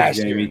then the next Last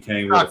game year. he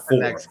came with a Not the 4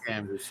 next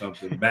game. or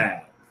something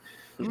bad.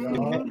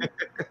 Mhm.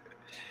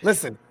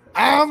 Listen,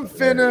 I'm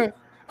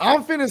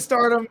finna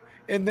start him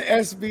in the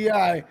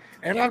SBI,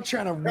 and I'm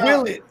trying to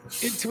will it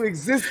into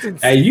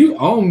existence. Hey, you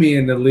own me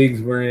in the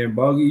leagues we're in,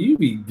 Bogey. You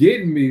be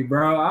getting me,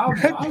 bro. I'm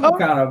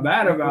kind of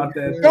mad about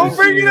that. Don't this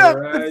bring it year, up.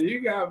 bro. You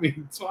got me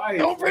twice.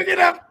 Don't bring it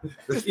up.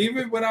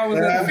 Even when I was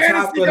at the top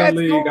Fantasy of the guys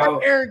league, don't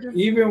like arrogance.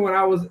 even when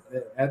I was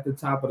at the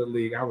top of the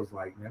league, I was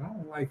like, man, I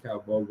don't like how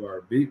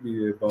Bogart beat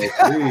me in both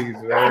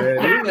leagues,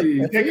 man.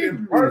 Take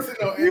it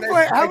personal. You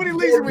play, how many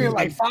leagues are we in?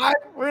 Like 5?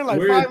 We're in like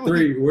We're 5 in 3.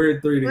 leagues. We're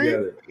in 3 Three?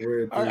 together.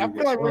 We're in 3 I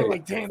feel like we're in Wait,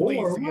 like 10 4.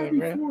 leagues It might together, be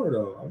man. 4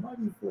 though. It might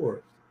be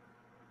 4.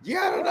 Yeah,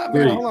 I don't know.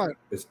 3. Man, hold on.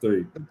 It's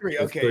 3. 3.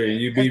 It's Okay. 3.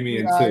 You beat me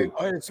in SBI. 2.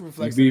 Oh, yeah, Super You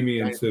Flex. beat me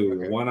in Nice. 2.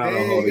 Okay. 1 out of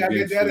Hey, hold you gotta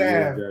against get you. that You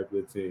ass. draft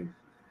your team.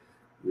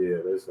 Yeah,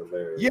 that's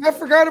hilarious. Yeah, I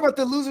forgot about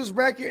the losers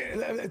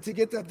bracket to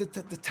get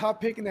the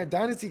top pick in that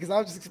dynasty because I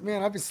was just,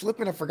 man, I've been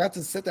slipping. I forgot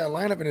to set that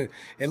lineup, and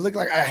it looked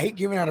like I hate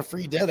giving out a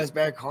free death. That's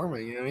bad karma.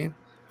 You know what I mean?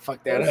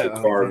 Fuck that That's up.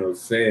 the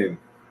Cardinals sin.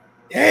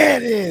 Yeah,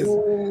 it is.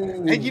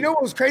 Ooh. And you know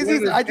what was crazy?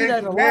 Is I did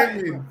that a lot.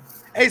 Madden.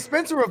 Hey,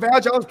 Spencer will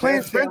vouch. I was playing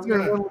That's so Spencer,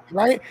 good.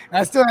 right? And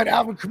I still had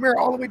Alvin Kamara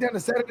all the way down to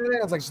Saturday.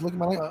 I was like, just looking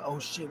at my line. Oh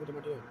shit, what am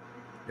I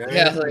doing?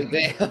 Yeah, I was like,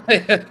 damn.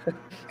 And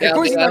Yeah, of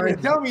course, he's I not mean-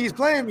 gonna tell me he's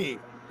playing me.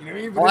 You know what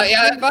I mean? But Well, it's-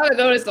 yeah, if I'd have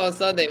noticed on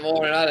Sunday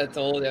morning, I'd have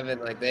told him,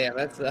 and like, damn,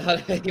 that's you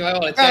might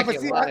want to Nah, check but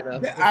your see,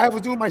 lineup. I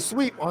was doing my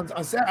sweep on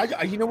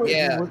Saturday. You know what?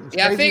 Yeah, what's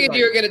yeah. I crazy? figured Like,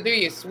 you were gonna do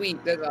your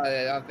sweep. That's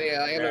why I figured.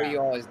 I know Yeah. you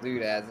always do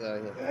that.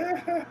 So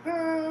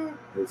yeah.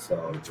 It's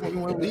all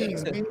 21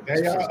 leagues, man.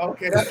 Hey, y'all,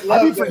 okay, that's I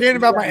love. be forgetting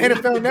about my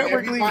NFL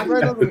Network league.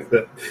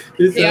 Everybody-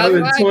 It's Yeah, I'm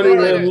in mine 21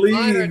 are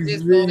leagues.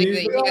 just man. only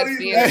You- the all these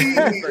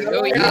ESPN leagues, for you no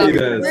know? You Yahoo. need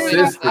an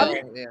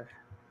assistant. Yeah.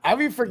 I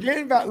be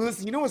forgetting about.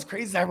 Listen, you know what's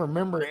crazy? I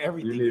remember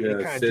everything. You need It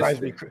an kind of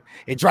drives me. assistant.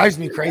 It drives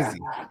me crazy.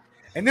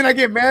 And then I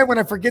get mad when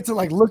I forget to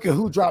like look at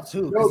who drops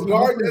who. 'cause No, you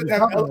guard know, doesn't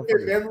have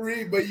elevated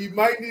memory, but you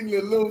might need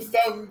a little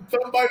something,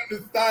 somebody on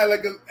the side,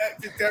 like an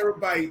extra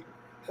terabyte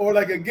or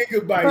like a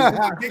gigabyte.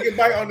 A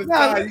gigabyte on the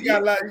Nah, side. You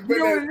got like, You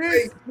know what it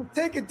is?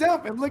 Take a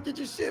dump and look at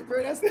your shit,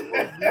 bro. That's the move. You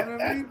know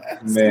what I mean?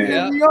 Man. Sit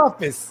in the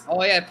office.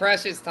 Oh yeah,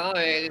 precious time.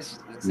 It's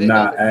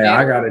Nah, hey,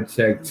 I gotta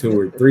check 2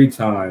 or 3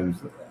 times.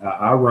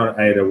 I run.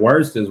 Hey, the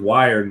worst is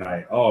wire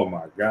night. Oh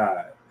my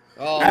god.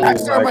 Oh, I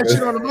start my my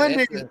shit on the God.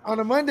 Mondays. On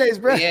the Mondays,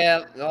 bro.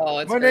 Yeah. Oh,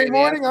 it's Monday crazy.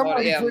 morning, I'm That's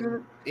already yeah, putting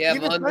it. yeah,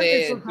 even Monday Sunday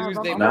and sometimes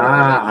Tuesday I'm- morning.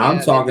 Nah, I'm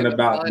yeah, talking then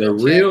about the final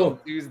check real- on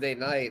Tuesday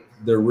night.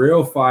 The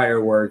real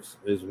fireworks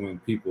is when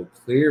people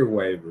clear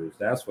waivers.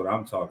 That's what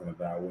I'm talking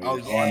about. When Oh,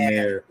 you're yeah. on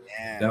there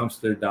Yeah.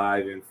 dumpster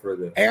diving for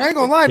the Hey, I ain't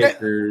gonna lie. That,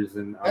 kickers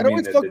and that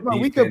always fucks my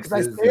week up 'cause I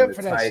defenses stay and up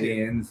for the that tight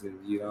shit. ends, and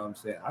you know what I'm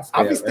saying. I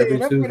I'll be stay up every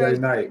staying up for Tuesday that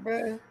night. shit,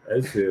 man.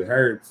 That shit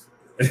hurts.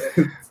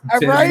 I'm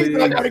 10 right. So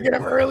I leagues. gotta get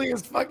up early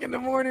as fuck in the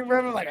morning, bro.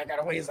 I'm like, I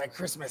gotta wait. It's like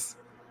Christmas.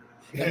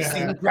 Let me see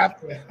who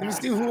dropped. Let me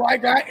see who I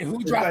got and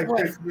who It's dropped like what.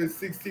 Christmas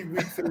 16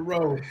 weeks in a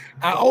row.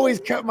 I always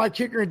cut my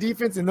kicker and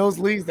defense in those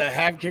leagues that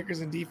have kickers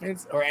and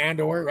defense or right?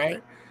 You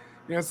know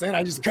what I'm saying?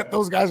 I just cut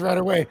those guys right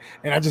away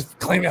and I just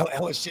claim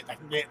hella shit I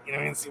can get. You know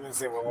what I mean? See what I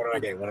say. Well, what did I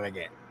get? What did I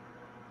get?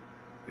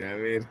 You know what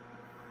I mean?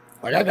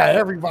 Like I got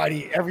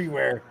everybody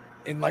everywhere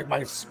in like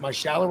my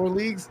shallower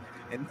leagues,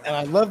 and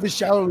I love the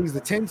shallow leagues.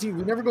 The 10 teams.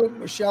 We never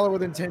go shallower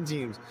than 10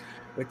 teams.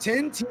 But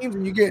 10 teams,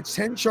 and you get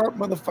 10 sharp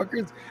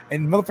motherfuckers,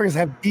 and motherfuckers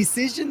have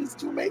decisions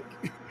to make.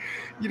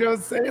 You know what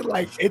I'm saying?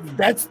 Like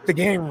that's the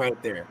game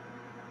right there.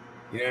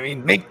 You know what I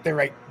mean? Make the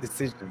right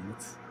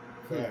decisions.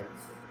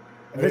 Facts.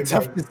 The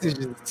tough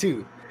decisions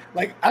too.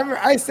 Like I remember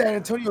I said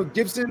Antonio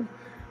Gibson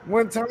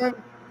one time,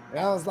 and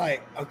I was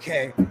like,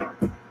 okay,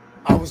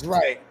 I was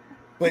right.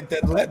 But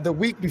the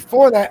week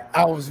before that,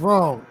 I was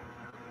wrong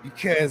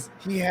because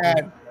he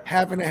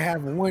happened to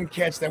have one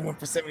catch that went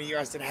for 70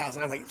 yards to the house,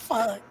 and I was like,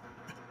 fuck.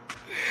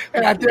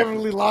 And I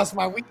definitely lost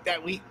my week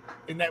that week.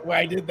 And that where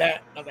I did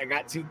that, I was like, I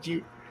got too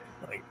cute.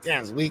 I was like,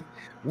 damn, it's week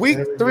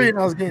Never 3, get and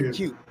I was too getting cute.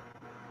 cute.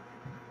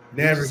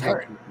 Never just get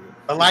hurt. too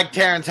But like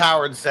Terrence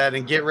Howard said,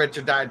 and get rich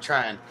or die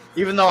trying.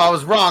 Even though I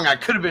was wrong, I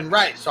could have been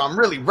right. So I'm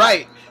really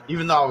right,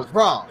 even though I was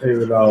wrong.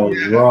 Even though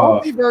it's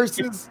raw.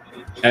 Multiverses.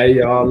 Hey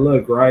y'all,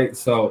 look right.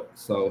 So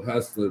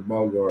Hustler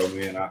Bogart,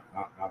 man. I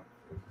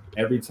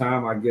every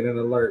time I get an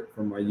alert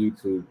from my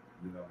YouTube,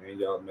 you know, and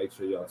y'all make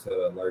sure y'all tell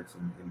the alerts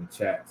in the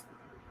chats.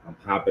 I'm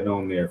hopping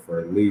on there for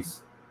at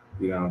least,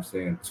 you know what I'm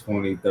saying,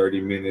 20,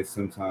 30 minutes,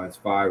 sometimes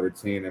 5 or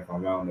 10 if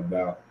I'm out and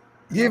about.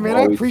 Yeah, I'm man, I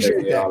always appreciate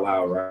checking that. y'all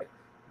out, right?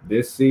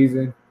 This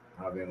season,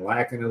 I've been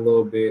lacking a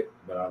little bit,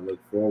 but I look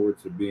forward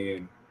to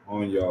being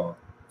on y'all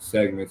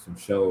segments and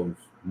shows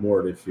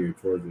more this year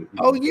towards the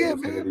Oh, yeah,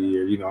 towards the end of the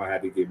year. You know, I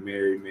had to get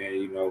married, man.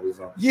 You know, it was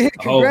on Yeah,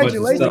 a whole bunch of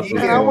congratulations, stuff.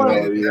 man. I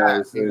want to, you know what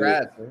I'm saying?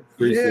 Congrats, man.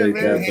 Appreciate Yeah,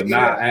 man. that. But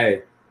not,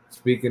 hey,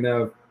 speaking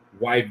of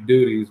wife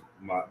duties,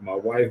 my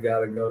wife got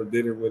to go to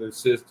dinner with her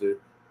sister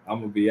I'm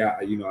gonna be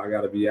out. You know, I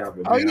gotta be out.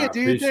 But Oh, man, yeah, I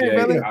do your thing, appreciate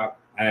it. brother.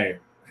 Hey,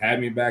 have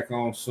me back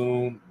on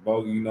soon,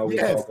 Bogey. You know, we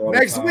Yes, talk all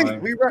next the week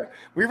time.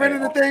 we running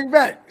the thing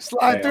back.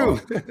 Slide Hey, through.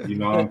 you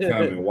know I'm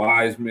coming.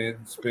 Wiseman,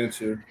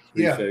 Spencer.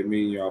 Yeah. Appreciate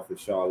meeting y'all for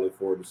sure. I look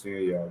forward to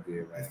seeing y'all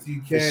again, man. Yes,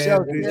 you For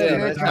sure. can. Yeah,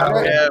 man.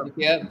 man.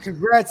 Yeah.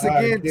 Congrats All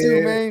right, again, yeah.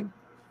 too, man.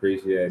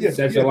 Appreciate it. Yes,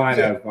 Set yes, your line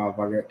yes. out,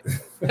 motherfucker.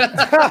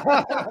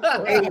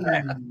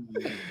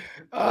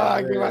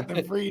 I give out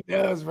the free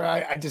dubs, bro.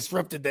 I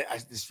disrupted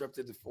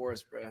the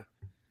forest, bro.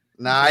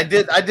 Nah, I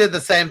did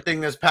the same thing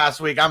this past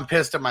week. I'm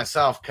pissed at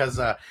myself because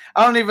I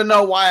don't even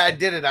know why I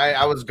did it.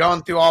 I was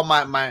going through all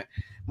my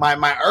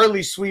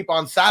early sweep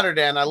on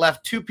Saturday, and I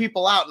left 2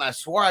 people out, and I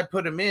swore I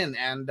put them in,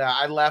 and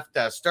I left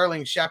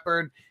Sterling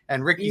Shepard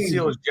and Ricky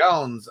Seals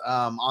Jones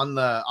on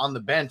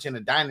the bench in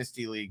a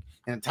dynasty league,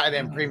 in a tight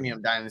end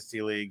premium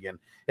dynasty league, and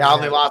I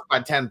only lost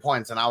by 10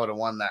 points, and I would have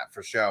won that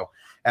for sure.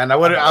 And I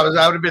would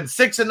have been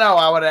 6-0.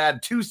 I would have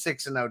had 2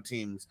 6-0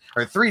 teams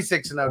or 3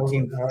 6-0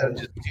 teams instead of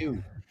just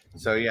 2.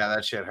 So yeah,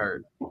 that shit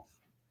hurt.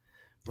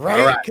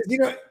 Right?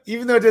 Because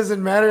even though it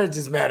doesn't matter, it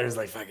just matters.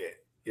 Like fuck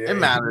it. Yeah. It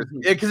matters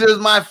because it was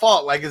my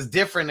fault. Like it's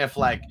different if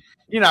like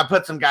I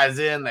put some guys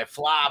in, they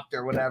flopped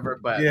or whatever.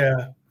 But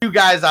Yeah. 2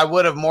 guys I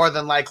would have more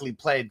than likely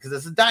played because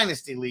it's a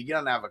dynasty league. You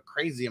don't have a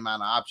crazy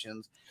amount of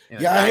options.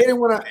 Yeah, I hate it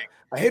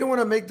when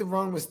I make the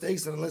wrong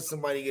mistakes and let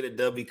somebody get a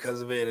dub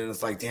because of it, and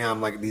it's like,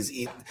 damn, like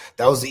that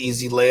was the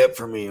easy layup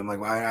for me. I'm like,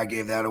 why I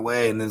gave that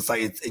away, and then it's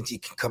like it can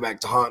come back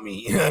to haunt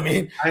me. You know what I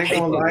mean? I ain't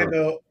gonna lie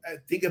though.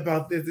 Think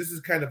about this. This is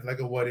kind of like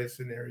a what if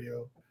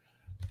scenario.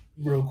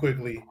 Real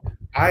quickly,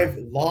 I've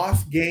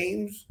lost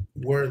games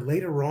where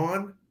later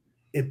on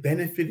it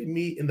benefited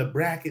me in the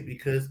bracket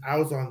because I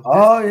was on.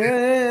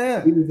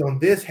 Yeah. He was on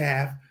this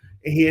half,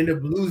 and he ended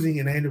up losing,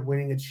 and I ended up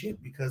winning a chip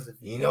because of.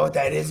 You know what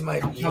that is, my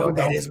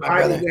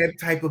brother. That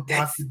type of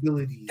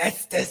possibility.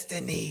 That's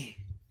destiny.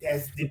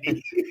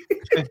 Destiny.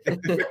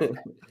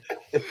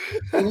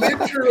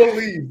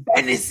 Literally.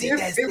 Fantasy If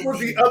destiny. it was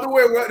the other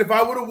way around, if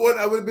I would have won,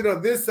 I would have been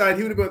on this side.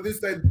 He would have been on this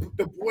side.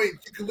 The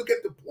points, you can look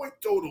at the point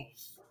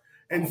totals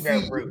and see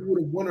if he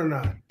would have won or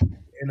not.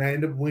 And I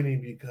ended up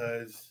winning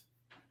because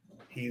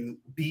he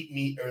beat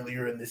me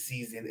earlier in the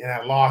season, and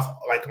I lost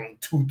like on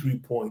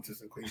 2-3 points or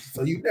something crazy.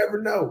 So you never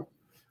know.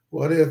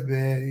 What if,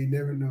 man? You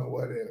never know.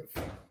 What if?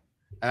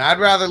 And I'd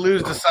rather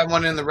lose to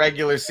someone in the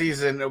regular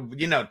season,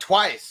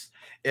 twice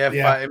if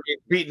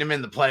beating him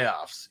in the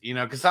playoffs.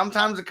 Because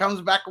sometimes it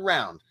comes back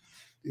around.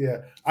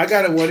 Yeah, I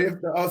got a what if.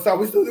 So are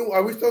we still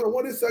the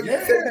what if?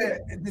 Yeah.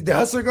 Did the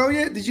hustler go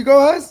yet? Did you go,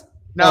 Hus?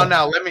 No.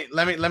 Let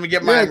me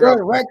get my. Yeah, go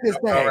ahead, whack this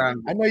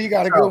thing. I know you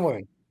got a good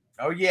one.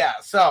 Oh yeah.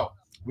 So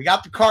we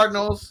got the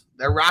Cardinals.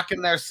 They're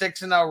rocking their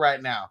 6-0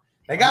 right now.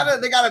 They got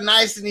a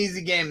nice and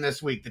easy game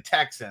this week. The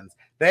Texans.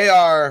 They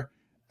are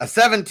a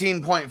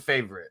 17-point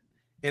favorite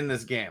in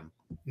this game.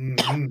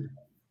 Mm-hmm.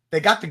 They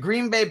got the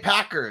Green Bay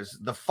Packers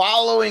the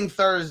following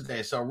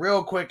Thursday. So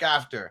real quick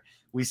after.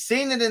 We've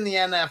seen it in the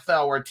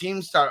NFL where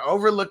teams start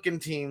overlooking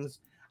teams.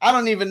 I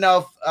don't even know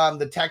if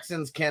the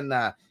Texans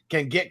can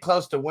get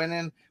close to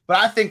winning, but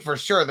I think for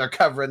sure they're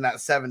covering that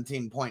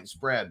 17-point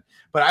spread.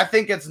 But I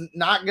think it's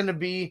not going to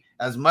be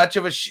as much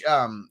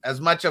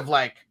of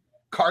like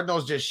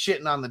Cardinals just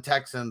shitting on the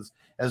Texans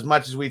as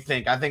much as we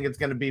think. I think it's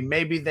going to be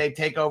maybe they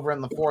take over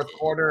in the fourth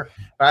quarter,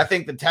 but I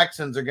think the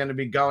Texans are going to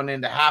be going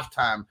into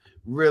halftime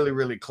really,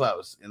 really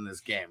close in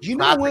this game. You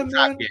know what,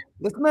 man?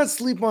 Let's not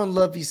sleep on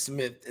Lovie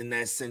Smith in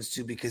that sense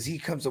too, because he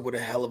comes up with a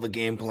hell of a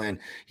game plan.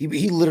 He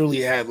literally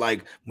had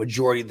like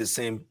majority of the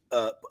same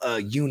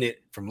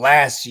unit from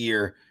last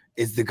year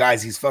is the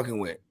guys he's fucking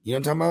with. You know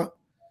what I'm talking about?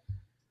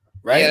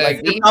 Right? Yeah,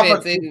 like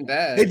defense isn't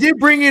bad. They did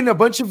bring in a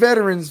bunch of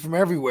veterans from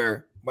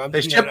everywhere.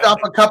 They shipped up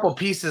a couple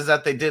pieces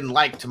that they didn't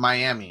like to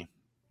Miami.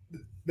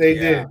 They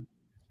did.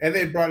 And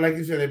they brought, like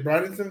you said, they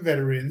brought in some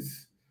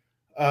veterans.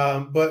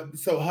 But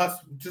so Hus,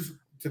 just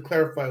to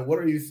clarify, what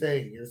are you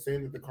saying? You're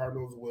saying that the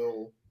Cardinals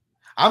will.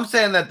 I'm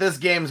saying that this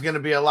game is going to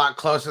be a lot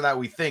closer than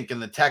we think,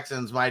 and the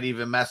Texans might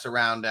even mess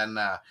around and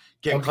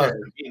get close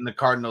to beating the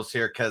Cardinals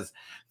here because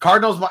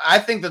Cardinals, I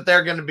think that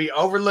they're going to be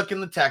overlooking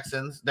the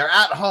Texans. They're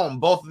at home,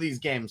 both of these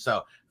games.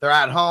 So they're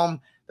at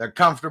home. They're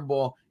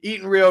comfortable,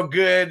 eating real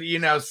good,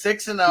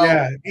 6-0.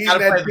 Yeah, you got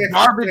to play the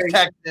garbage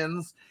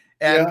Texans,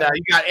 and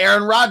you got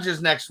Aaron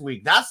Rodgers next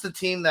week. That's the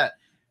team that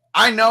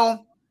I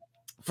know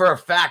for a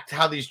fact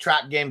how these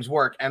trap games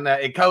work, and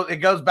it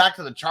goes back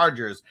to the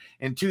Chargers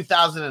in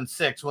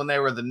 2006 when they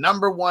were the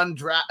number one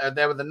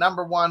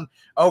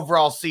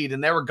overall seed,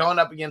 and they were going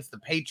up against the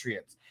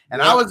Patriots.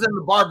 And I was in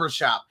the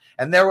barbershop,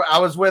 and I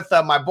was with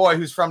my boy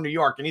who's from New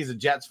York, and he's a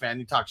Jets fan.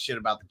 He talks shit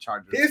about the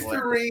Chargers.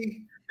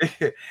 History.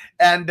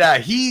 And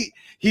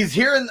he's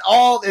hearing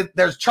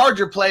there's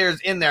Charger players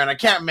in there, and I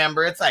can't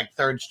remember. It's like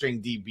third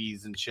string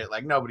DBs and shit.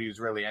 Like nobody who's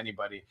really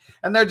anybody.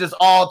 And they're just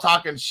all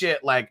talking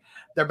shit. Like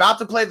they're about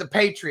to play the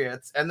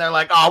Patriots, and they're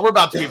like, oh, we're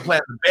about to be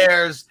playing the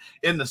Bears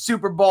in the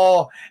Super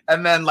Bowl.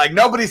 And then like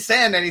nobody's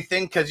saying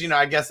anything because,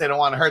 I guess they don't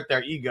want to hurt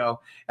their ego.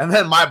 And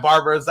then my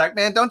barber is like,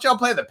 man, don't y'all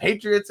play the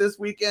Patriots this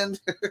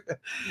weekend?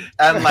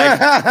 And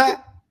like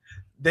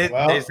They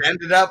just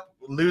ended up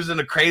losing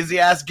a crazy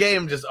ass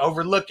game, just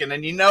overlooking.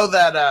 And you know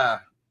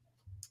that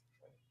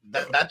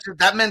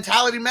that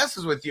mentality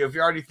messes with you if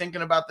you're already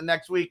thinking about the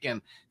next week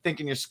and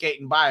thinking you're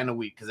skating by in a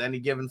week because any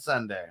given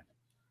Sunday.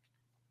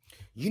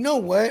 You know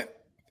what?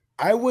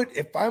 I would,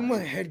 if I'm a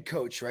head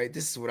coach, right?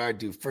 This is what I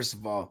do. First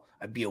of all,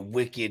 I'd be a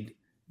wicked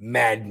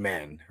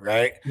madman,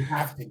 right? You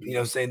have to be. You know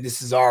what I'm saying?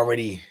 This is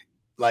already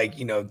like,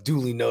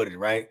 duly noted,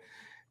 right?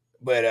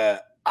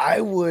 But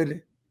I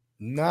would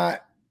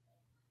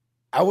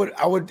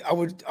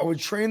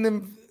train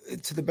them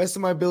to the best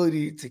of my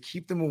ability to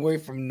keep them away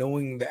from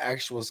knowing the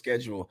actual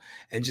schedule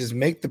and just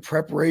make the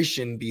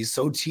preparation be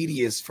so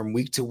tedious from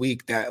week to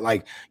week that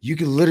like you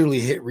can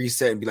literally hit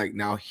reset and be like,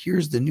 now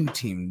here's the new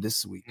team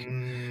this week.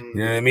 You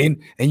know what I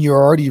mean? And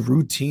you're already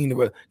routine,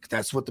 but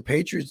that's what the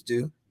Patriots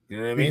do. You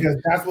know what I mean?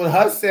 Because that's what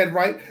Huss said,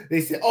 right?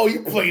 They said, oh,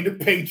 you're playing the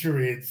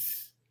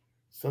Patriots.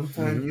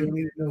 Sometimes you don't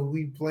need to know who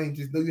you're playing.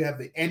 Just know you have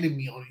the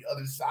enemy on the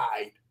other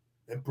side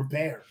and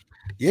prepare.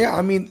 Yeah,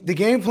 I mean, the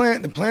game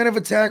plan, the plan of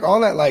attack,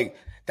 all that, like,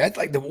 that's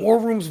like the war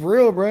room's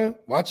real, bro.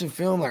 Watching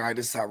film, like, all right,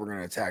 this is how we're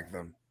gonna attack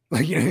them.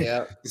 Like,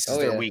 this is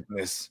their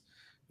weakness.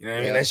 You know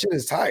what I mean? That shit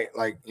is tight.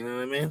 Like, you know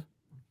what I mean?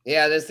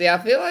 Yeah, I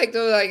feel like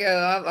though, like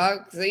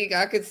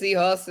I could see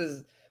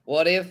Huss's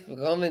what if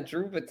coming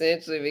true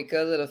potentially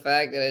because of the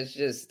fact that it's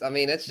just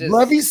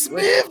Lovie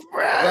Smith,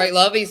 bro. Right,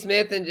 Lovie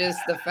Smith, and just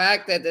the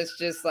fact that it's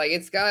just like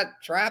it's got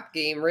trap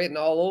game written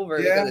all over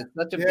it because it's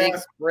such a big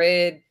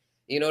spread.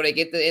 They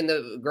get in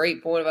the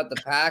great point about the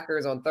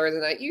Packers on Thursday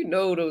night.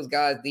 Those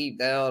guys deep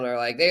down are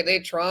like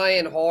they're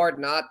trying hard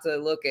not to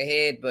look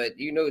ahead, but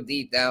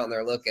deep down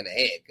they're looking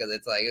ahead because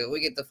it's like we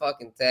get the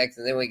fucking text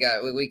and then we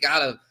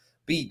gotta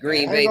beat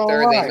Green Bay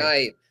Thursday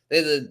night.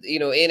 There's a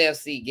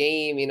NFC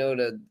game,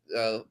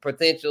 the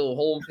potential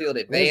home field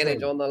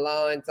advantage on the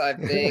line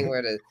type thing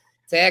where the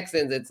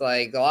Texans, it's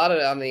like a lot of,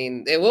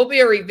 it will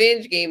be a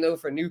revenge game though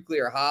for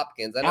Nuclear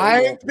Hopkins.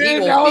 I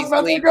was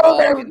about to go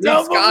there.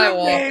 Luke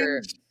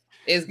Skywalker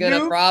is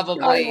gonna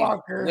probably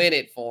win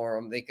it for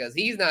him because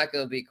he's not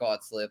gonna be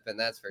caught slipping.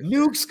 That's for sure.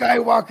 Luke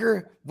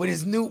Skywalker with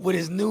his new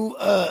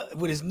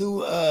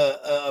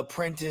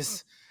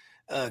apprentice,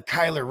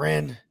 Kylo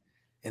Ren,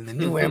 and the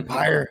new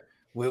Empire.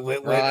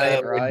 With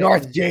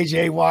Darth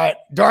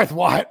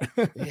Watt.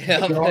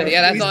 That's all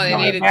they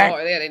needed.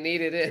 They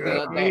needed it. You know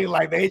what I mean?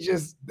 Like they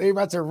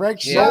about to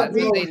wreck shit. That's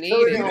what they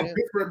needed. They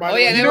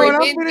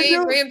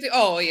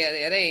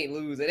ain't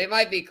losing. It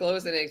might be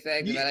closer than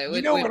expected.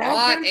 With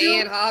Watt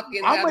and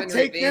Hopkins, I'm gonna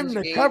take them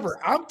to cover.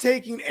 I'm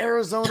taking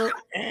Arizona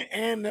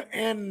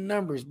and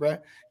numbers, bro.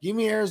 Give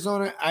me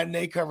Arizona and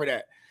they cover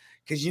that.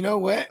 Because you know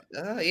what?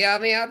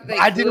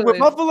 I did it with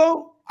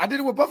Buffalo.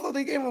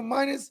 They gave them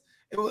minus.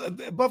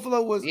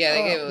 Buffalo was they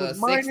gave a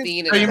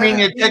 16. So you mean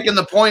you're taking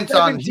the points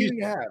on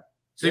Houston?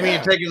 So you mean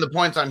you're taking the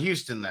points on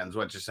Houston? Then is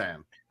what you're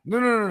saying?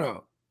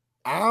 No.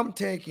 I'm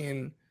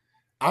taking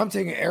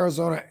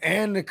Arizona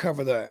and to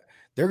cover that.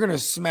 They're gonna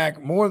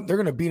smack more. They're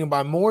gonna beat them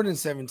by more than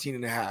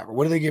 17.5. Or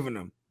what are they giving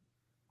them?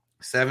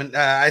 7.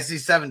 I see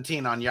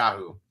 17 on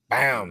Yahoo.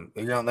 Bam.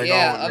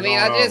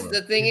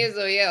 The thing is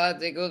though,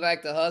 it goes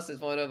back to Huss's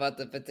point about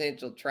the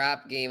potential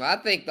trap game. I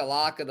think the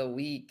lock of the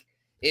week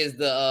is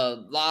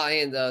the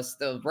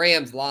the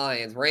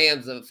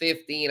Rams of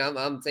 15.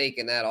 I'm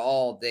taking that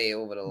all day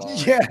over the line.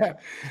 Yeah,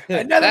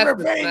 another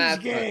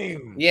revenge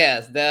game.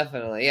 Yes,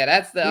 definitely. Yeah,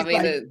 that's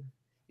the.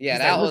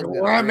 That was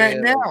where I'm at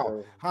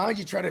now. Huh?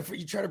 You try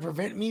to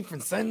prevent me from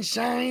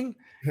sunshine.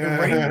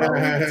 Stafford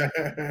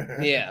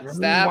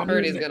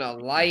is gonna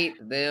light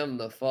them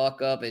the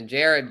fuck up, and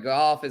Jared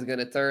Goff is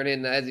gonna turn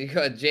into as you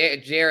call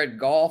Jared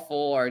Goffle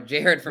or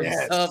Jared from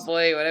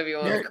Subway, whatever you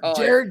want to call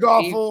Jared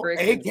Goffle,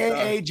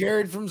 aka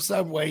Jared from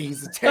Subway.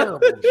 He's a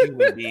terrible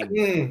human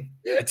being.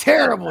 A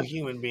terrible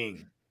human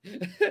being.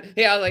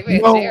 I was like, man,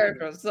 Jared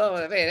from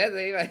Subway, man,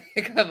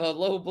 that's kind of a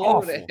low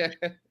blow there.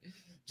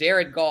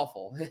 Jared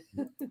Goffle,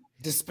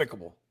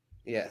 despicable.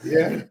 Yes.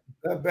 Yeah,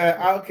 not bad.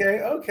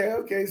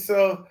 Okay.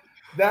 So.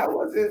 That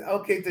wasn't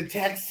okay. The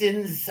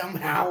Texans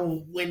somehow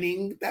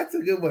winning. That's a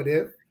good one.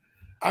 They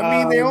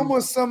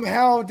almost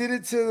somehow did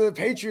it to the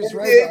Patriots,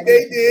 right?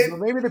 They did.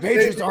 Maybe the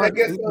Patriots aren't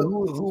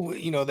who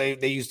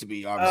they used to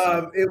be.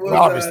 Obviously, it was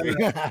obviously.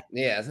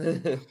 Yes.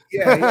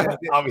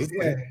 Obviously.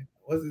 Yeah.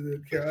 Wasn't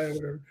it Carolina?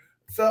 Whatever.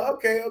 So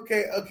okay.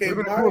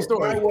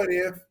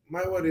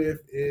 My what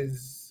if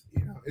is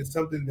it's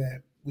something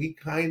that we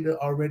kind of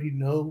already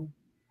know,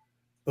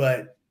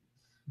 but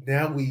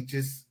now we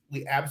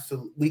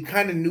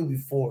kind of knew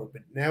before,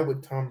 but now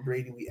with Tom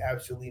Brady, we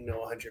absolutely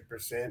know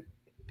 100%.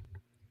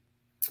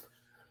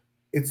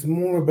 It's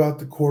more about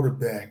the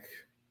quarterback,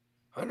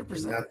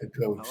 100%, not the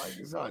coach. I like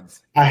his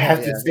odds. I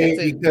have to say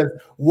it because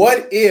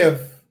what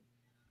if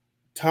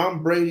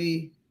Tom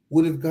Brady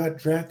would have got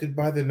drafted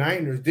by the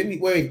Niners? Didn't he?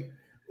 Wait,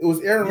 it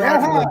was Aaron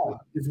Rodgers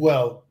as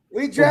well.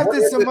 We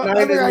drafted some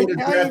other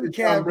Italian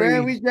cat,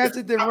 man. We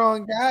drafted the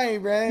wrong guy,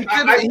 man.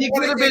 He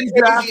could have been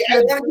drafted.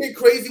 I want to get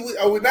crazy with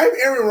not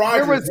Aaron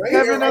Rodgers. There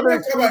was 7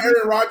 other. Talk about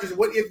Aaron Rodgers.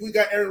 What if we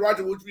got Aaron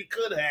Rodgers, which we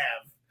could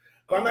have?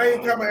 But I'm not even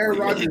talking about Aaron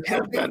Rodgers.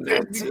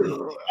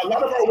 A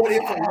lot of our what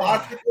ifs are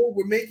logical.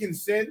 We're making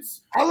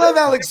sense. I love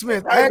Alex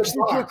Smith. I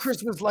actually put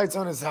Christmas lights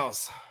on his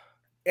house.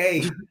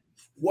 Hey,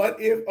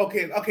 what if?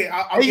 Okay.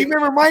 Hey, you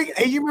remember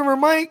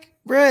Mike?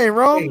 Bro, in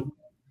Rome? Hey,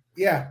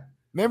 yeah.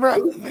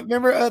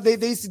 Remember they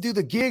used to do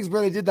the gigs,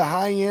 bro. They did the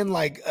high end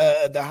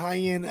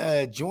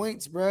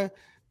joints, bro.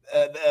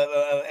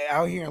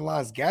 Out here in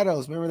Los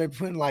Gatos. Remember they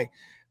putting like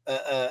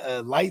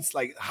lights,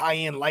 like high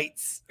end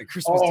lights, like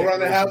Christmas around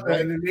the house,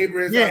 right? and the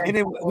neighborhood. Yeah, and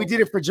then we did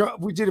it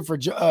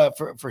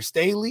for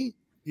Staley.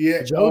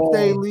 Yeah, Joe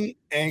Staley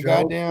and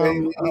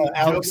goddamn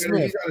Alex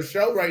Smith. He's on a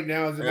show right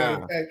now, as a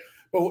matter of fact.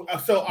 But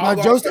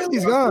Joe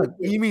Staley's gone.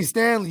 You mean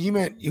Stanley? You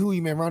meant who?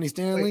 You meant Ronnie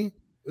Stanley?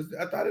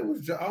 I thought it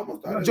was. I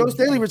almost thought Joe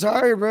Staley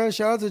retired, bro.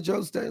 Shout out to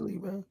Joe Staley,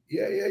 bro.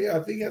 Yeah. I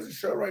think he has a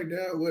show right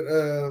now with.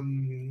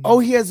 Oh,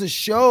 he has a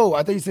show.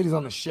 I thought you said he's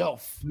on the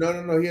shelf.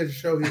 No. He has a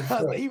show.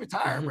 He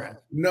retired, bro.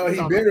 No,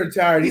 he's been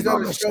retired. He's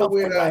on the show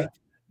with like,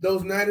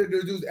 those Niner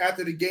dudes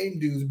after the game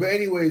dudes. But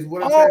anyways,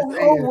 what I'm trying to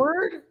say is,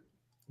 word.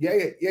 Yeah.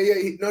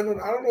 No.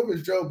 I don't know if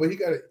it's Joe, but he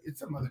got it. It's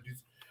some other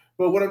dudes.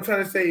 But what I'm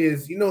trying to say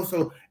is,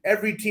 so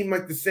every team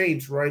like the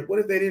Saints, right? What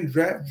if they didn't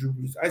draft Drew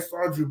Brees? I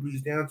saw Drew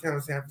Brees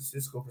downtown San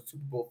Francisco for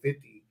Super Bowl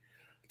 50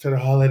 to the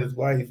hall at his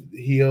wife.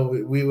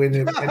 We went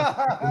in and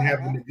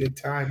having a good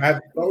time. I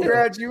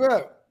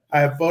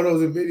have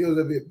photos and videos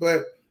of it.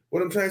 But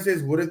what I'm trying to say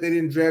is, what if they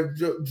didn't draft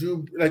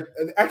Drew? Like,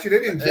 actually,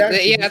 they didn't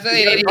draft. Yeah, I thought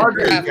they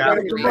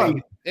didn't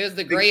draft. It was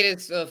the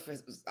greatest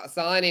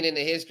signing in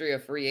the history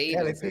of free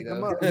agency.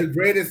 Yeah, the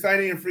greatest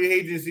signing in free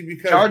agency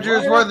because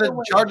Chargers were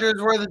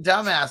the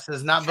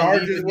dumbasses, not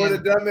Chargers were the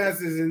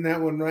dumbasses in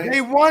that one, right?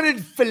 They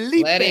wanted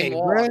Felipe. Let him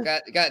walk.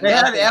 They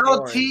had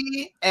LT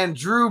and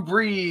Drew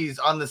Brees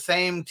on the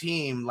same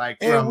team,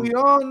 and we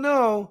all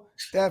know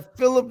that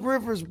Phillip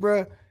Rivers,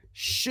 bro,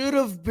 should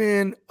have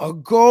been a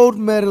gold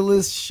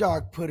medalist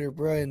shot putter,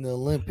 bro, in the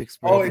Olympics.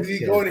 Bro. Oh, is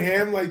he going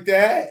ham like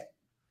that?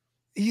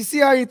 You see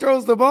how he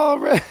throws the ball,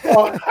 bro? He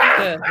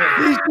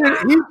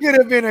could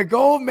have been a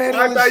gold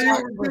medalist. I thought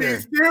you were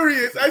being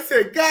serious. I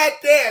said, God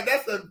damn,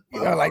 that's a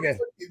like that.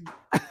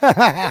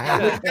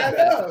 Look that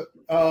up.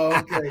 Oh,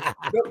 okay.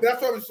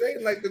 That's what I'm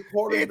saying. Like the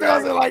quarterback. He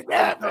does it like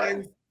that.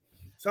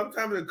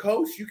 Sometimes a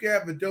coach, you can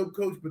have a dope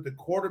coach, but the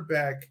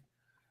quarterback,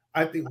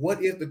 I think,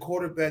 what if the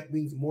quarterback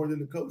means more than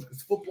the coach?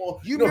 Because football,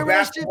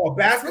 basketball,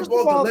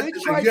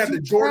 you have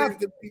the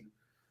Jordans.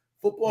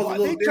 Football's a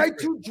little different. They tried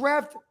to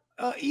draft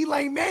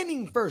Eli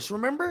Manning first,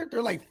 remember?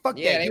 They're like, fuck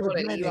that. They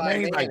wanted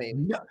Eli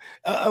Manning.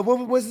 Like,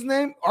 what was his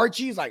name?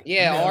 Archie's like,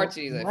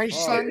 Archie's my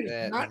son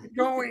is not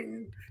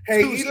going.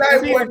 Hey,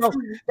 Eli went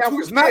that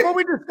was not what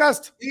we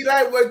discussed.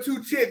 Eli went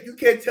 2 chips. You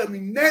can't tell me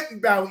nothing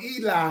about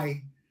Eli.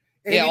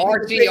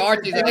 Archie's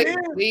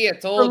I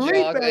told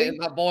you,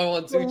 my boy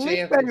won 2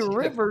 championships.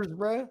 Rivers,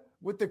 bro,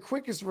 with the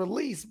quickest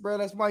release, bro.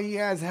 That's why he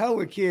has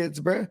hella kids,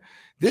 bro.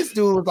 This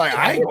dude was like,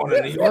 I ain't going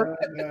to New York.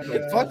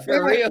 Fuck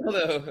for real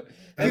though.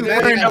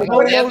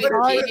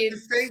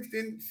 The Saints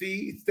didn't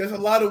see. There's a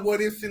lot of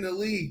what ifs in the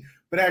league,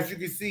 but as you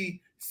can see,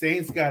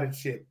 Saints got a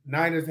chip.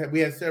 Niners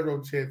we had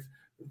several chips.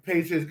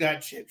 Patriots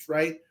got chips,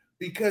 right?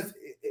 Because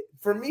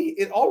for me,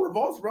 it all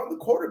revolves around the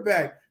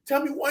quarterback.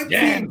 Tell me one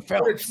team with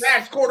a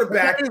trash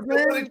quarterback.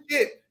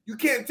 You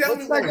can't tell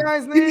me that one.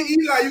 guy's name?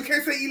 Eli, you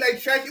can't say Eli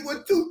trash. He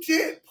won 2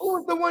 chips. Who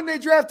was the one they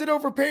drafted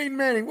over Peyton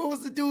Manning? What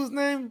was the dude's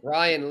name?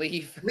 Ryan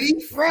Leaf.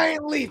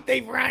 Ryan Leaf.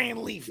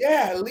 Ryan Leaf.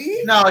 Yeah,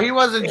 Leaf. No, he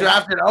wasn't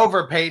drafted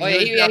over Peyton.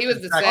 He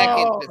was the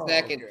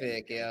second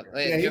pick. Yeah,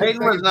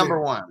 Peyton was number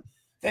 1.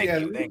 Thank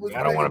you.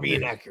 I don't want to be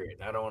inaccurate.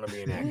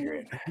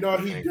 No,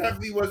 he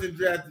definitely wasn't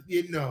drafted.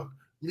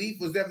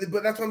 Leaf was definitely.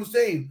 But that's what I'm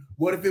saying.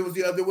 What if it was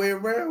the other way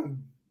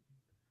around?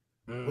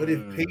 What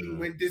if Peyton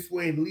went this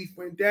way and Leaf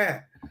went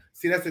that?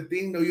 See, that's the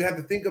thing, though. You have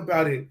to think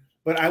about it.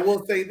 But I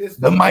will say this.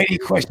 The mighty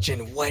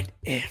question, what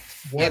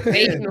if?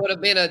 Peyton would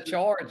have been a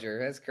Charger.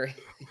 That's crazy.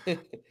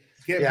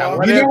 You know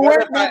what?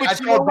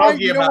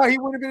 You know why he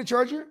would have been a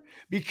Charger?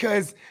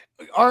 Because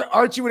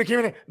Archie would have came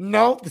in and,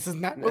 no, this is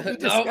not what we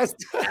discussed.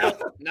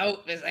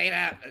 Nope, this ain't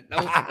happening.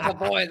 Nope, my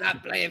boy is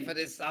not playing for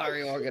this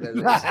sorry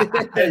organization.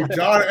 Hey,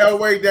 John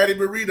Elway, Daddy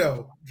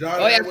Burrito.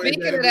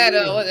 Speaking of that,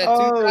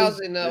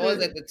 was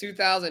it the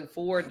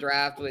 2004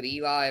 draft with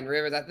Eli and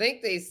Rivers? I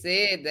think they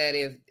said that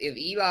if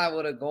Eli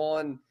would have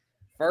gone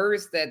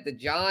first, that the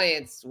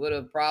Giants would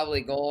have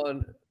probably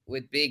gone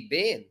with Big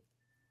Ben.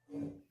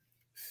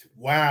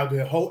 Wow,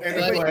 the whole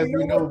NFL, as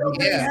we know,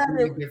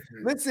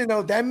 listen,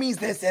 though, that means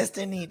that's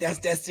destiny. That's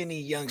destiny,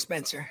 young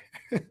Spencer.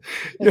 You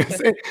know what I'm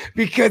saying?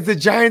 Because the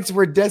Giants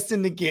were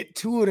destined to get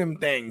 2 of them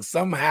things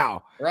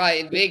somehow.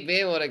 Right, and Big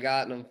Ben would have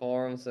gotten them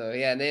for him. So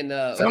yeah, and then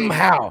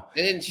somehow,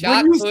 and then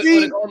Shot would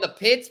have gone to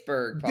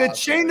Pittsburgh. Possibly. The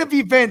chain of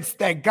events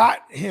that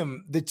got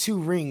him the 2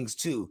 rings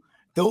too.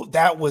 Though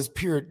that was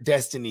pure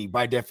destiny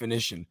by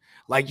definition.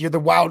 Like you're the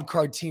wild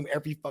card team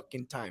every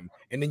fucking time,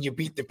 and then you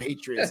beat the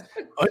Patriots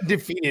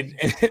undefeated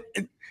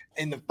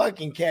and the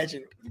fucking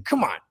catching.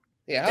 Come on.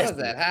 Yeah, how does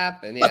that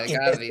happen? Yeah, it Fucking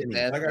gotta be destiny.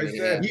 destiny. Like I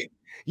said, yeah.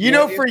 You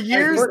know, for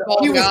years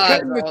All he was gods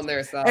cutting are on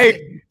their side.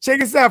 Hey, check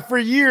this out. For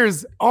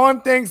years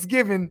on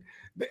Thanksgiving,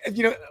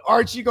 you know,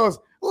 Archie goes,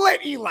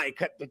 "Let Eli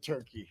cut the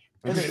turkey."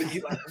 And then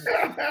Eli, I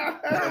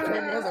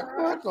was like,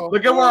 "What the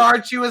Look at where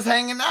Archie was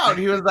hanging out.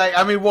 He was like,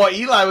 I mean, well,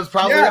 Eli was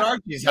probably Yeah. at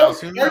Archie's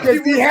house. Who knows?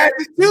 Because he had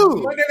to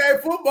do. Monday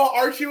Night Football,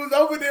 Archie was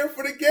over there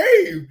for the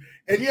game.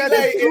 And He had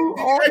to do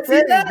all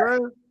day,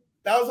 bro.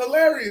 That was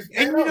hilarious.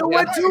 And man. you know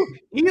what, too?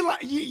 Eli,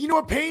 you know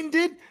what Payne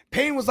did?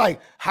 Payne was like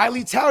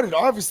highly touted,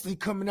 obviously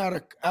coming out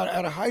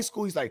of high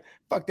school. He's like,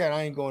 "Fuck that!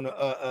 I ain't going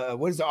to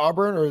what is it,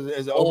 Auburn or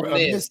is it Ole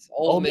Miss?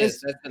 Ole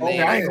Miss. That's the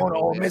name. I ain't going to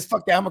Ole Miss.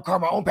 Fuck that! I'm gonna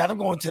carve my own path. I'm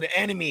going to the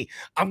enemy.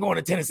 I'm going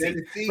to Tennessee,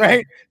 Tennessee.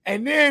 right?"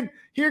 And then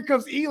here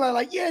comes Eli,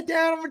 like, "Yeah,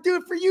 Dad, I'm gonna do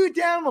it for you,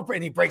 Dad."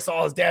 And he breaks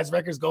all his dad's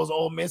records, goes to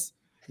Ole Miss.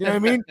 You know what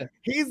I mean?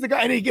 He's the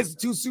guy, and he gets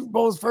 2 Super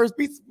Bowls first.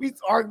 Beats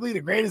arguably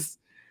the greatest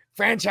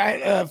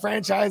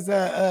franchise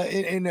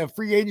in a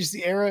free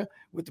agency era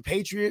with the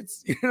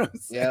Patriots. You know what I'm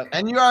saying? Yeah.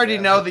 And you already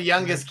know the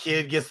youngest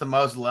kid gets the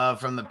most love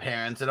from the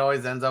parents. It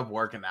always ends up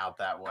working out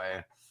that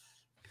way.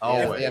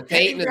 Always. Yeah,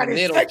 Peyton is the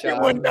middle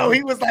child. One, though,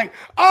 he was like,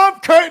 "I'm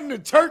cutting the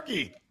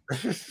turkey."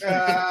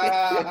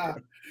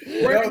 That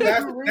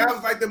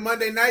was like the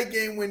Monday night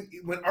game when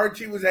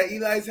Archie was at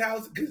Eli's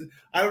house. Because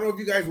I don't know if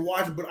you guys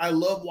watch, but I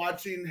love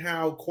watching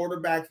how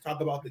quarterbacks talk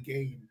about the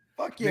game.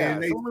 Fuck yeah.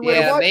 Man,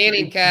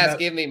 Manning cast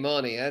give me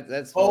money.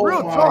 That's oh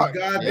real my talk.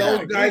 God, Yeah,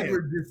 those guys yeah.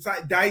 were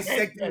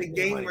dissecting the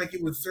game like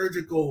it was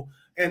surgical.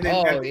 And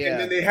then, and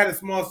then they had a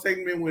small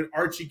segment when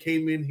Archie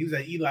came in. He was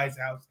at Eli's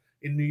house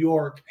in New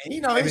York. And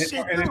you know And his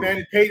then, shit and then too.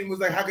 Manny Payton was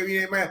like, "How come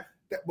you ain't mad?"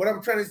 What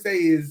I'm trying to say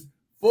is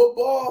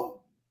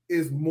football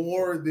is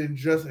more than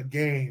just a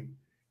game.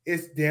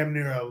 It's damn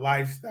near a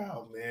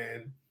lifestyle,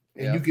 man.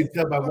 And you can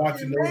tell by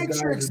watching those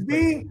Matrix, guys.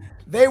 B.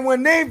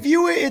 When they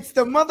view it, it's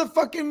the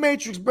motherfucking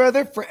Matrix,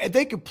 brother.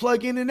 They can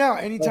plug in and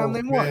out anytime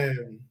they want.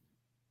 Man.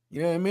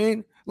 You know what I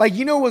mean? Like,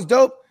 you know what's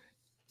dope?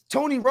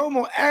 Tony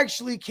Romo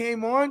actually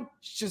came on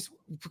just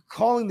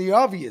calling the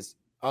obvious.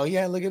 Oh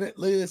yeah, look at it.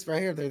 Look at this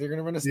right here. They're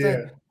gonna run a stunt.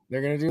 Yeah.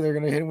 They're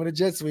gonna hit him with a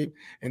jet sweep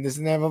and this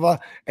and that, blah, blah.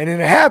 And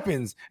then it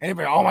happens. And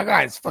everybody, oh my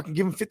God, it's fucking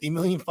giving 50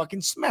 million fucking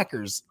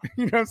smackers.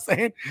 You know what I'm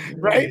saying?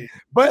 Right?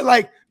 But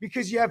like,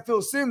 because you have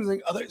Phil Simms and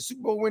other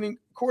Super Bowl winning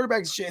quarterbacks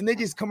and shit, and they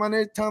just come on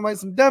there talking about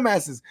some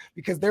dumbasses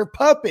because they're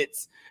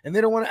puppets and they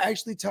don't want to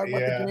actually talk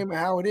about the game and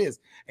how it is.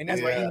 And that's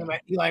why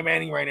Eli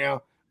Manning right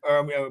now,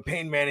 or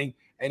Peyton Manning,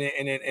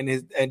 and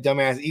his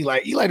dumbass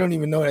Eli. Eli don't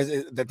even know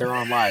that they're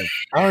on live.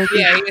 I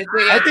think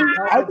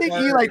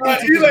Eli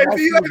thinks He's like,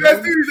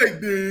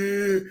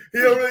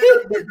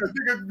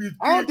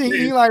 I don't think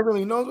Eli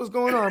really knows what's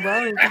going on, bro.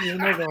 I don't think he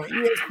knows on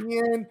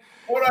ESPN.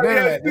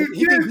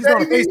 He thinks he's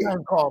on a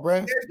FaceTime call,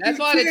 bro. That's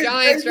why the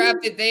Giants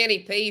drafted Danny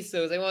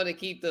Pesos. They wanted to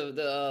keep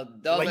the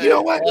dumbass you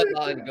know what?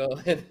 bloodline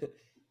going.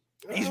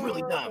 He's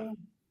really dumb.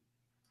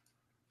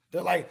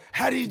 They're like,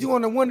 "How did you do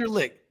on the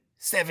Wonderlic?"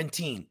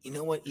 17. You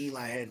know what?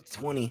 Eli had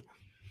 20.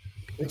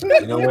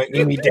 You know what?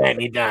 Give me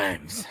Danny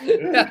Dimes.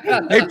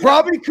 They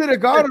probably could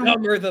have got him. The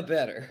number, the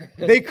better.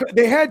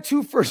 They had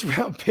 2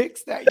 first-round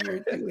picks that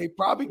year. Too. They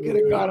probably could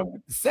have got him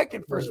with the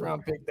second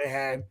first-round pick they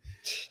had.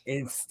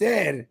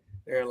 Instead,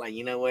 they're like,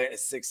 you know what?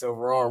 6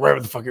 overall, wherever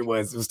the fuck it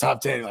was. It was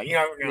top 10. Like,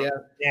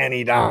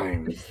 Danny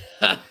Dimes.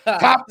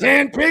 Top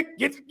 10 pick.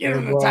 Get him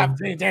in the top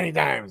 10. Danny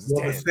Dimes.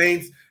 Well, the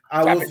Saints.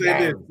 I will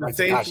say this: the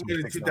Saints won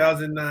in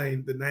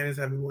 2009. The Niners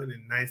haven't won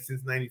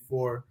since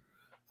 '94.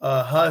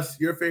 Huss,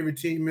 your favorite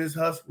team is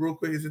Huss. Real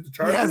quick, is it the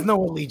Chargers? He has no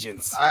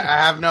allegiance. I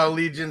have no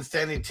allegiance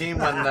to any team.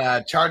 When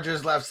the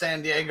Chargers left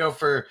San Diego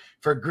for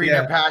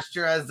greener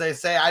pasture, as they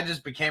say, I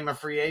just became a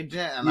free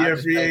agent and I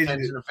just pay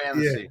attention to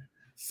fantasy. Yeah.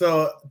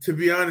 So, to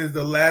be honest,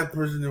 the last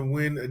person to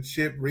win a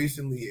chip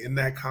recently in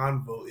that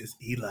convo is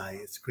Eli.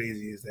 As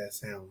crazy as that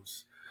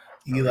sounds.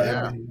 Eli.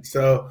 Yeah.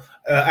 So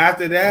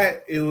after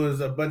that, it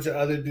was a bunch of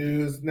other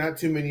dudes, not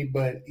too many,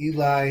 but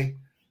Eli,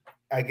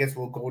 I guess,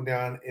 will go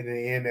down in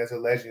the end as a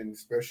legend,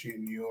 especially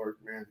in New York,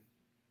 man.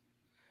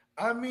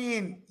 I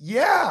mean,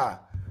 yeah.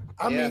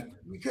 I mean,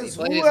 because he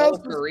played who his else?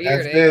 whole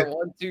career there,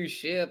 1-2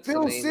 ships.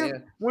 Phil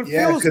Sims, when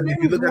Yeah, Phil 'cause if you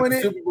Sims look at won the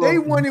it, Super Bowl- they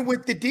won it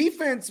with the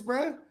defense,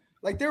 bro.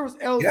 Like there was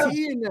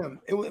LT in them.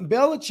 It was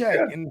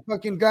Belichick and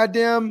fucking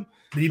goddamn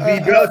He beat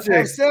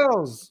Belichick.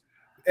 Parcells.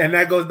 And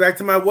that goes back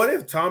to my what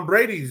if. Tom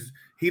Brady's.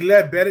 He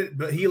left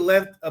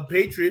a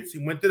Patriots.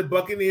 He went to the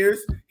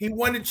Buccaneers. He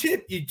won the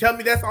chip. You tell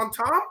me that's on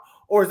Tom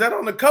or is that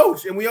on the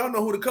coach? And we all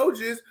know who the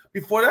coach is.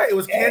 Before that, it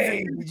was Kansas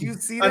City. Did you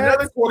see that?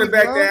 Another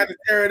quarterback Steve that had to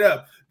tear it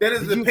up. Then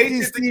is the Did you see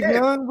Patriots Steve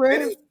again. Young, bro?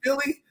 Then it was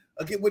Philly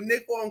again with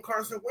Nick and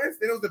Carson Wentz.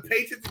 Then it was the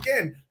Patriots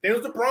again. Then it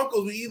was the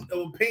Broncos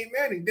with Peyton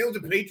Manning. Then it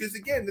was the Patriots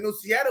again. Then it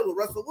was Seattle with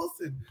Russell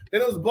Wilson.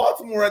 Then it was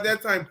Baltimore at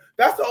that time.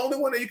 That's the only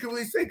one that you can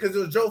really say because it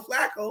was Joe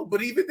Flacco.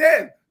 But even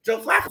then, Joe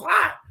Flacco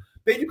hot.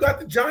 Then you got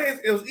the Giants.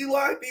 It was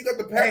Eli. Then you got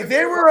the Packers. Hey,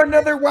 they were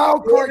another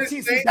wild card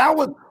team. See, that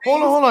was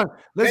hold on.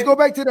 Let's go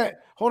back to that.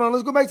 Hold on,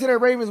 let's go back to that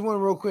Ravens one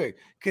real quick.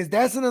 Because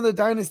that's another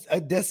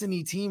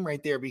destiny team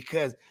right there.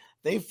 Because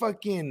they beat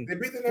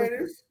the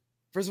Niners.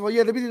 First of all,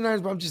 yeah, they beat the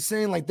Niners, but I'm just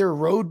saying, like, their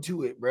road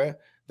to it, bruh.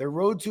 Their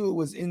road to it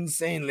was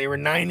insane. They were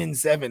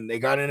 9-7. They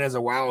got in as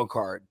a wild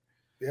card.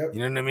 Yep.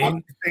 You know what I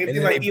mean? Same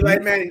thing like Eli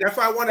Manning. That's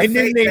why I want to say. And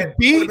then they that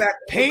beat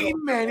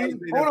Peyton Manning.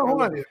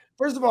 Hold on.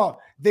 First of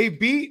all, they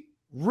beat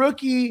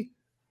rookie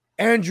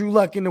Andrew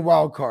Luck in the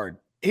wild card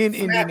in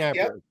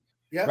Indianapolis.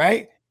 Yep.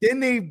 Right? Then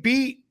they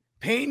beat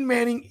Peyton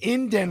Manning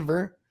in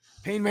Denver.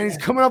 Peyton Manning's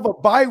coming off a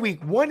bye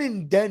week, one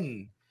in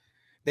Denton.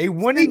 They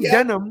won in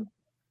Denham.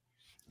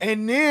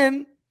 And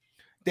then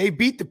they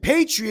beat the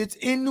Patriots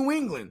in New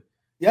England.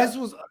 This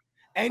was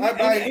and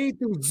he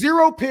threw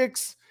 0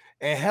 picks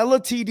and hella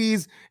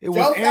TDs. It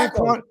was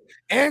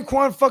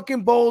Anquan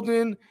fucking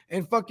Bolden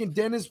and fucking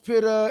Dennis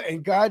Pitta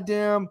and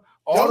goddamn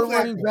all the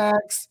running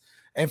backs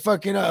and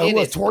fucking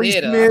Torrey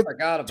Smith.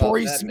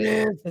 Torrey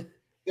Smith.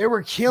 They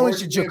were killing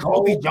shit.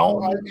 Jacoby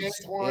Jones.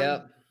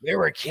 Yep. They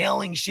were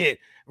killing shit.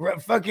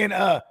 Fucking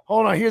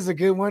hold on. Here's a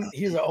good one.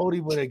 Here's an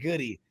oldie but a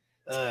goodie.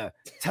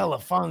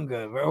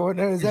 Telefunga, bro.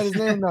 Is that his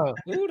name? No.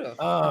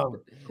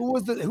 Who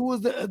was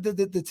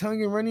the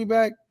Tongan running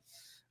back?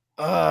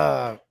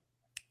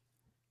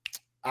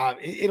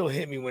 It'll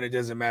hit me when it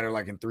doesn't matter.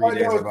 Like in 3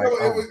 days.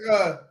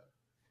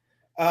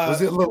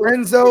 Was it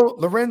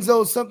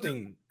Lorenzo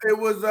something? It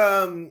was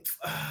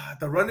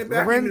the running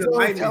back. Lorenzo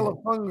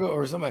Telefunga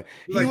or something.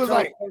 He was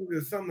like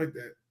something like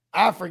that.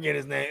 I forget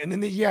his name. And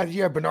then you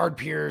had Bernard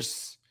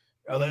Pierce.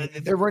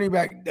 Their running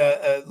back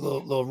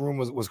little room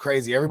was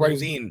crazy. Everybody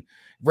was eating.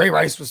 Ray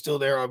Rice was still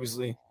there,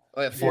 obviously.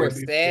 Oh, yeah,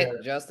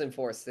 Forsett, Justin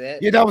Forsett.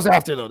 Yeah, that was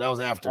after though. That was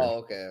after. Oh,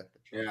 okay.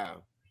 Yeah.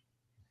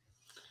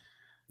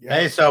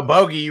 Hey, so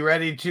Bogey, you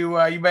ready to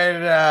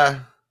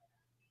wrap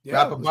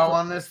a bow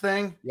on this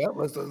thing? Yep,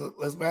 let's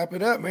wrap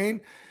it up,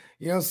 man.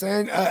 You know what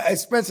I'm saying?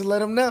 Spencer, let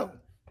them know.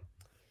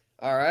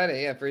 All righty.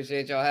 Yeah,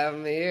 appreciate y'all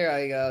having me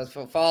here.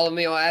 Follow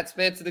me on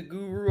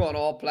 @SpencerTheGuru on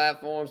all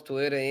platforms,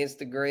 Twitter,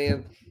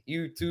 Instagram,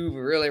 YouTube.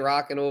 We're really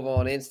rocking over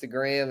on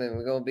Instagram, and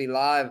we're gonna be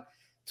live.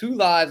 2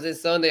 lives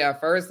this Sunday. Our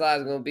first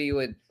live is gonna be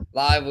with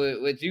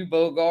you,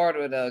 Bogart,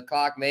 with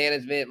Clock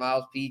Management,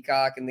 Miles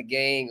Peacock, and the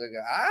gang. We're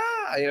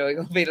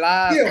gonna be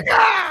live. Yeah,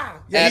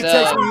 he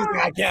texted me.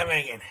 I can't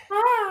make it.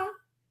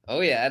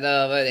 Oh yeah, at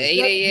 8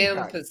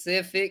 a.m.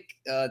 Pacific,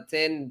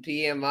 10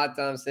 p.m. my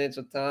time,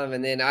 Central Time,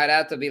 and then I'd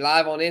have to be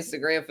live on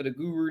Instagram for the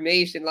Guru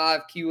Nation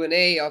live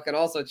Q&A. Y'all can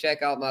also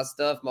check out my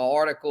stuff, my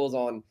articles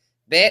on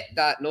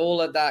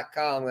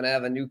bet.nola.com. I'm gonna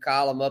have a new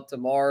column up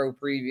tomorrow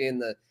previewing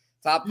the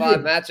top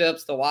 5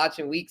 matchups to watch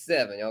in Week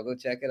 7. Y'all go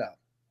check it out.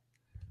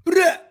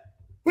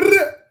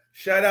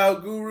 Shout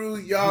out Guru.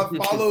 Y'all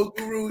follow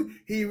Guru.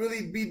 He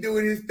really be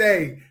doing his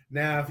thing.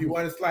 Now, if you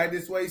want to slide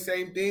this way,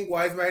 same thing.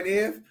 Wise Man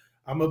If.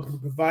 I'm going to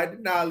provide the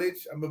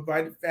knowledge. I'm going to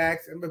provide the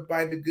facts. I'm going to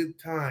provide the good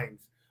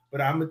times. But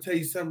I'm going to tell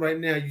you something right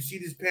now. You see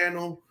this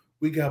panel?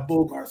 We got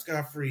Bogart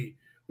Scott-Free.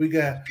 We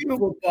got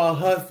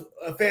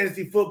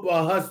fantasy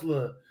football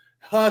hustler,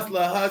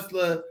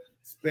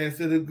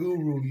 Spencer the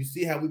Guru. You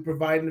see how we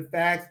providing the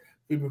facts?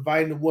 We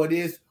providing the what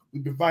is. We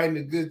providing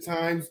the good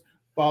times.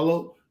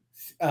 Follow.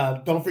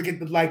 Don't forget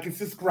to like and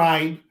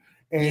subscribe.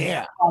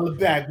 And follow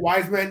back.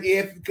 Wise Man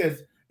If,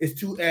 because it's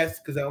 2 S,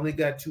 because I only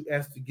got 2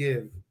 S to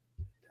give.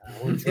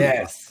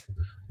 Yes. You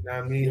know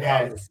what I mean?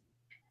 Yes.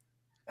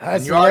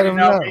 You already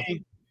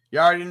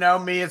know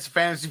me. It's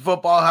Fantasy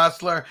Football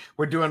Hustler.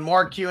 We're doing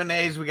more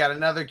Q&As. We got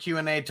another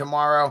Q&A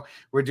tomorrow.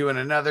 We're doing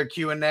another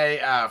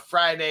Q&A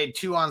Friday,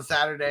 2 on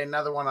Saturday,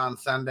 another one on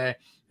Sunday.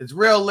 It's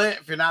real lit.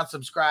 If you're not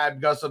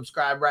subscribed, go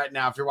subscribe right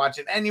now. If you're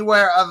watching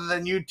anywhere other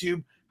than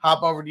YouTube,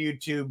 hop over to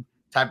YouTube,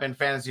 type in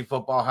Fantasy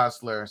Football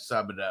Hustler,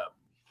 sub it up.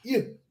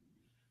 Yeah.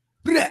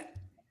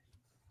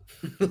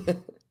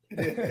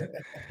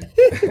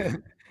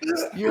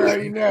 You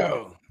already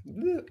know.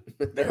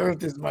 The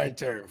earth is my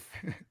turf.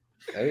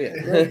 Oh,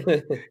 yeah.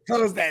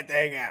 Close that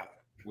thing out.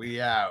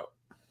 We out.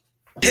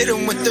 Hit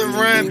him with the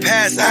run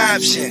pass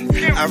option.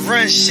 I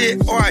run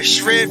shit or I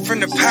shred from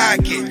the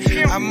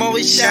pocket. I'm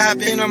always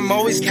shopping, I'm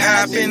always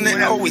copping,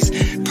 and always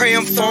pray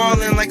I'm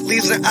falling like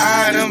leaves an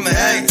item.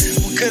 Hey,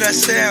 what could I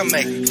say? I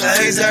make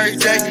plays every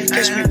day.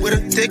 Catch me with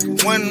a thick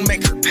one,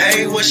 make her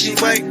pay what she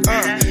weigh.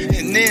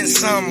 And then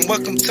some.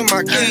 Welcome to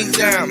my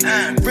kingdom.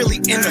 Really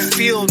in the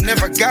field,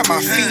 never got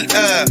my feet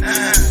up.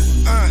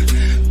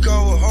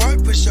 Go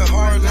hard, push a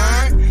hard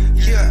line.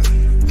 Yeah,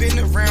 been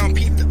around,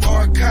 peep the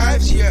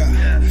archives.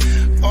 Yeah.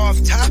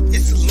 Off top,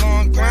 it's a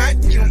long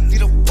grind. You don't need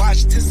to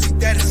watch to see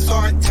that it's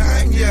hard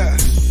time, yeah.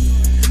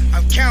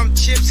 I'm counting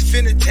chips,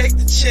 finna take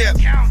the chip.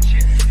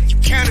 You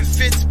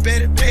counterfeits,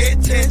 better pay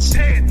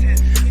attention.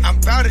 I'm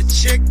about to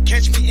check,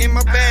 catch me in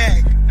my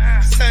bag.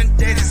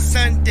 Sunday to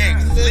Sunday,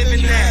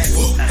 living that.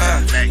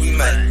 We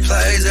make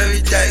plays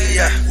every day,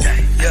 yeah.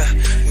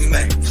 We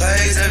make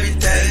plays every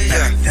day.